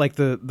eventually like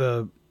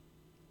they're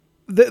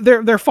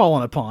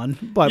fallen upon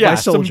by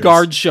soldiers. Some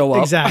guards show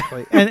up.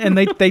 Exactly. and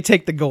they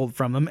take the gold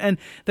from them, and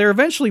they're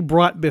eventually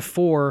brought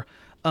before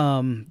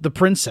the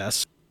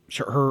princess.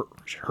 Her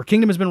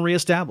kingdom has been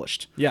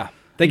reestablished. Yeah.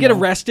 They get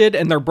arrested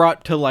and they're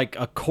brought to like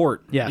a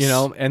court. Yes.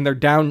 And they're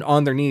down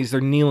on their knees.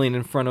 They're kneeling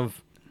in front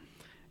of,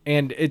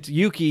 and it's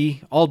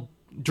Yuki all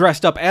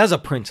dressed up as a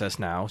princess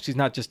now. She's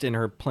not just in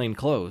her plain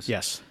clothes.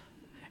 Yes.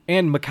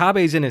 And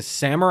Makabe's in his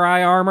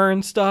samurai armor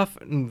and stuff,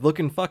 and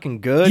looking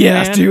fucking good.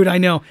 Yes, man. dude, I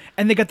know.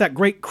 And they got that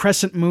great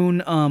crescent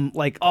moon,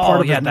 like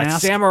part of yeah, his that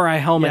mask. samurai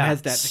helmet Yeah,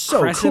 has that so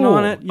crescent cool.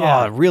 on it.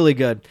 Yeah. Oh, really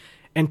good.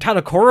 And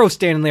Tadakoro's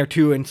standing there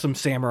too in some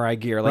samurai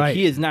gear. Like Right.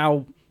 he is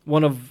now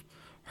one of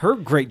her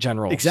great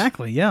generals.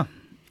 Exactly. Yeah.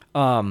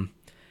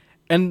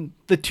 And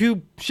the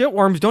two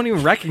shitworms don't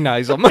even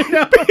recognize them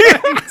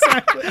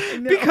Exactly.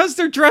 because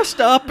they're dressed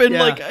up and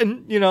Yeah.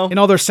 and And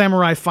all their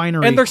samurai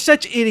finery. and they're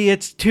such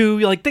idiots too.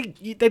 Like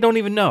they don't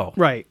even know.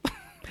 right.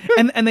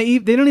 and they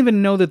don't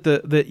even know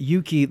that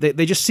Yuki,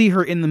 they just see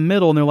her in the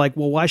middle and they're like,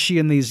 well, why is she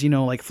in these,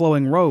 like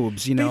flowing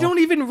robes, They don't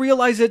even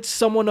realize it's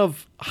someone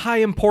of high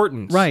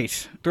importance.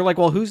 Right. They're like,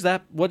 well, who's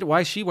that? Why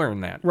is she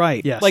wearing that?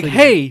 Right. Yes. Like, they do.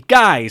 hey,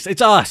 guys,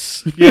 it's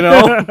us,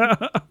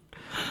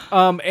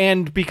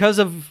 and because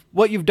of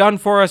what you've done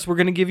for us, we're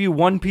going to give you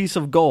 1 piece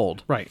of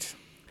gold. Right.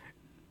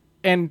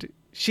 And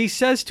she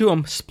says to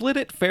him, split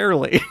it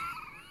fairly.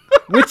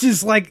 Which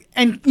is like,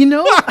 and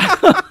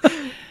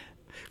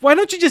Why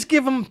don't you just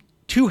give him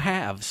 2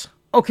 halves?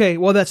 okay,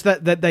 well, that's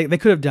that they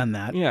could have done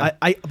that. Yeah.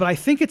 But I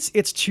think it's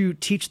to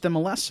teach them a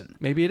lesson.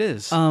 Maybe it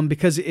is.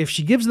 Because if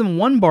she gives them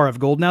 1 bar of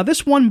gold, now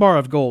this 1 bar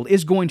of gold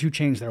is going to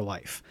change their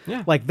life.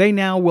 Yeah. Like they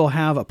now will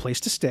have a place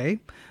to stay.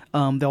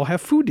 They'll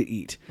have food to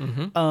eat.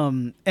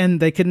 And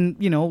they can,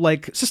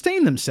 like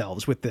sustain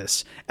themselves with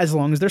this as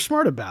long as they're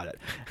smart about it.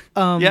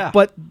 Yeah.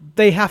 But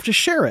they have to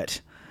share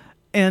it.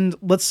 And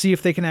let's see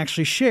if they can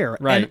actually share.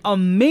 Right. And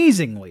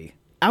amazingly,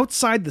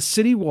 outside the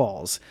city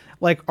walls,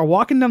 like are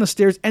walking down the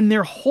stairs and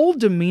their whole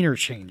demeanor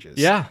changes.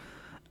 yeah.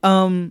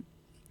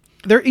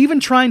 They're even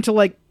trying to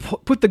like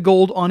put the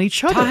gold on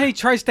each other. Tae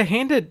tries to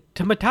hand it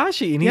to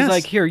Matashi, and he's Yes.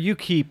 like, here, you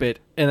keep it.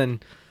 And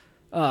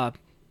then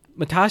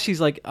Matashi's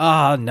like,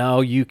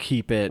 no, you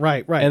keep it.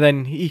 Right. And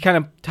then he kind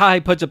of, Tae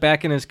puts it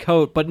back in his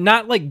coat, but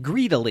not like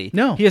greedily.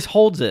 No. He just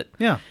holds it.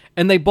 Yeah.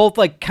 And they both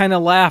like kind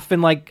of laugh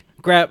and like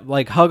grab,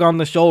 like hug on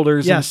the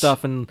shoulders and Yes.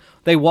 stuff, and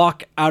they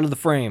walk out of the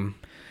frame.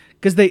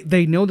 Because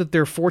they know that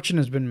their fortune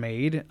has been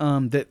made,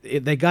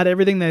 they got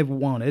everything they've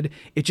wanted.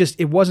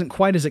 It wasn't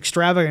quite as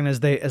extravagant as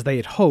they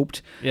had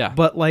hoped. Yeah.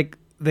 But like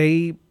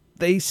they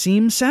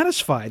seem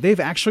satisfied. They've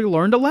actually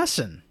learned a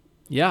lesson.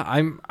 Yeah,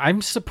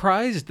 I'm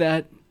surprised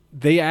that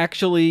they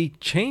actually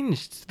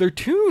changed their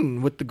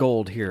tune with the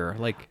gold here.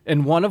 Like,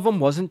 and one of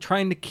them wasn't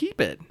trying to keep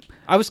it.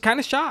 I was kind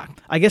of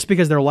shocked. I guess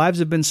because their lives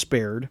have been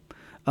spared.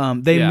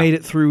 They Yeah. made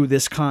it through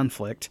this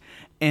conflict,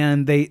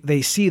 and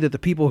they see that the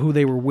people who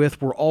they were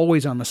with were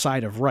always on the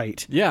side of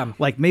right. Yeah.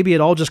 Like maybe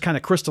it all just kind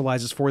of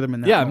crystallizes for them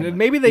in that Yeah, moment,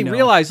 maybe they you know?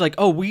 realized like,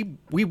 oh, we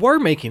were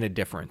making a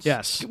difference.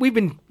 Yes. We've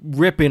been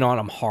ripping on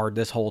them hard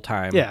this whole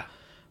time. Yeah.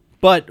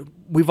 But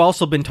we've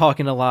also been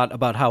talking a lot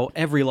about how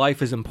every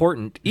life is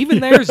important. Even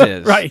theirs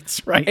is.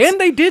 Right.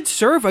 And they did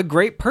serve a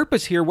great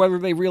purpose here, whether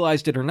they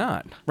realized it or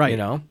not. Right. You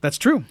know? That's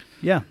true.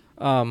 Yeah.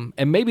 And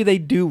maybe they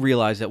do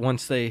realize it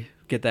once they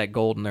get that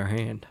gold in their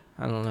hand.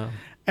 I don't know.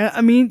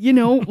 I mean,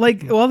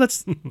 like, well,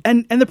 that's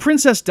and the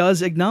princess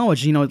does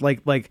acknowledge,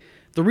 like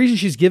the reason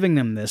she's giving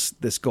them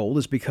this gold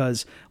is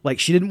because like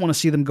she didn't want to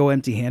see them go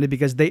empty-handed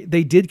because they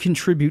did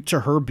contribute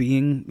to her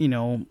being,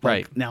 like,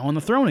 Right. now on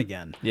the throne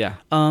again. Yeah.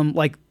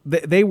 Like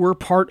they were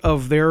part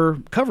of their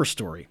cover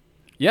story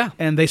Yeah.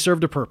 and they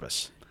served a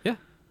purpose. Yeah.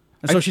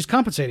 And so she's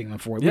compensating them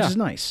for it, which Yeah. is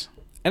nice.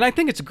 And I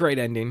think it's a great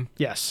ending.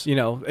 Yes. You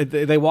know,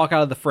 they walk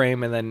out of the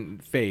frame and then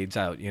fades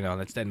out. You know,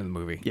 that's the end of the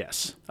movie.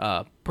 Yes.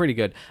 Pretty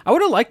good. I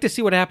would have liked to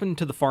see what happened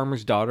to the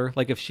farmer's daughter,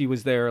 like if she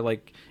was there,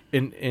 like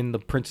in the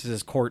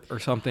princess's court or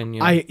something. You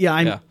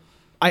know?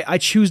 I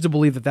choose to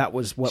believe that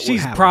was what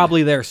She's happened.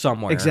 probably there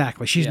somewhere.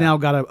 Exactly. She's Yeah. now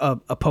got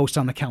a post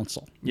on the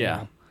council. you Yeah,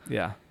 know?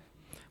 yeah.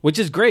 Which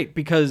is great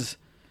because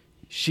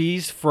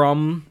she's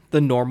from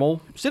the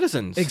normal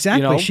citizens.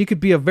 Exactly. You know? She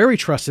could be a very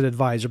trusted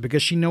advisor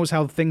because she knows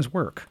how things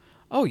work.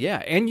 Oh yeah,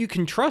 and you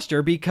can trust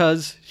her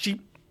because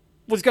she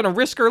was going to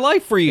risk her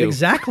life for you.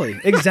 Exactly.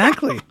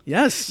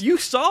 Yes. You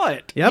saw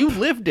it. Yep. You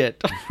lived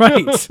it.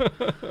 Right.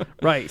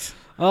 Right.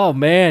 Oh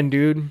man,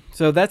 dude.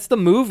 So that's the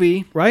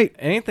movie. Right.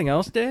 Anything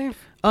else, Dave?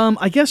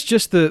 I guess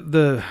just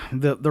the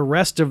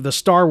rest of the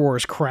Star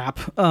Wars crap.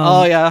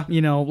 Oh, yeah.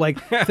 Like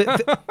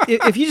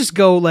if you just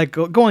go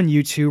on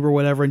YouTube or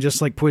whatever and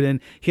just like put in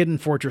Hidden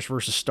Fortress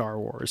versus Star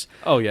Wars.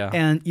 Oh yeah.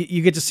 And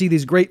you get to see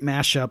these great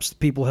mashups that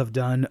people have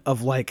done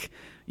of like,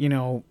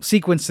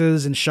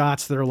 sequences and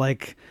shots that are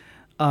like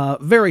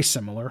very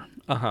similar.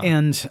 Uh-huh.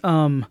 And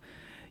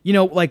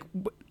like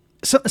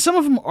some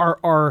of them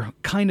are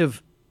kind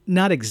of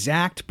not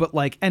exact, but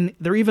like, and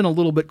they're even a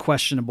little bit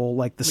questionable,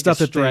 like the stuff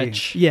a that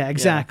stretch. yeah,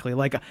 exactly.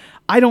 Like,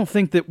 I don't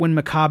think that when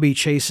Makabe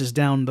chases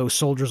down those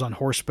soldiers on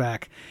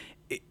horseback,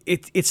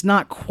 it's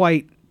not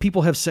quite.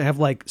 People have said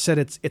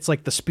it's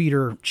like the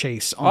speeder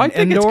chase on I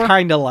think Endor. it's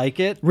kind of like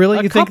it. Really?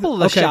 A You think- couple of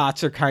the okay.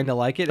 shots are kind of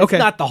like it. It's Okay.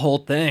 not the whole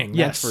thing,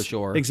 Yes, that's for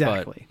sure.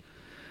 exactly.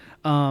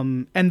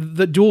 And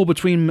the duel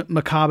between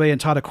Makabe and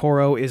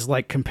Tadakoro is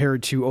like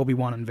compared to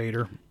Obi-Wan and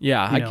Vader.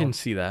 Yeah, I know. can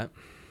see that.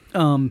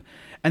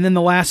 And then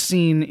the last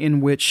scene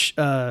in which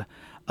Tahe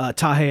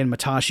and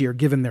Matashi are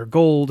given their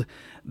gold,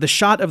 the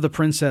shot of the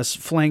princess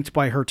flanked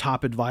by her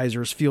top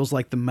advisors feels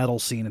like the medal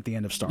scene at the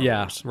end of Star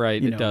Yeah, Wars.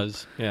 right. you It know?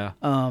 does. Yeah.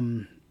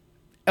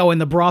 Oh,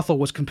 and the brothel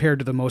was compared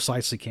to the Mos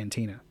Eisley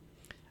Cantina.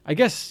 I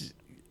guess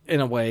in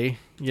a way,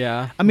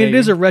 yeah. I mean, it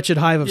is a wretched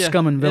hive of yeah,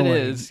 scum and villainy.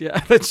 It is. Yeah,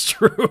 that's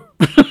true.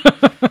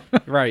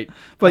 Right.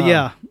 But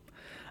yeah,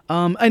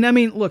 and I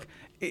mean, look,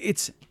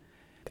 it's.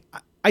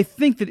 I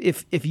think that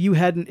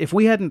if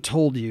we hadn't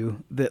told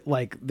you that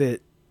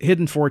that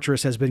Hidden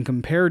Fortress has been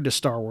compared to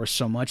Star Wars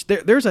so much,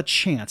 there's a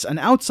chance, an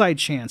outside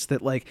chance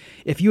that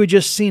if you had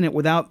just seen it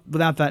without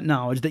that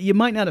knowledge, that you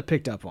might not have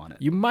picked up on it.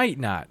 You might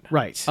not.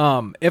 Right.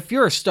 If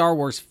you're a Star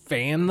Wars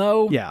fan,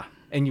 though, Yeah.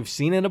 and you've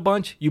seen it a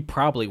bunch, you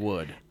probably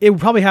would. It would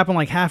probably happen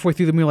halfway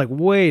through the movie.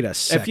 Wait a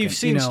second. If you've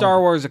seen Star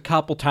Wars a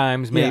couple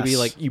times, maybe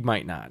Yes. you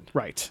might not.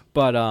 Right.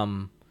 But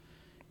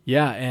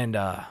yeah, and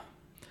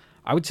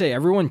I would say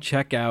everyone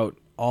check out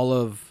all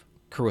of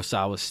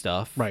Kurosawa's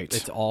stuff. Right.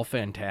 It's all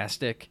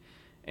fantastic,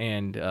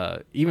 and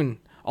even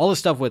all the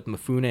stuff with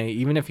Mifune,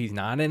 even if he's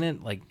not in it,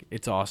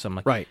 it's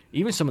awesome. Right.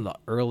 Even some of the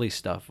early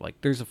stuff,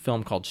 there's a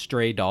film called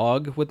Stray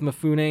Dog with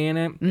Mifune in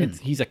it.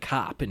 He's a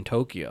cop in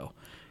Tokyo,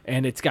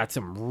 and it's got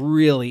some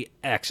really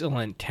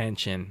excellent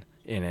tension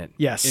in it.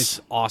 Yes.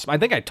 It's awesome. I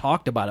think I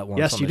talked about it once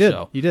Yes, on you the did.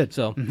 show. You did.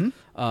 So,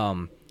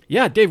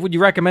 yeah, Dave, would you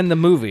recommend the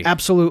movie?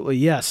 Absolutely,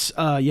 yes.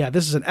 Yeah,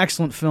 this is an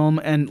excellent film,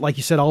 and like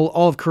you said,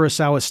 all of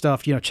Kurosawa's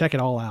stuff, check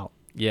it all out.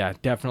 Yeah,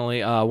 definitely.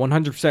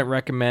 100%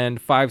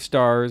 recommend. 5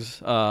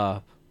 stars.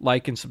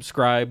 Like and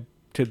subscribe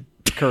to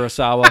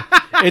Kurosawa.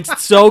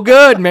 It's so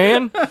good,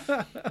 man.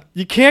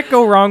 You can't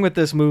go wrong with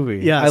this movie.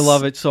 Yes. I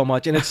love it so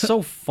much, and it's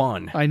so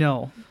fun. I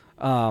know.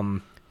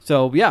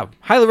 So, yeah,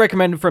 highly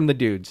recommended from the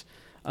dudes.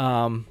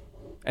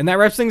 And that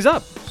wraps things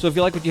up. So if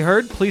you like what you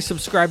heard, please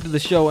subscribe to the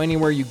show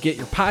anywhere you get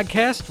your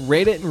podcast.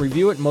 Rate it and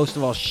review it. And most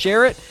of all,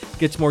 share it.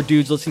 Gets more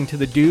dudes listening to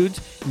the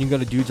dudes. And you can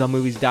go to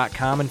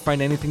dudesonmovies.com and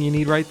find anything you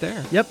need right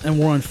there. Yep, and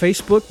we're on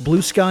Facebook,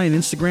 Blue Sky, and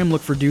Instagram.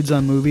 Look for Dudes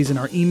on Movies, and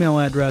our email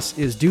address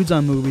is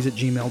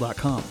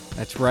dudesonmovies@gmail.com.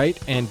 That's right.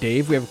 And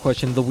Dave, we have a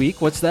question of the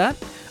week. What's that?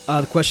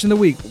 The question of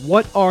the week: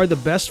 what are the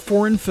best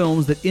foreign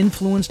films that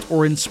influenced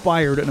or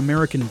inspired an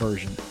American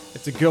version?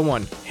 It's a good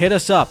one. Hit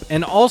us up.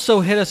 And also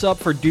hit us up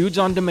for Dudes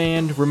on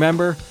Demand.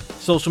 Remember,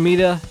 social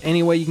media,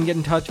 any way you can get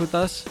in touch with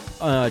us.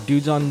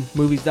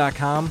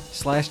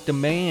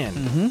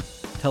 dudesonmovies.com/demand.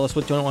 Tell us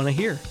what you want to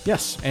hear.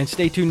 Yes. And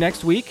stay tuned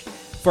next week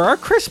for our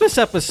Christmas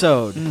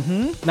episode.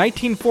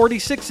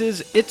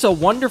 1946's It's a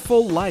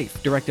Wonderful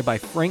Life, directed by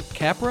Frank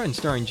Capra and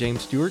starring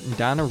James Stewart and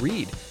Donna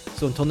Reed.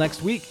 So until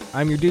next week,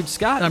 I'm your dude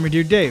Scott. I'm your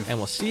dude Dave. And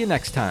we'll see you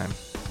next time.